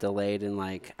been delayed in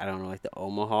like the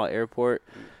Omaha airport.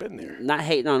 Been there. Not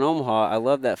hating on Omaha, I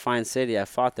love that fine city. I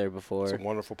fought there before. It's a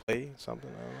wonderful play, something.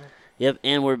 I don't know. Yep,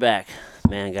 and we're back,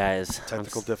 man, guys.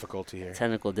 Technical difficulty here.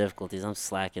 Technical difficulties. I'm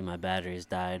slacking. My batteries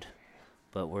died,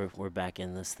 but we're back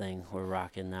in this thing. We're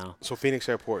rocking now. So Phoenix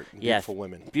Airport, beautiful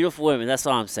women. Beautiful women. That's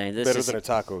all I'm saying. This Better than a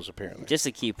tacos, apparently. Just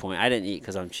a key point. I didn't eat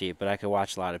because I'm cheap, but I could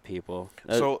watch a lot of people.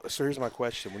 So here's my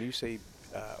question: when you say,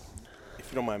 if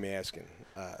you don't mind me asking,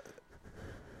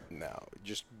 now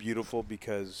just beautiful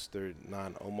because they're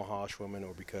non-Omaha women,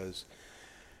 or because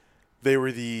they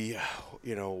were the,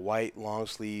 white long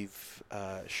sleeve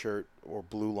shirt or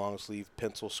blue long sleeve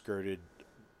pencil skirted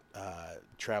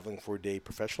traveling for a day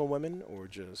professional women, or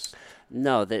just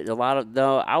no?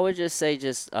 I would just say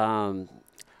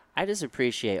I just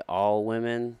appreciate all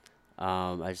women.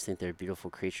 I just think they're beautiful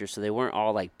creatures. So they weren't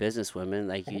all like business women.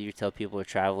 Like you tell people are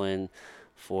traveling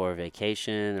for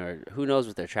vacation or who knows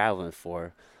what they're traveling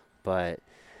for, but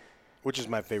which is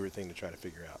my favorite thing to try to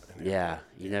figure out. Yeah,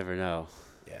 you never know.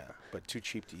 Yeah, but too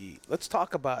cheap to eat. Let's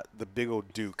talk about the big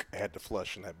old Duke I had to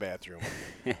flush in that bathroom.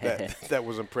 that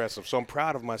was impressive. So I'm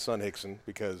proud of my son Hickson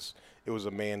because it was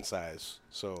a man size.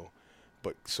 So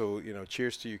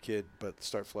cheers to you, kid. But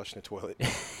start flushing the toilet.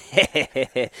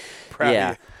 Proud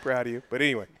of you. Proud of you. But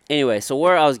Anyway, so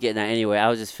where I was getting at anyway, I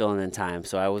was just filling in time.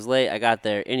 So I was late. I got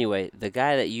there. Anyway, the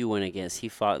guy that you went against, he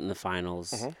fought in the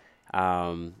finals.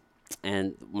 Mm-hmm.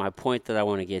 And my point that I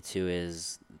want to get to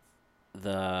is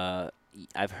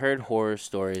I've heard horror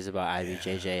stories about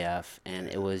IBJJF, and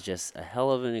it was just a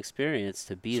hell of an experience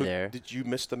to be there. Did you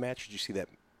miss the match? Or did you see that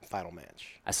final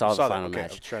match? I saw the final that? Okay,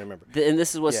 match. I'm trying to remember. And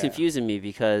this is what's confusing me,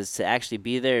 because to actually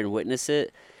be there and witness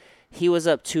it, he was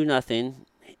up 2-0.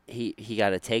 He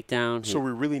got a takedown. So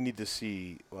we really need to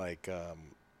see the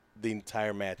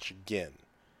entire match again.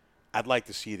 I'd like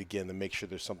to see it again to make sure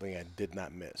there's something I did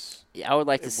not miss. Yeah, I would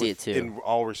like to see it too. In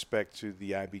all respect to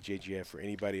the IBJJF or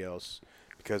anybody else,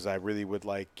 because I really would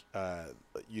like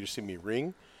you to send me a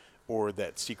ring or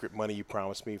that secret money you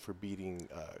promised me for beating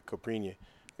Caprino.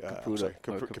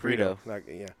 Caprito.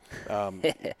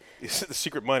 The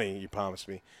secret money you promised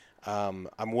me.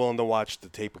 I'm willing to watch the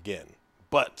tape again.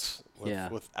 But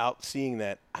without seeing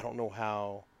that, I don't know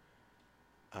how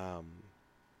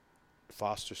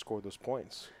Foster scored those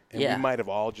points. And we might have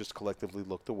all just collectively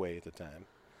looked away at the time.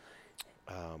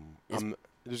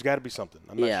 There's got to be something.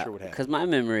 I'm not sure what happened. Because my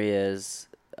memory is,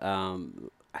 I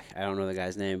don't know the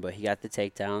guy's name, but he got the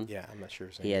takedown. Yeah, I'm not sure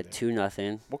his name. He had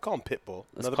 2-0. We'll call him Pitbull.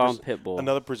 Let's call him Pitbull.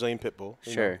 Another Brazilian Pitbull.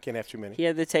 Sure. Can't have too many. He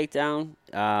had the takedown.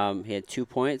 He had 2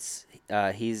 points.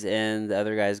 He's in the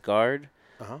other guy's guard.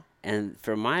 Uh-huh. And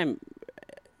from my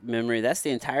memory, that's the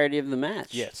entirety of the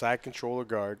match. Yeah, side controller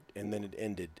guard, and then it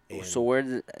ended.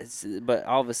 So but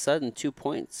all of a sudden 2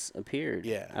 points appeared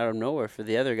out of nowhere for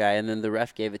the other guy, and then the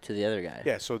ref gave it to the other guy.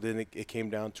 Yeah, so then it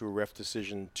came down to a ref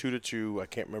decision, 2-2. I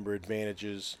can't remember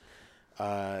advantages,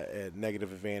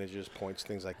 negative advantages, points,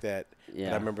 things like that. Yeah,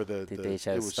 but I remember it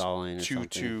was stalling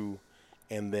 2-2,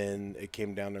 and then it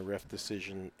came down to ref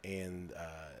decision, and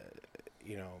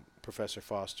Professor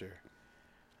Foster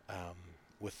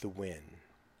with the win.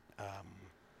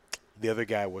 The other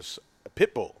guy was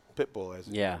Pitbull.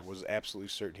 Pitbull, was absolutely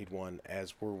certain he'd won,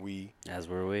 as were we.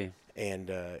 And,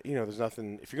 there's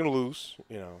nothing – if you're going to lose,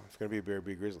 if you're going to be a Bear,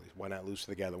 be a Grizzlies, why not lose to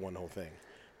the guy that won the whole thing?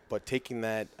 But taking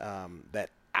that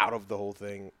out of the whole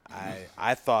thing,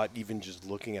 I thought even just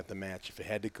looking at the match, if it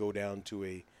had to go down to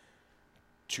a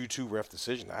 2-2 ref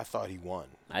decision, I thought he won.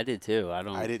 I did too.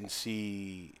 I didn't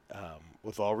see,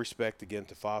 with all respect, again,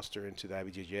 to Foster and to the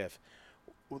IBJJF,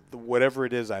 whatever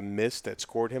it is I missed that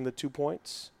scored him the 2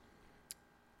 points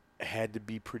had to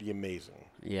be pretty amazing.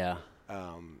 Yeah.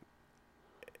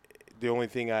 The only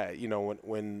thing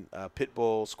when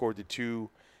Pitbull scored the 2,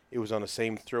 it was on the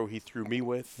same throw he threw me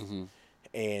with,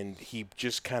 and he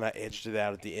just kind of edged it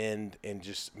out at the end, and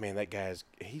just, man,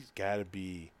 he's got to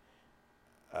be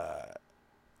a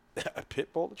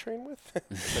Pitbull to train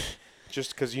with.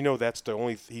 Just because that's the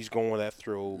only he's going with that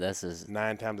throw. That's his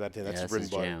 9 times out of 10. That's his bread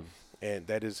and butter. Jam. And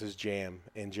that is his jam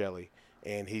and jelly.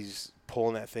 And he's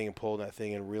pulling that thing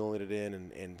and reeling it in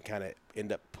and kind of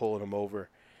end up pulling him over.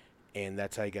 And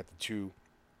that's how he got the 2.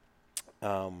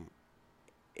 And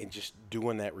just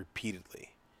doing that repeatedly.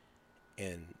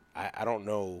 And I don't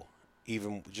know,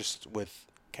 even just with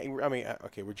 –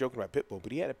 we're joking about Pitbull,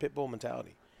 but he had a Pitbull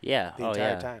mentality. Yeah. The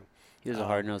entire time. He was a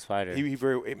hard-nosed fighter.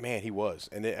 He was.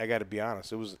 And I got to be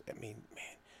honest. It was –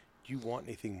 you want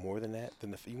anything more than that?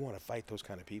 You want to fight those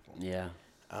kind of people. Yeah.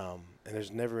 And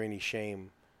there's never any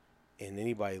shame in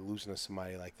anybody losing to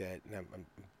somebody like that. And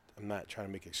I'm not trying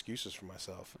to make excuses for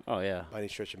myself. Oh, yeah. By any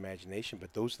stretch of imagination,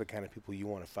 but those are the kind of people you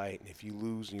want to fight. And if you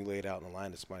lose and you lay it out in the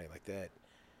line to somebody like that,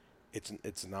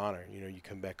 it's an honor. You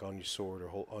come back on your sword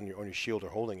or on your shield or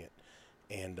holding it.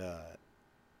 And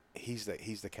he's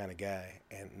the kind of guy.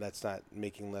 And that's not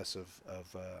making less of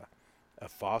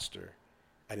Foster.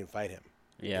 I didn't fight him.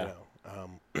 Yeah.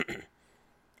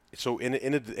 So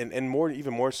and more,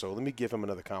 even more so, let me give him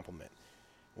another compliment.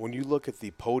 When you look at the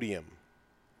podium,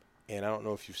 and I don't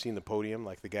know if you've seen the podium,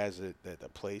 like the guys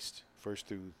that placed first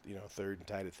through third and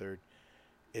tied at third,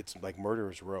 it's like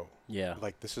murderer's row. Yeah.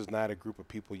 Like, this is not a group of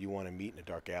people you want to meet in a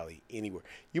dark alley anywhere.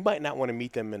 You might not want to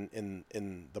meet them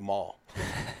in the mall,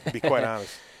 to be quite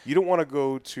honest. You don't want to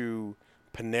go to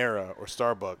Panera or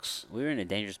Starbucks. We were in a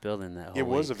dangerous building that whole It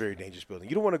was week. a very dangerous building.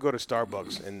 You don't want to go to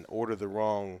Starbucks and order the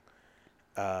wrong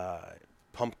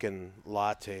pumpkin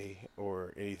latte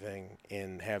or anything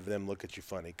and have them look at you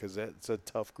funny, because that's a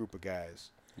tough group of guys.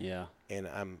 Yeah. And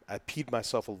I peed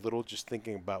myself a little just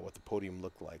thinking about what the podium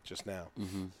looked like just now.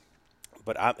 Mm-hmm.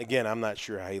 But I'm not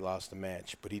sure how he lost the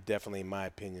match, but he definitely, in my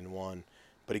opinion, won.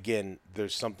 But again,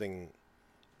 there's something,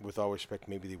 with all respect,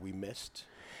 maybe that we missed.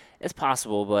 It's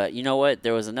possible, but you know what?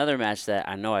 There was another match that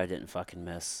I know I didn't fucking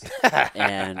miss,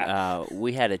 and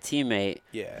we had a teammate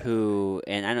Yeah. who,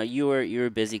 and I know you were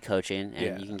busy coaching, and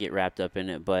Yeah. you can get wrapped up in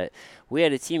it, but we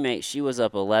had a teammate. She was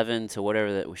up 11 to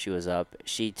whatever that she was up.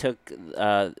 She took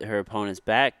her opponent's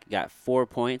back, got 4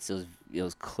 points. It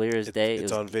was clear as day.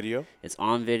 It's on video. It's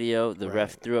on video. The ref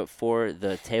Right. threw up 4.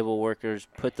 The table workers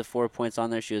put the 4 points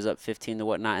on there. She was up 15 to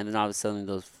whatnot, and then all of a sudden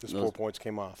Those those 4 points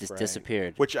came off. just Right.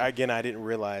 disappeared. Which again, I didn't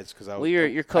realize because I was. Well,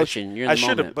 you're coaching. You're in I the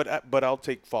should have, moment. but I'll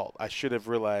take fault. I should have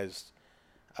realized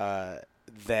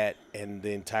that and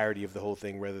the entirety of the whole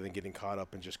thing, rather than getting caught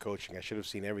up in just coaching. I should have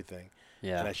seen everything.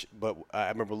 Yeah. And but I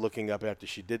remember looking up after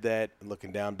she did that, and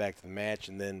looking down back to the match,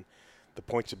 and then the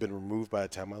points had been removed by the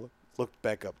time I looked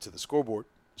back up to the scoreboard.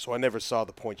 So I never saw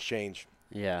the points change.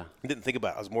 Yeah. I didn't think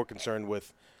about it. I was more concerned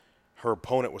with her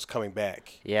opponent was coming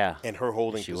back. Yeah. And her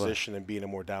holding She was. position and being in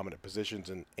more dominant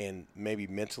positions, and maybe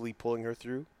mentally pulling her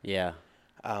through Yeah.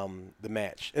 the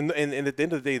match. And at the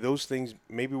end of the day, those things,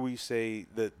 maybe we say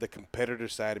the competitor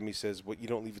side of me says, well, you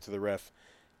don't leave it to the ref,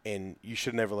 and you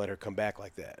should never let her come back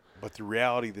like that. But the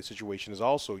reality of the situation is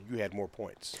also you had more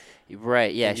points.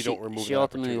 Right. Yeah. And you don't remove She that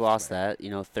ultimately opportunity lost from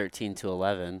that. 13 to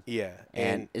 11. Yeah.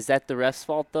 And is that the ref's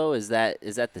fault though? Is that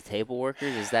the table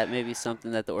workers? Is that maybe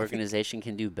something that the organization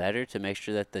can do better to make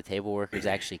sure that the table workers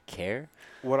actually care?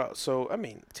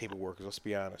 Table workers, let's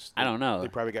be honest. I don't know. They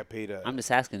probably got paid I'm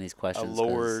just asking these a questions.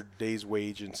 lower day's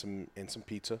wage and some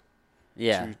pizza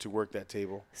Yeah. to work that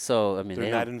table. So I mean, They're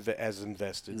they not don't, as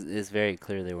invested. it's very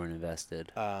clear they weren't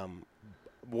invested.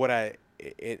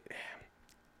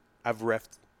 I've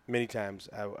refed many times.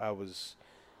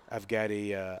 I've got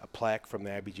a plaque from the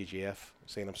IBJJF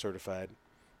saying I'm certified.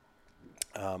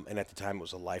 And at the time it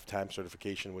was a lifetime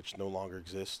certification, which no longer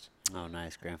exists. Oh,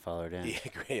 nice, grandfathered in.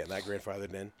 Yeah, not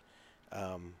grandfathered in.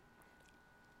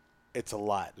 It's a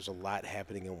lot. There's a lot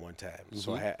happening at one time.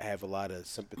 So I have a lot of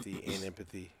sympathy and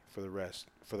empathy for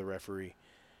the referee.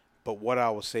 But what I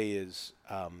will say is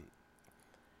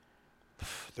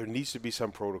there needs to be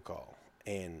some protocol.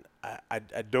 And I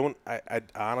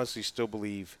honestly still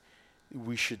believe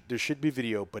there should be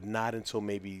video, but not until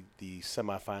maybe the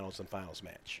semifinals and finals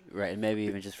match. Right, and maybe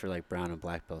even just for like brown and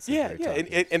black belts. Yeah,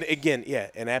 and again,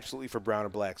 and absolutely for brown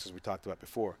and blacks, as we talked about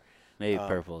before. Maybe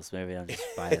purples. Maybe I'm just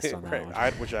biased on that Right,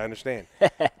 one. which I understand,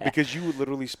 because you would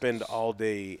literally spend all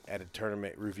day at a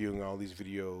tournament reviewing all these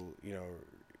video,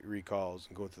 recalls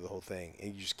and go through the whole thing,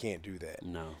 and you just can't do that.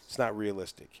 No. It's not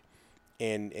realistic.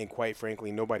 And quite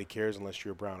frankly, nobody cares unless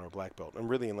you're a brown or a black belt, and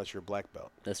really unless you're a black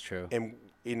belt. That's true. And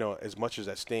as much as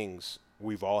that stings,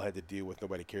 we've all had to deal with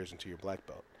nobody cares until you're a black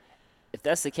belt. If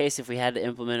that's the case, if we had to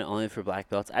implement it only for black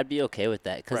belts, I'd be okay with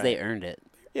that because they Right. earned it.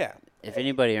 Yeah. If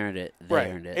anybody earned it, they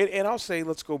earned it. And I'll say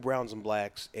let's go browns and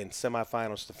blacks and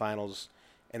semifinals to finals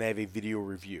and have a video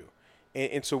review.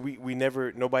 And so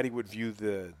nobody would view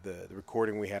the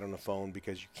recording we had on the phone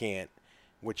because you can't,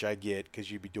 which I get because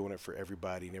you'd be doing it for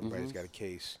everybody and everybody's got a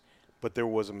case. But there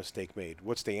was a mistake made.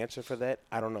 What's the answer for that?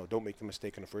 I don't know. Don't make the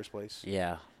mistake in the first place.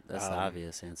 Yeah, that's the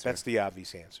obvious answer. That's the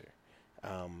obvious answer.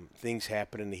 Things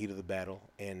happen in the heat of the battle,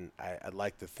 and I'd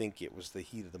like to think it was the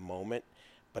heat of the moment.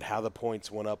 But how the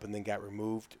points went up and then got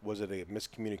removed, was it a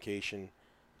miscommunication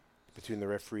between the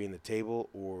referee and the table,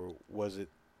 or was it,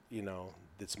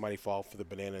 did somebody fall for the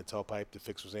banana and tailpipe? The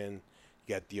fix was in.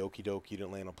 You got the okie doke. You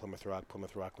didn't land on Plymouth Rock.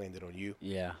 Plymouth Rock landed on you.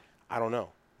 Yeah. I don't know.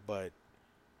 But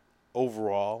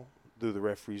overall, do the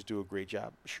referees do a great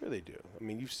job? Sure they do. I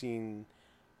mean, you're seeing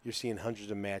hundreds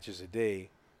of matches a day,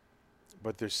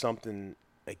 but there's something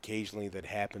occasionally that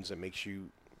happens that makes you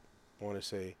want to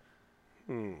say,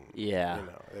 Yeah.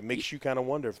 it makes you kind of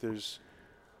wonder if there's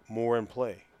more in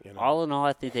play. All in all,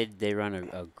 I think they run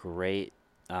a great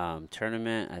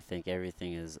tournament. I think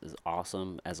everything is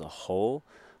awesome as a whole,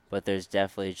 but there's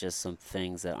definitely just some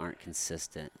things that aren't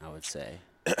consistent, I would say.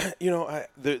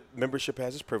 The membership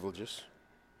has its privileges.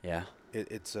 Yeah.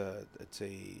 It's a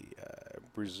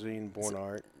Brazilian-born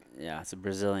art. Yeah, it's a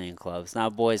Brazilian club. It's not a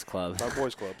boys' club. It's not a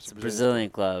boys' club. It's a Brazilian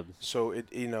club. So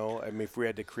if we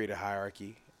had to create a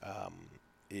hierarchy, I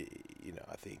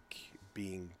think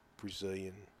being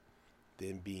Brazilian,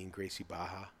 then being Gracie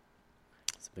Barra,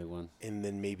 It's a big one. and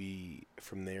then maybe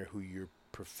from there who your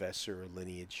professor or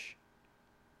lineage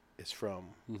is from.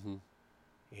 Mm-hmm.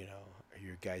 Are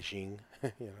you a Gaijin?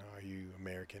 Are you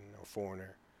American or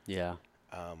foreigner? Yeah.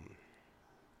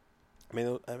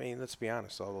 Let's be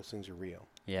honest. All those things are real.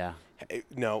 Yeah.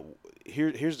 Now,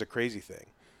 here's the crazy thing.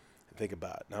 Think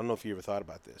about it. I don't know if you ever thought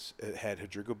about this. Had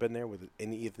Rodrigo been there, would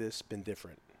any of this been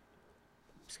different?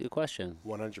 It's a good question.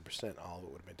 100%, all of it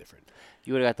would have been different.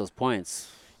 You would have got those points.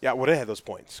 Yeah, I would have had those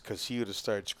points because he would have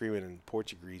started screaming in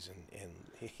Portuguese, and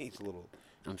he's a little,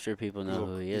 I'm sure people he's a know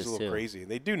little, who he he's is, a little too. crazy,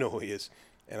 and they do know who he is,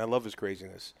 and I love his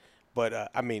craziness. But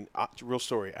I mean, real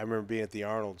story. I remember being at the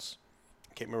Arnold's.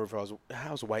 I can't remember if I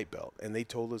was a white belt, and they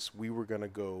told us we were gonna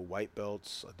go white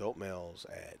belts, adult males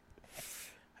at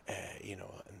in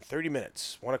 30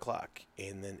 minutes, 1 o'clock,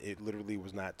 and then it literally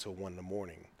was not till 1 in the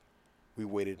morning. We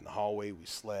waited in the hallway, we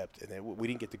slept, and then we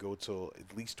didn't get to go till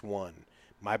at least 1.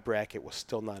 My bracket was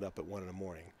still not up at 1 in the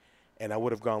morning, and I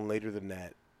would have gone later than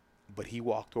that, but he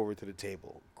walked over to the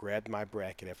table, grabbed my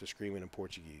bracket after screaming in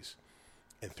Portuguese,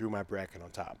 and threw my bracket on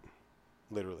top,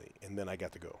 literally, and then I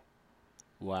got to go,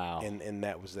 Wow. and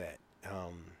that was that.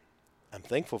 I'm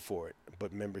thankful for it,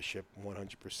 but membership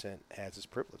 100% has its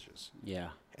privileges,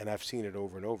 Yeah. and I've seen it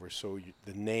over and over. So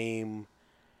the name,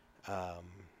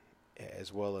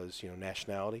 as well as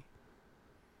nationality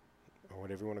or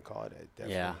whatever you want to call it, it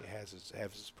definitely has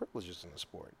its privileges in the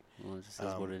sport. Well, it just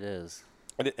is what it is.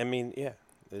 I mean, yeah,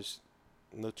 there's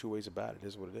no two ways about it. It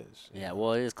is what it is. Yeah,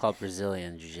 well, it is called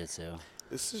Brazilian Jiu-Jitsu.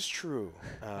 This is true.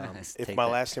 Let's If take my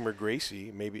that. last name were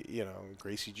Gracie, maybe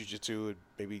Gracie Jiu-Jitsu would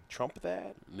maybe trump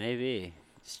that, Maybe.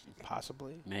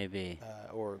 possibly. Maybe.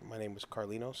 Or my name was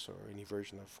Carlinos, or any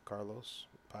version of Carlos,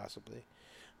 possibly.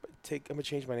 But I'm gonna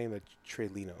change my name to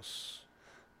Trelinos.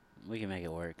 We can make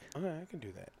it work. All right, I can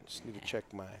do that. Just need to check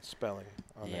my spelling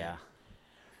on that. Yeah.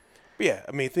 But yeah,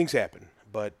 I mean, things happen.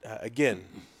 But again,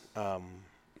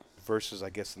 versus I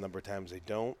guess the number of times they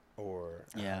don't, or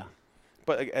Yeah.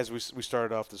 But as we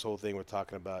started off this whole thing, we're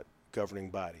talking about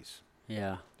governing bodies.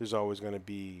 Yeah. There's always going to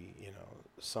be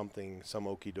something, some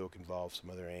okey doke involved, some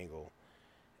other angle,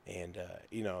 and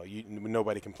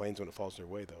nobody complains when it falls their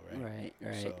way, though, right?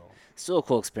 Right. So Still a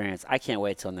cool experience. I can't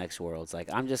wait till next Worlds. Like,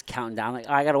 I'm just counting down. Like,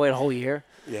 I got to wait a whole year.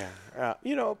 yeah,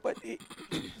 but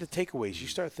the takeaways, you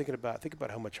start think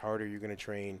about how much harder you're going to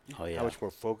train, Oh, yeah. how much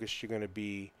more focused you're going to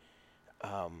be.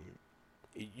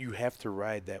 You have to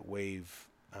ride that wave.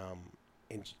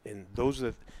 And those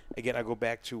are, again, I go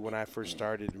back to when I first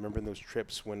started, remembering those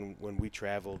trips when we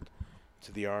traveled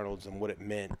to the Arnold's and what it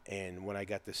meant, and when I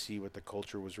got to see what the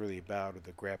culture was really about, or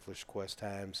the Grappler's Quest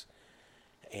times.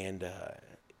 And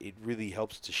it really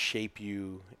helps to shape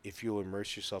you if you'll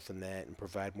immerse yourself in that and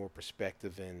provide more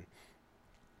perspective and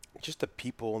just the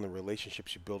people and the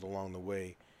relationships you build along the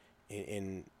way.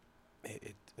 And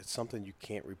it's something you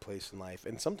can't replace in life.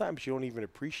 And sometimes you don't even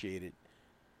appreciate it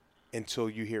until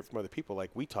you hear it from other people,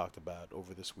 like we talked about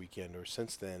over this weekend or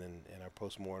since then in our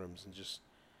postmortems, and just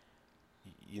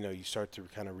you start to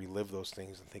kind of relive those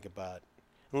things and think about,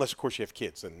 unless of course you have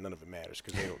kids, then none of it matters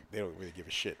because they don't really give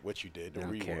a shit what you did or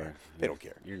who you were. They don't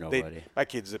care. You're nobody. My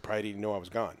kids that probably didn't know I was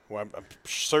gone. Well, I'm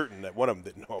certain that one of them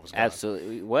didn't know I was gone.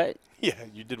 Absolutely. What? Yeah,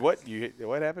 you did what?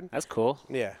 What happened? That's cool.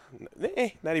 Yeah,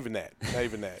 not even that. Not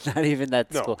even that. Not even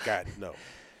that No, cool. God, no.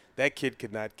 That kid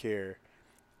could not care.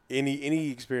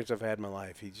 Any experience I've had in my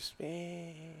life, he'd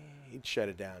shut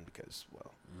it down because,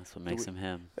 well, That's what makes him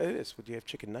him. it is. Would you have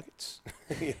chicken nuggets?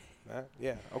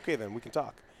 Yeah. Okay, then we can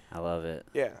talk. I love it.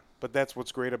 Yeah, but that's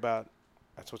what's great about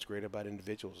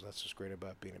individuals. That's what's great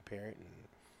about being a parent and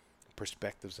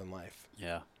perspectives in life.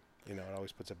 Yeah. It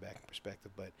always puts it back in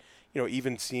perspective. But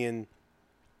even seeing,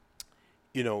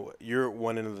 you're at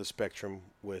one end of the spectrum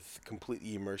with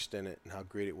completely immersed in it and how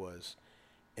great it was.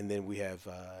 And then we have,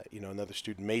 another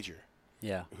student major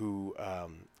Yeah. who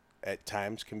at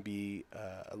times can be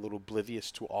a little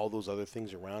oblivious to all those other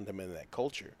things around him and that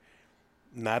culture.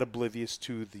 Not oblivious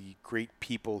to the great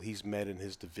people he's met in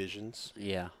his divisions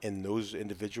Yeah. and those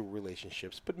individual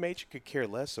relationships. But major could care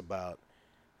less about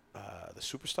the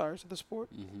superstars of the sport,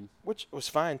 which was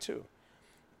fine too,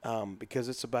 because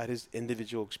it's about his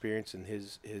individual experience and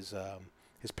his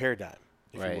paradigm,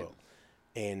 if Right. you will,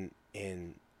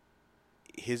 and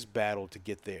his battle to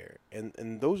get there,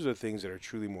 and those are the things that are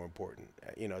truly more important.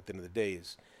 At the end of the day,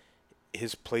 is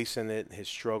his place in it, his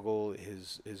struggle,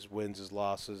 his wins, his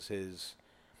losses,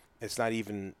 it's not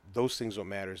even, those things don't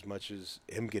matter as much as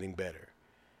him getting better,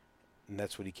 and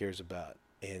that's what he cares about.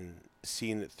 And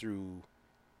seeing it through,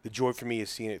 the joy for me is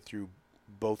seeing it through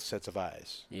both sets of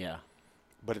eyes, Yeah.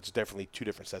 but it's definitely two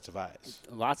different sets of eyes.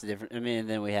 Lots of different. I mean, and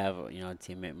then we have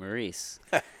teammate Maurice.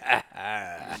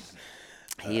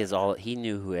 He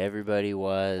knew who everybody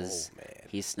was. Oh, man.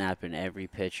 He's snapping every He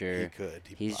picture. could.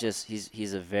 He's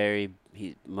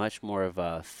much more of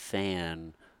a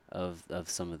fan of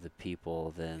some of the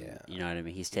people than Yeah. you know what I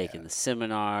mean. He's taking Yeah. the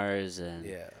seminars and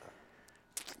Yeah.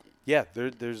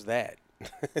 There's that.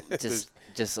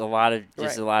 just a lot of Right.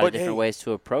 different But hey, ways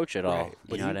to approach it all. Right.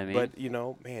 You know what I mean? But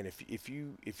man, if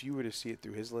you were to see it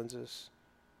through his lenses,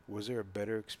 Was there a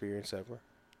better experience ever?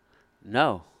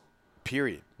 No,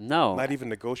 Period. no, Not even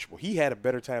negotiable. He had a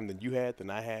better time than you had, than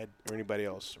I had, or anybody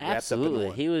else, wrapped up in absolutely.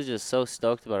 one. He was just so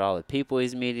stoked about all the people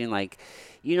he's meeting. Like,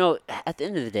 you know, at the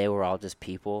end of the day, we're all just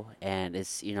people, and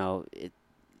it's, you know,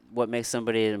 what makes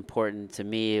somebody important to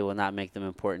me will not make them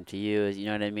important to you. You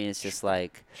know what I mean? It's just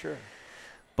like, Sure.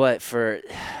 but for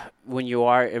when you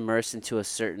are immersed into a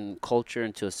certain culture,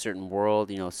 into a certain world,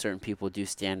 you know, certain people do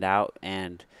stand out,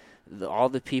 and all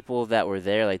the people that were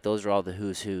there, like those are all the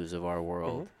who's who's of our Hmm.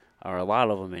 world, or a lot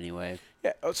of them anyway.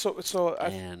 Yeah.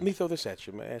 Let And me throw this at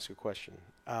you. Let me ask you a question.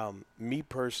 Me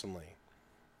personally,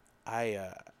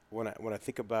 I when I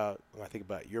think about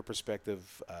your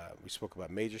perspective, we spoke about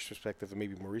Major's perspective and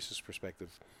maybe Maurice's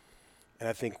perspective, and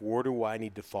I think where do I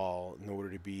need to fall in order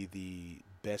to be the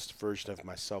best version of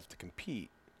myself to compete?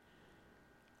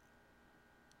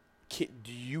 Do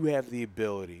you have the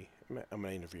ability? I'm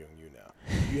interviewing you now.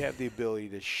 Do you have the ability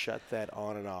to shut that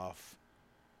on and off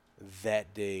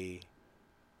that day,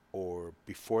 or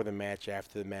before the match,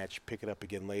 after the match, pick it up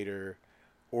again later?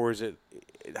 Or is it?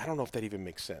 I don't know if that even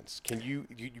makes sense. Can you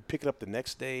pick it up the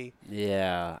next day?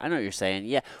 yeah, I know what you're saying.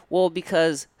 Yeah, well,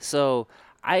 because so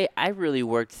I really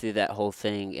worked through that whole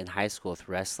thing in high school with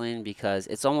wrestling because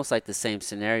it's almost like the same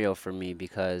scenario for me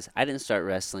because I didn't start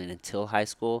wrestling until high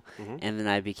school, Mm-hmm. and then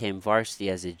I became varsity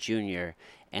as a junior.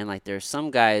 And like there's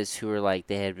some guys who are like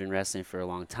they had been wrestling for a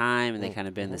long time and they kind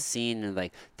of been in the Mm-hmm. scene and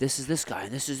like this is this guy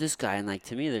and this is this guy and like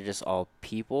to me they're just all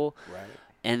people. Right.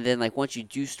 And then like once you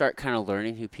do start kind of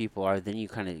learning who people are, then you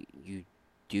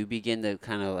do begin to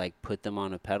kind of like put them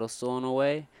on a pedestal in a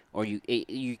way, or you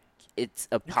it's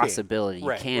a You can. possibility you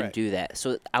Right. can Right. do that.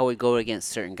 So I would go against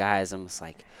certain guys. I'm just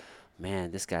like,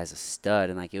 man, this guy's a stud,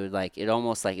 and like it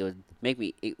almost like it would make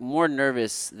me more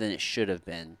nervous than it should have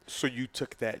been. So you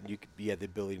took that and you had the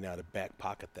ability now to back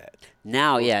pocket that,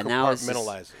 Now, or yeah, now it's just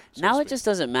compartmentalize it, so to now it speak. just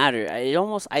doesn't matter. It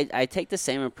almost I take the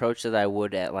same approach that I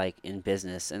would at like in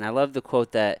business, and I love the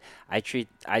quote that I treat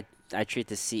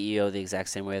the CEO the exact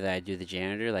same way that I do the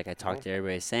janitor. Like I talk Hmm. to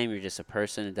everybody the same. You're just a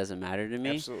person. It doesn't matter to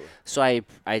me. Absolutely. So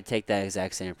I take that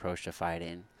exact same approach to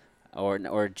fighting, or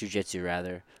jujitsu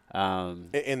rather.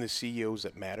 And the CEOs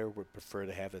that matter would prefer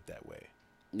to have it that way,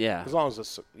 Yeah. as long as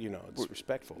it's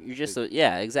respectful. You're just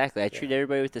yeah, exactly. I Yeah. treat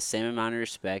everybody with the same amount of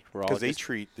respect. We're all Because they just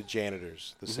treat the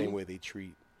janitors the same Mhm. way they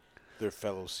treat their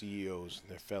fellow CEOs and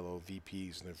their fellow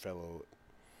VPs and their fellow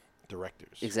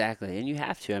directors. exactly, and you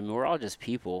have to. I mean, we're all just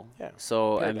people. Yeah.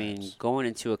 So I mean, Paradigms. going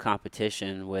into a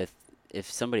competition with if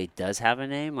somebody does have a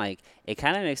name, like it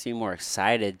kind of makes me more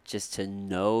excited just to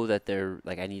know that they're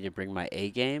like I need to bring my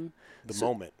A game. The So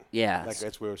moment. yeah, Like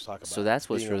that's what we was talking about. so that's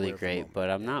what's Being really aware of the great. moment. But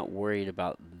I'm Yeah. not worried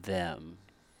about them,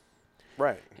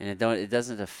 Right. and it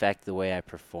doesn't affect the way I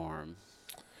perform.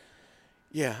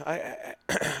 Yeah,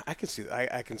 I can see.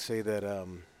 I can say that.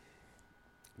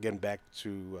 Getting back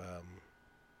to,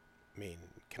 I mean,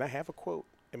 can I have a quote?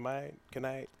 Am I? Can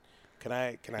I? Can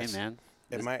I? Can I? Hey man,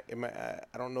 Am I? Am I?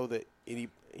 I don't know that any.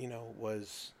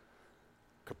 Was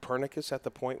Copernicus at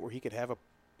the point where he could have a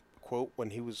quote when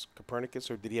he was Copernicus,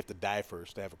 or did he have to die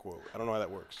first to have a quote? I don't know how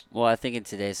that works. well, I think in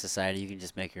today's society you can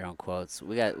just make your own quotes.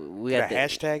 We Can got I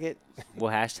hashtag it?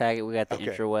 we'll hashtag it. We got the Okay.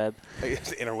 interweb. The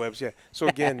interwebs, yeah. So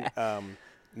again,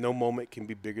 no moment can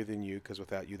be bigger than you, because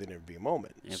without you, there never be a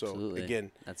moment. Absolutely. So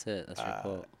again, That's it. That's your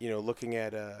quote. looking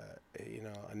at a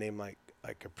name like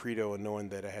Caprito and knowing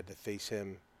that I had to face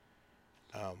him,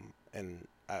 and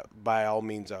by all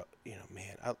means,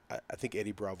 man, I think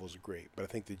Eddie Bravo's great, but I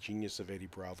think the genius of Eddie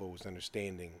Bravo was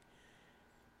understanding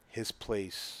his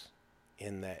place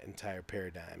in that entire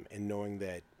paradigm and knowing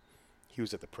that he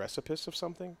was at the precipice of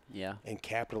something Yeah. and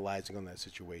capitalizing on that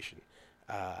situation.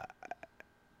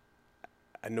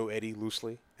 I know Eddie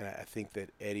loosely, and I think that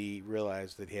Eddie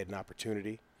realized that he had an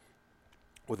opportunity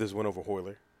with his win over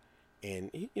Hoyler, and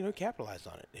he, capitalized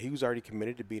on it. He was already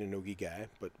committed to being a no-gi guy,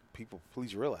 but people,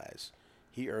 please realize,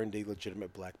 he earned a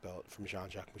legitimate black belt from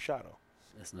Jean-Jacques Machado,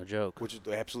 That's no joke. which is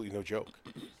absolutely no joke.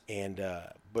 And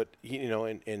but he,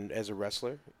 and as a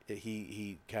wrestler,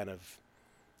 he kind of,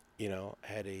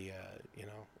 had a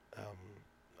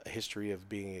history of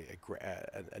being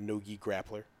a no-gi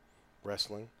grappler,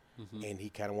 wrestling. Hmm. And he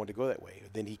kind of wanted to go that way.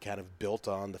 Then he kind of built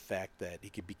on the fact that he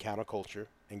could be counterculture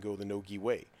and go the no-gi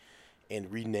way, and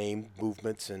rename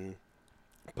movements and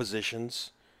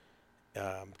positions,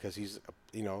 because he's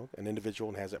an individual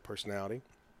and has that personality.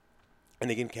 And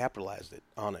again, capitalized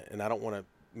on it. And I don't want to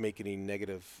make any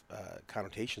negative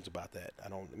connotations about that. I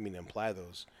don't mean to imply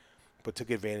those, but took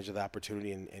advantage of the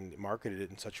opportunity and marketed it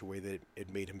in such a way that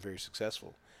it made him very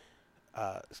successful.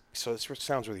 So this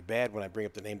sounds really bad when I bring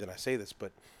up the name that I say this,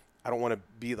 but I don't want to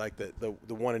be like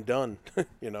the one and done,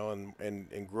 you know,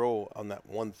 and grow on that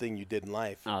one thing you did in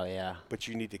life. Oh yeah. But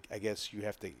you need to, I guess, you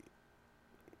have to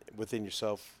within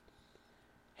yourself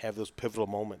have those pivotal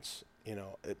moments. You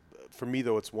know, for me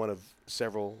though, it's one of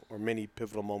several or many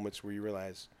pivotal moments where you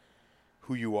realize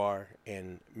who you are,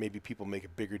 and maybe people make a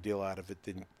bigger deal out of it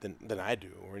than I do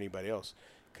or anybody else,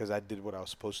 because I did what I was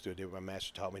supposed to do. I did what my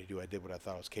master taught me to do. I did what I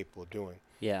thought I was capable of doing.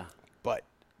 Yeah. But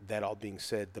that all being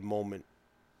said, the moment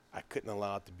I couldn't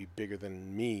allow it to be bigger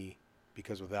than me,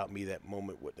 because without me, that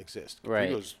moment wouldn't exist. Right.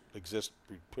 Rodrigo's exist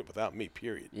without me.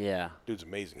 Period. Yeah. Dude's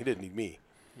amazing. He didn't need me.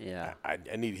 Yeah. I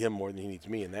need him more than he needs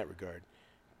me in that regard.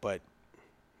 But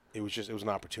it was an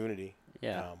opportunity.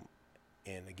 Yeah.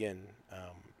 And again,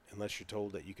 unless you're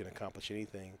told that you can accomplish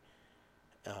anything,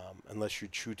 unless you're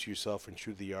true to yourself and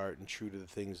true to the art and true to the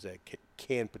things that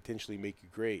can potentially make you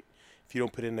great, if you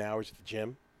don't put in the hours at the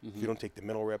gym, if you don't take the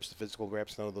mental reps, the physical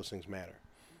reps, none of those things matter.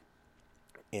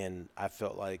 And I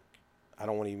felt like, I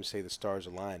don't want to even say the stars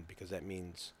aligned, because that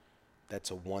means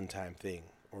that's a one-time thing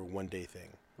or a one-day thing.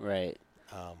 Right.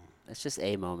 It's just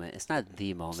a moment. It's not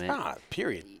the moment. It's not,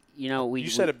 period. You know, You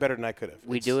said it better than I could have.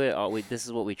 We do it. This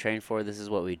is what we train for. This is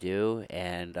what we do.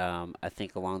 And I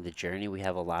think along the journey, we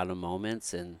have a lot of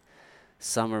moments, and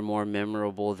some are more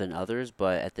memorable than others.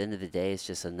 But at the end of the day, it's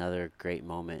just another great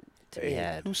moment to be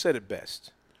had. Who said it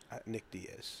best? Nick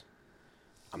Diaz.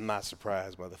 I'm not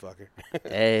surprised, motherfucker.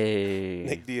 Hey.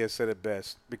 Nick Diaz said it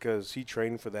best, because he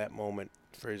trained for that moment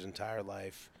for his entire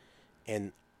life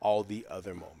and all the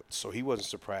other moments. So he wasn't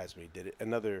surprised when he did it.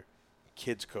 Another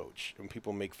kids coach, and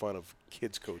people make fun of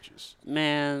kids coaches.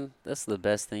 Man, that's the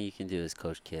best thing you can do is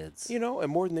coach kids. You know, and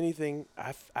more than anything,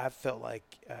 I felt like,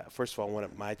 first of all, I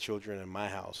wanted my children in my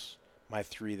house, my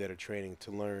 3 that are training,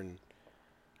 to learn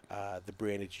the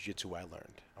brand of jiu-jitsu I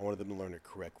learned. I wanted them to learn it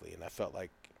correctly, and I felt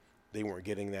like they weren't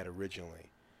getting that originally,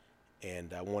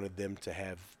 and I wanted them to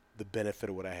have the benefit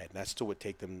of what I had. And I still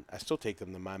take them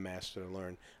to my master to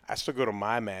learn. I still go to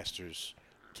my master's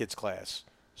kids class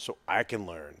so I can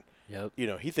learn. Yep. You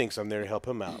know, he thinks I'm there to help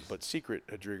him out, but secret,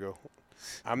 Rodrigo,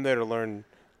 I'm there to learn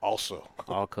also.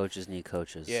 All coaches need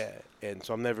coaches. Yeah, and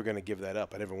so I'm never going to give that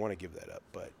up. I never want to give that up.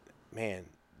 But, man,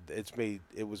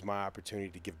 it was my opportunity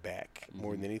to give back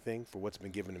more than anything for what's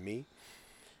been given to me.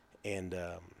 And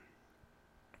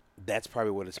that's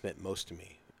probably what it's meant most to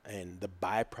me. And the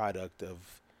byproduct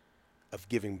of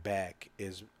giving back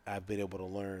is I've been able to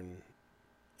learn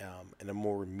in a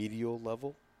more remedial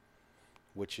level,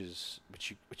 which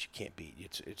you can't beat.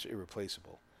 It's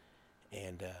irreplaceable.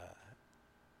 And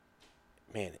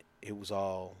man, it was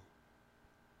all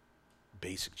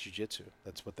basic jiu-jitsu.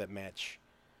 That's what that match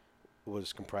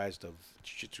was comprised of: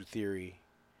 jiu-jitsu theory,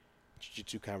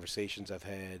 jiu-jitsu conversations I've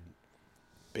had,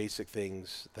 basic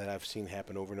things that I've seen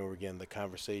happen over and over again, the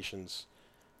conversations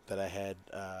that I had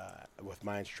with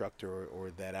my instructor,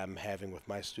 or that I'm having with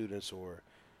my students, or,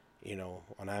 you know,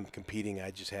 when I'm competing,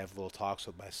 I just have little talks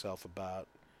with myself about,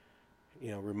 you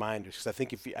know, reminders. Because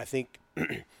I think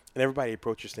and everybody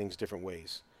approaches things different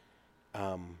ways.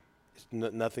 It's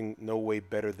nothing, no way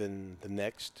better than the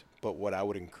next, but what I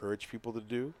would encourage people to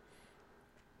do,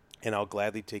 and I'll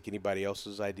gladly take anybody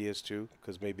else's ideas too,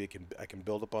 because maybe I can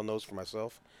build up on those for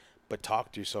myself, but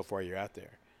talk to yourself while you're out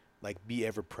there. Like, be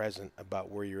ever present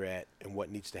about where you're at and what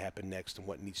needs to happen next and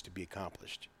what needs to be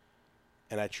accomplished.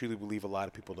 And I truly believe a lot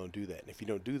of people don't do that. And if you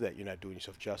don't do that, you're not doing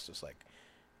yourself justice. Like,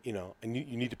 you know, and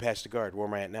you need to pass the guard. Where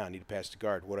am I at now? I need to pass the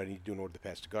guard. What do I need to do in order to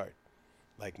pass the guard?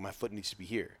 Like, my foot needs to be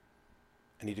here.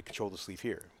 I need to control the sleeve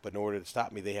here. But in order to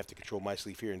stop me, they have to control my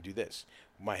sleeve here and do this.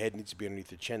 My head needs to be underneath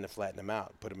their chin to flatten them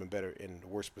out, put them in the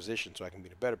worst position so I can be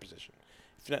in a better position.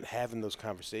 If you're not having those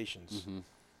conversations,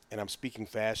 and I'm speaking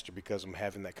faster because I'm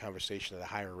having that conversation at a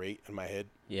higher rate in my head,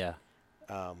 Yeah.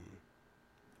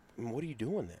 What are you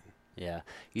doing then? Yeah.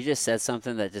 You just said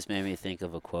something that just made me think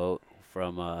of a quote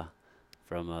from the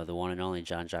one and only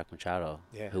John Jacques Machado,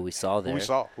 Yeah. who we saw there.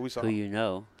 Who we saw. Who you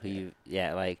know.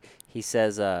 Like, he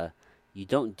says, you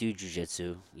don't do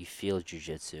jujitsu, you feel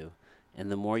jujitsu.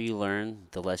 And the more you learn,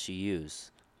 the less you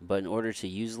use. But in order to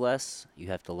use less, you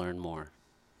have to learn more.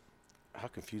 How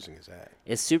confusing is that?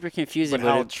 It's super confusing, But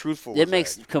how truthful it is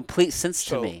makes that? complete sense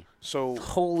to me. So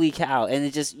Holy cow. And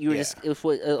it just, Yeah. it was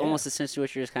what, almost essentially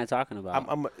what you're just kind of talking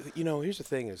about. you know, here's the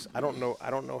thing: is I don't know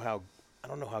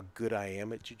how good I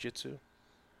am at jiu-jitsu,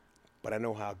 but I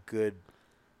know how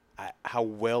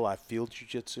well I feel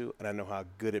jiu-jitsu, and I know how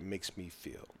good it makes me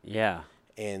feel. Yeah.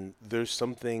 And there's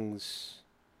some things,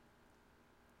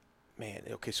 man.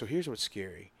 Okay, so here's what's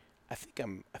scary. I think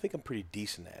I'm pretty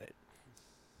decent at it.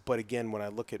 But again, when I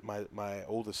look at my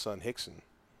oldest son, Hickson,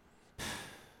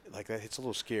 like that, it's a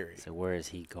little scary. So where is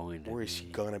he going to Where is he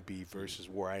be? gonna be versus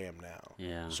where I am now?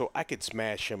 Yeah. So I could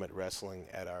smash him at wrestling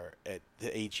at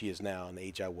the age he is now and the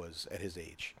age I was at his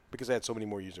age because I had so many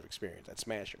more years of experience. I'd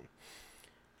smash him,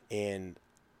 and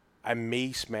I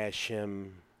may smash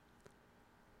him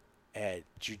at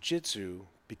jiu-jitsu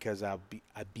because I'd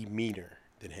be meaner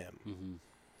than him.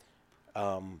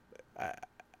 Mm-hmm. I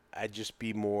I'd just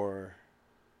be more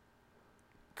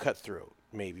cutthroat,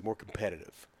 maybe more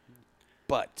competitive.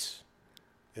 But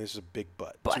and this is a big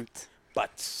but. Two But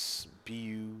buts.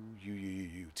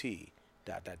 BUUUUT.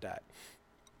 Dot dot dot.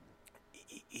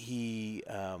 He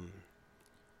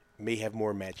may have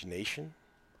more imagination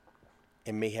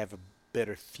and may have a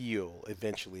better feel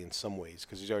eventually in some ways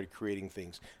because he's already creating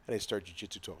things. I didn't start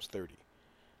jiu-jitsu till I was 30.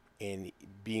 And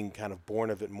being kind of born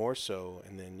of it more so,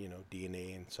 and then,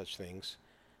 DNA and such things,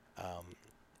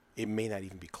 it may not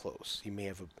even be close. He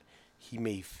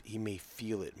may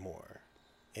feel it more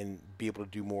and be able to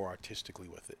do more artistically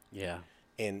with it. yeah.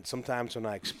 And sometimes when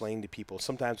I explain to people,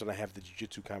 sometimes when I have the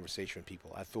jiu-jitsu conversation with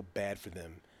people, I feel bad for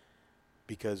them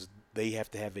because they have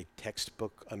to have a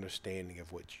textbook understanding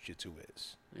of what jiu-jitsu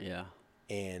is. Yeah.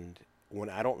 And when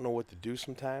I don't know what to do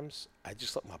sometimes, I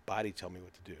just let my body tell me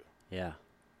what to do. Yeah.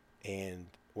 And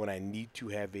when I need to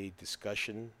have a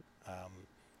discussion,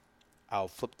 I'll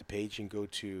flip the page and go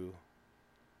to,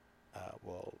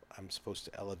 I'm supposed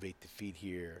to elevate the feet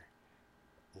here,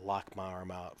 lock my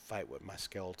arm out, fight with my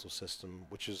skeletal system,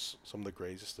 which is some of the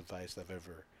greatest advice I've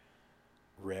ever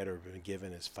read or been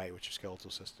given is fight with your skeletal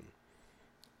system.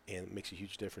 And it makes a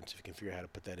huge difference if you can figure out how to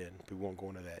put that in. We won't go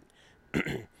into that.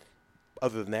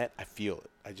 Other than that, I feel it.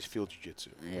 I just feel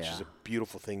jiu-jitsu, which is Yeah. a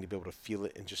beautiful thing to be able to feel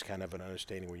it and just kind of an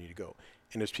understanding where you need to go.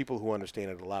 And there's people who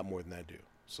understand it a lot more than I do.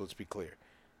 So let's be clear.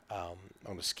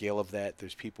 On the scale of that,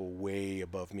 there's people way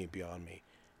above me and beyond me.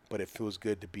 But it feels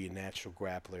good to be a natural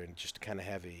grappler and just kind of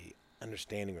have a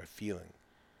understanding or feeling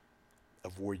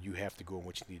of where you have to go and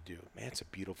what you need to do. Man, it's a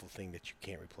beautiful thing that you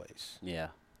can't replace. Yeah.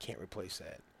 Can't replace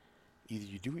that. Either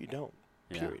you do or you don't.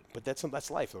 Yeah. Period. But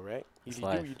that's life, though, right? It's Either you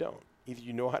life. do or you don't. Either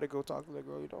you know how to go talk to that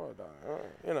girl, or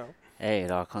you don't. Hey, it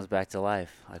all comes back to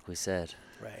life, like we said.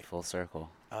 Right. Full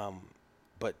circle.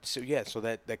 But so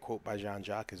that quote by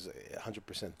Jean-Jacques is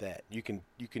 100% that. You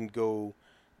can go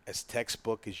as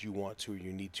textbook as you want to, or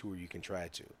you need to, or you can try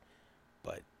to.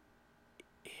 But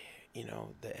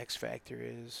the X factor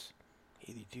is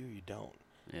either you do or you don't.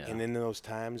 Yeah. And then those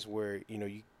times where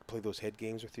you play those head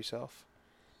games with yourself,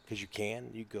 because you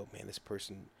go, man, this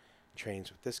person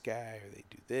trains with this guy, or they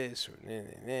do this, or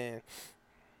nah.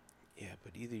 Yeah,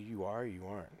 but either you are or you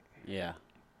aren't. Yeah.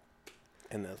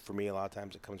 And for me, a lot of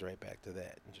times it comes right back to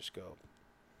that and just go,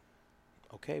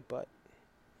 okay, but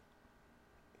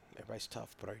everybody's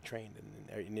tough, but are you trained?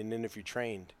 And then if you're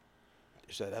trained,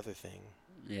 there's that other thing.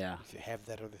 Yeah. If you have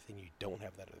that other thing, you don't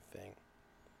have that other thing.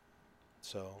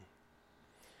 So,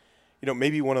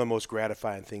 maybe one of the most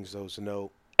gratifying things, though, is to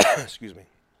know, excuse me,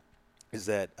 is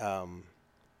that, I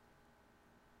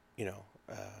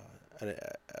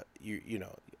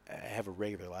have a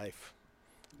regular life,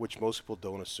 which most people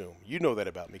don't assume. You know that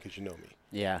about me because you know me.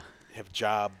 Yeah. Have a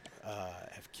job,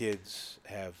 have kids,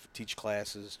 teach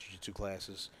classes, jiu-jitsu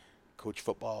classes, coach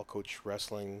football, coach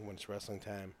wrestling when it's wrestling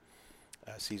time,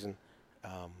 season.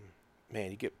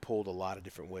 Man, you get pulled a lot of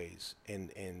different ways.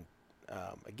 And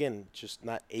again, just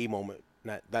not a moment,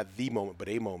 not the moment, but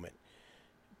a moment.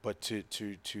 But to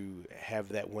have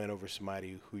that win over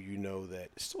somebody who that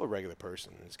is still a regular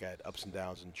person, it's got ups and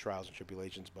downs and trials and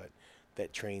tribulations, but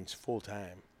that trains full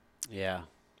time. Yeah.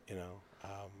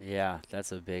 Yeah,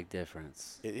 that's a big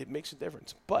difference. It makes a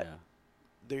difference. But yeah.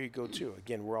 there you go too.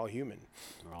 Again, we're all human.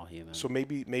 We're all human. So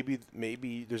maybe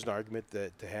there's an argument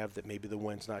that maybe the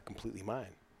win's not completely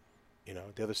mine.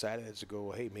 The other side of it is to go,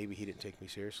 well, hey, maybe he didn't take me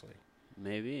seriously.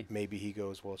 Maybe. Maybe he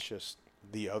goes, well, it's just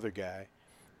the other guy,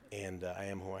 and I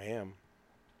am who I am.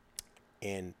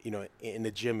 And in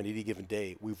the gym at any given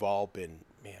day, we've all been,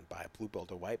 man, by a blue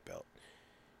belt or white belt.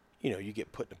 You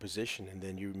get put in a position, and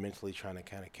then you're mentally trying to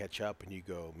kind of catch up, and you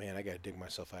go, man, I got to dig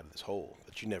myself out of this hole.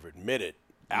 But you never admit it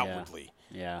outwardly.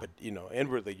 Yeah. But,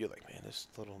 inwardly, you're like, man, this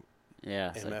little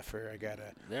MFer, I got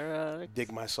to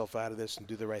dig myself out of this and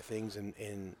do the right things. And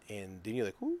then you're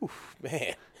like, ooh,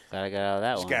 man. Gotta get out of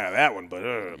that Just one. got out of that one.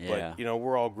 Yeah. But,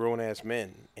 we're all grown-ass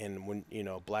men. And when,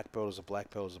 black belt is a black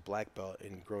belt is a black belt,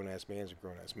 and grown-ass man is a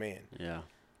grown-ass man. Yeah.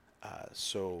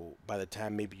 So by the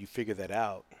time maybe you figure that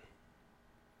out,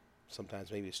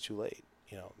 sometimes maybe it's too late.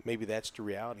 Maybe that's the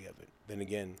reality of it. Then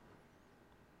again,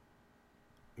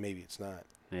 maybe it's not.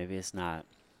 Maybe it's not.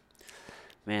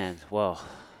 Man, well,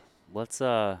 let's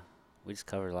we just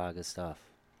covered a lot of good stuff.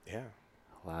 Yeah.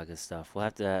 A lot of good stuff. We'll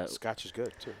have to. Scotch is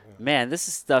good too. Yeah. Man,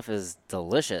 stuff is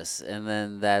delicious. And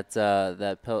then is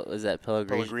that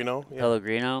Pellegrino, yeah.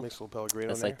 Pellegrino? Mix a little Pellegrino in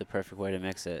That's like there. the perfect way to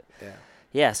mix it. Yeah.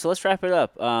 Yeah, so let's wrap it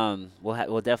up.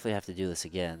 We'll definitely have to do this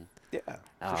again. Yeah, for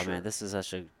Oh sure. man, this is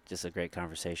just a great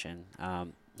conversation.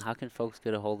 How can folks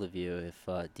get a hold of you? If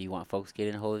do you want folks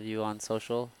getting a hold of you on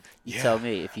social? You Yeah. tell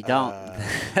me. If you don't,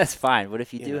 that's fine. But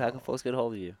if you You do, how can know, folks get a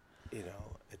hold of you?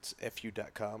 it's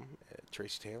fu.com,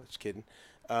 Tracy Taylor. Just kidding.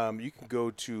 You can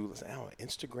go to I don't know,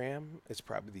 Instagram. It's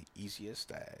probably the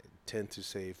easiest. I tend to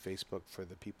say Facebook for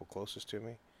the people closest to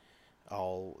me.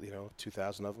 All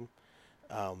 2,000 of them.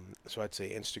 So I'd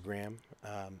say Instagram.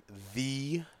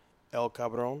 The El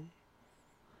Cabron.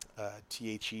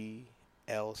 TheLcabron.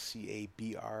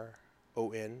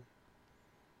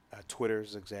 Twitter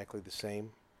is exactly the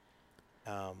same.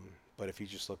 But if you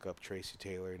just look up Tracy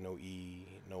Taylor, no E,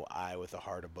 no I with a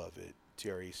heart above it,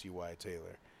 Tracy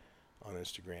Taylor on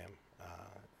Instagram,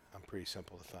 I'm pretty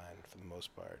simple to find for the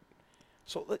most part.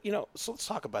 So let's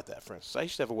talk about that. For instance, I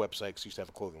used to have a website 'cause I used to have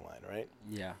a clothing line, right?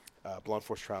 Yeah. Blunt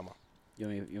Force Trauma. You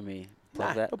want me to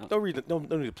plug that? Don't read it. No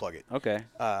need to plug it. Okay.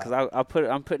 Uh, Because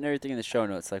I'm putting everything in the show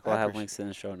notes. Like we'll I have appreciate links in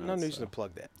the show notes. No reason so. to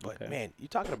plug that. But Okay. man, you're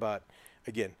talking about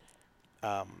again,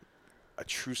 a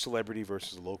true celebrity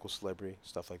versus a local celebrity,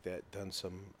 stuff like that. Done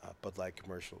some Bud Light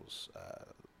commercials,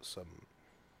 some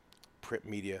print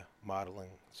media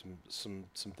modeling, some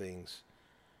things.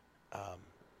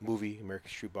 Movie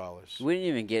American Street Ballers. We didn't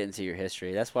even get into your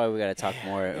history. That's why we got to talk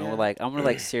more. And Yeah. I'm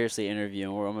gonna seriously interview,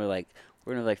 and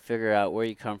we're gonna figure out where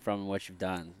you come from and what you've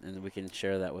done, and we can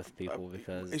share that with people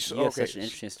because you have such an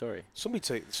interesting story. So let me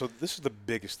tell you. So this is the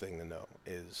biggest thing to know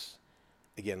is,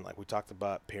 again, like we talked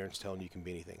about, parents telling you can be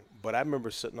anything. But I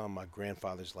remember sitting on my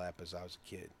grandfather's lap as I was a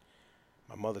kid,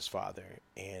 my mother's father,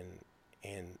 and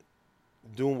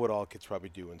doing what all kids probably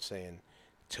do and saying,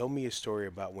 "Tell me a story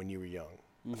about when you were young."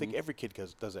 I think every kid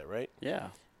does that, right?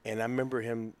 Yeah. And I remember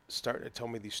him starting to tell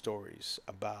me these stories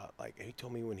about, like, he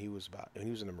told me when he was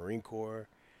in the Marine Corps.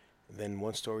 And then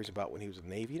one story's about when he was in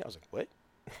the Navy. And I was like, what?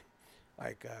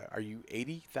 Like, are you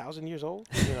 80,000 years old?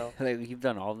 Like you've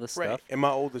done all this Right. stuff. And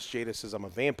my oldest, Jada, says I'm a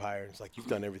vampire. And it's like, you've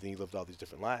done everything. You lived all these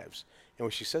different lives. And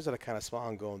when she says that, I kind of smile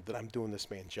and go, that I'm doing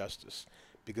this man justice.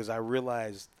 Because I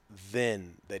realized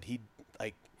then that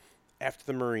after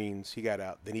the Marines, he got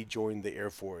out. Then he joined the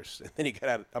Air Force. And then he got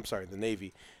out, the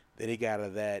Navy. Then he got out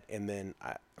of that. And then,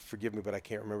 forgive me, but I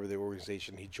can't remember the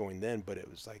organization he joined then. But it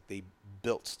was like they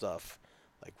built stuff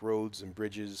like roads and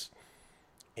bridges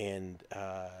and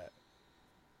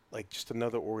like just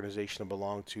another organization I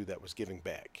belonged to that was giving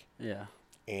back. Yeah.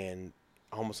 And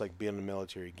almost like being in the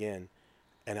military again.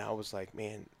 And I was like,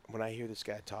 man, when I hear this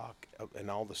guy talk and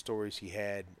all the stories he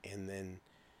had, and then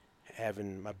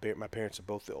having my parents are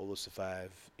both the oldest of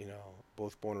five,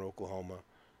 both born in Oklahoma,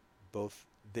 both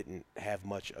didn't have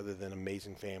much other than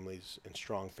amazing families and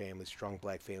strong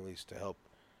black families to help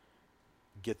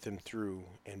get them through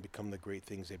and become the great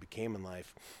things they became in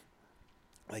life.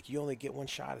 Like, you only get one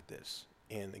shot at this.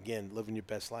 And again, living your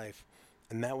best life.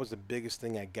 And that was the biggest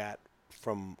thing I got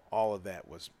from all of that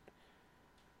was,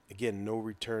 again, no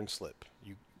return slip.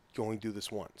 You only do this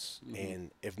once.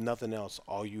 And if nothing else,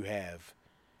 all you have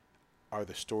are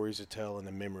the stories to tell and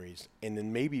the memories. And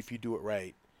then maybe if you do it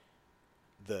right,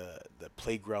 the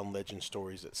playground legend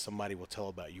stories that somebody will tell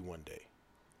about you one day.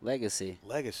 Legacy.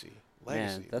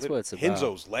 Man, that's what it's about.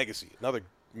 Henzo's legacy, another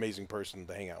amazing person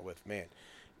to hang out with. Man,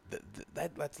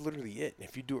 that's literally it. And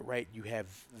if you do it right, you have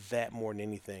that more than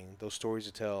anything. Those stories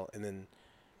to tell, and then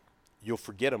you'll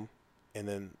forget them,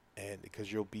 and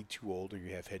because you'll be too old or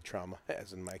you have head trauma,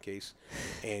 as in my case,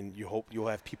 and you hope you'll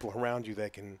have people around you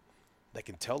that can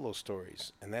tell those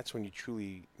stories, and that's when you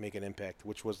truly make an impact,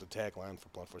 which was the tagline for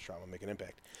Blunt Force Trauma, make an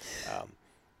impact.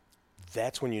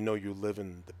 That's when you know you're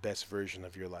living the best version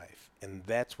of your life, and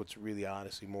that's what's really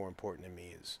honestly more important to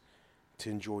me is to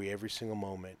enjoy every single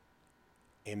moment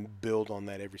and build on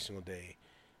that every single day,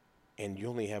 and you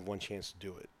only have one chance to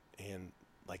do it, and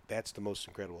like that's the most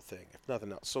incredible thing, if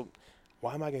nothing else. So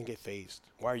why am I going to get phased?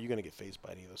 Why are you going to get phased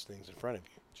by any of those things in front of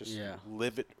you? Just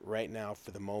live it right now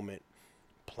for the moment,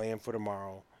 plan for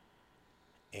tomorrow,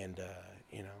 and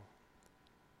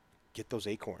get those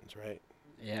acorns, right?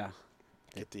 Yeah.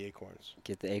 Get the acorns.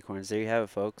 Get the acorns. There you have it,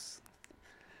 folks.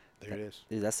 There it is.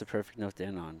 Dude, that's the perfect note to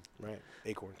end on. Right.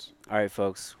 Acorns. All right,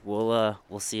 folks. We'll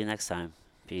see you next time.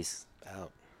 Peace.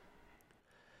 Out.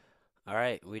 All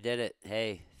right, we did it.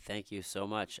 Hey, thank you so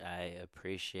much. I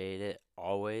appreciate it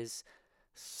always.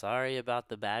 Sorry about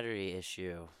the battery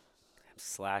issue. I'm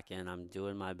slacking. I'm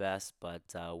doing my best, but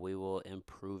we will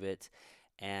improve it.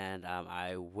 And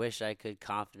I wish I could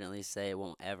confidently say it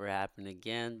won't ever happen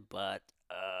again, but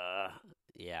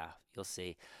Yeah, you'll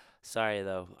see. Sorry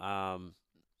though.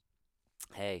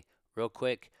 Hey, real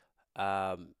quick,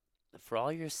 um, for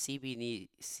all your CBD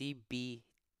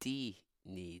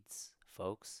needs,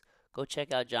 folks, go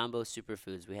check out Jumbo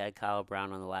Superfoods. We had Kyle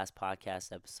Brown on the last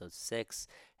podcast, episode 6,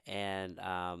 and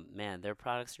man, their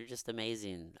products are just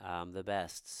amazing, the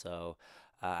best. So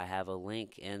I have a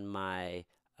link in the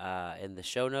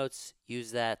show notes.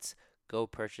 Use that. Go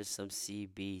purchase some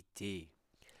CBD.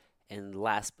 And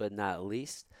last but not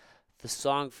least, the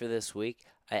song for this week.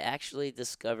 I actually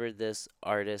discovered this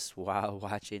artist while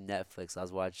watching Netflix. I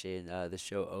was watching the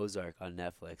show Ozark on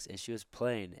Netflix, and she was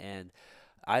playing. And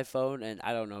iPhone, and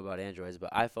I don't know about Androids,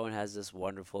 but iPhone has this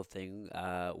wonderful thing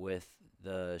with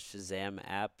the Shazam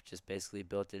app, just basically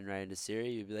built in right into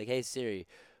Siri. You'd be like, "Hey Siri,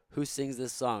 who sings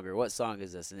this song?" or "What song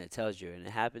is this?" and it tells you. And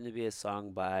it happened to be a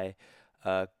song by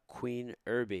Queen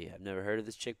Irby. I've never heard of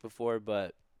this chick before,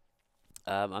 but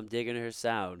I'm digging her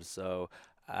sound. So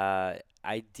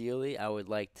ideally, I would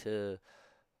like to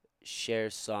share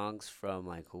songs from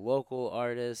like local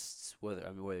artists,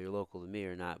 whether you're local to me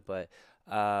or not, but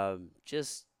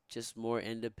just more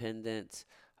independent,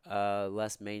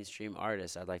 less mainstream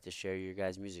artists. I'd like to share your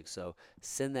guys' music. So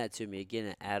send that to me again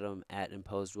at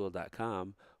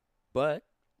adam@imposedwill.com. But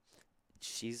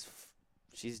she's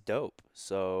she's dope.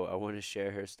 So I want to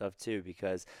share her stuff too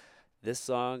because this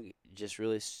song just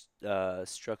really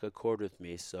struck a chord with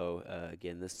me. So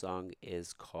again, this song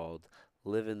is called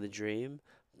 "Living the Dream"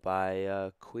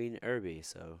 by Queen Irby.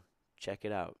 So check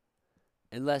it out.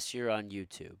 Unless you're on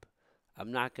YouTube,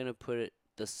 I'm not gonna put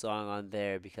the song on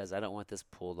there because I don't want this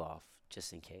pulled off,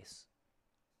 just in case.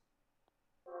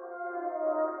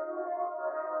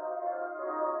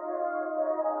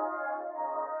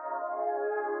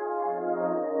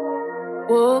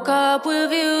 Woke up with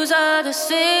views of the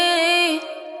city.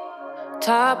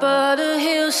 Top of the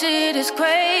hill, shit is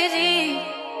crazy.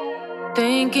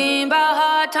 Thinking about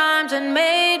hard times that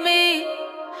made me,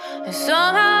 and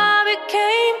somehow I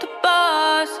became the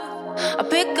boss. I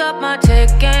pick up my tech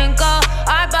and go.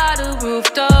 I buy the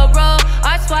rooftop roll.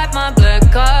 I swipe my black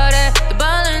card at the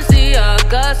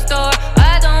Balenciaga store.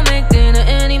 I don't make dinner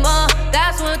anymore.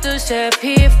 That's what the chef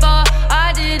here for.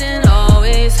 I didn't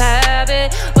always have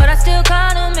it, but I still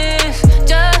kinda miss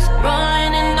just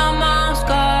rolling in our mom's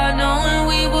car, knowing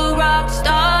we were rock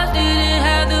stars. Didn't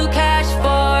have the cash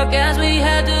for gas, we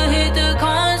had to hit the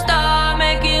coin star,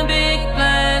 making big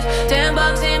plans.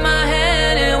 $10 in my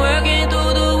hand and working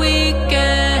through the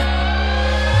weekend.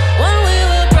 When we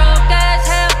were broke as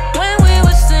hell, when we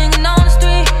were singing on the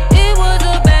street, it was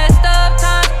the best of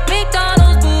times.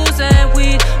 McDonald's, booze and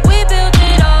weed, we built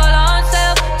it all on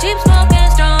self. Cheap smoking,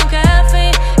 strong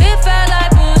caffeine. It felt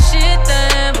like bullshit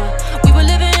then, but we were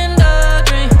living the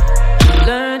dream.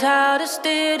 Learned how to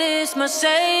steer this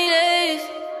Mercedes,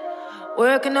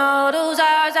 working all those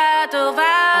hours at the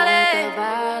valley.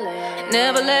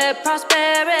 Never let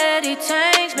prosperity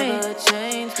change me.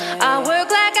 I work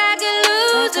like I can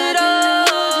lose it all.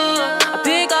 I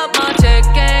pick up my check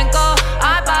and go.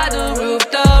 I buy the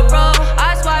rooftop roll.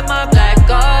 I swipe my black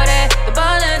card at the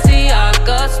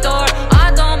Balenciaga store.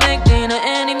 I don't make dinner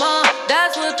anymore.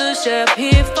 That's what the chef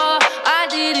here for. I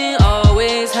didn't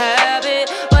always have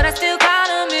it, but I still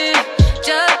kinda miss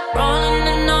just rolling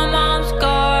in our mom's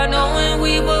car, knowing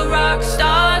we were rock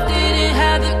stars. Didn't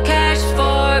have the cash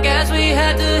for gas, we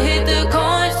had to hit the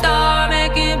coin star,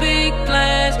 making big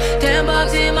plans.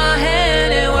 $10 in my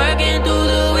hand and working through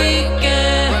the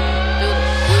weekend.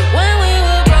 When we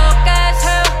were broke as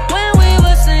hell, when we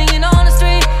were singing on the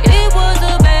street, it was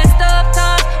the best of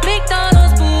times.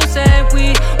 McDonald's, booze and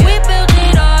weed, we built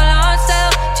it all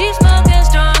ourselves. Cheap smoking,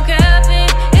 strong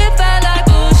caffeine. It felt like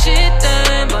bullshit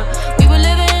then, but we were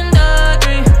living the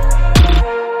dream.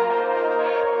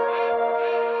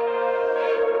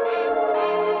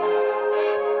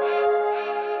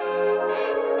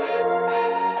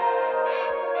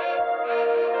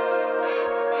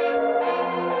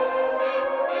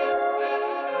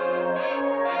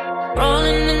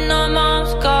 Rolling in our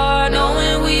mom's car,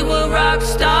 knowing we were rock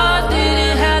stars.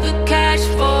 Didn't have the cash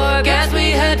for gas,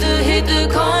 we had to hit the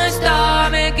coin star,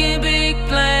 making big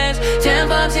plans.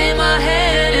 $10 in my hand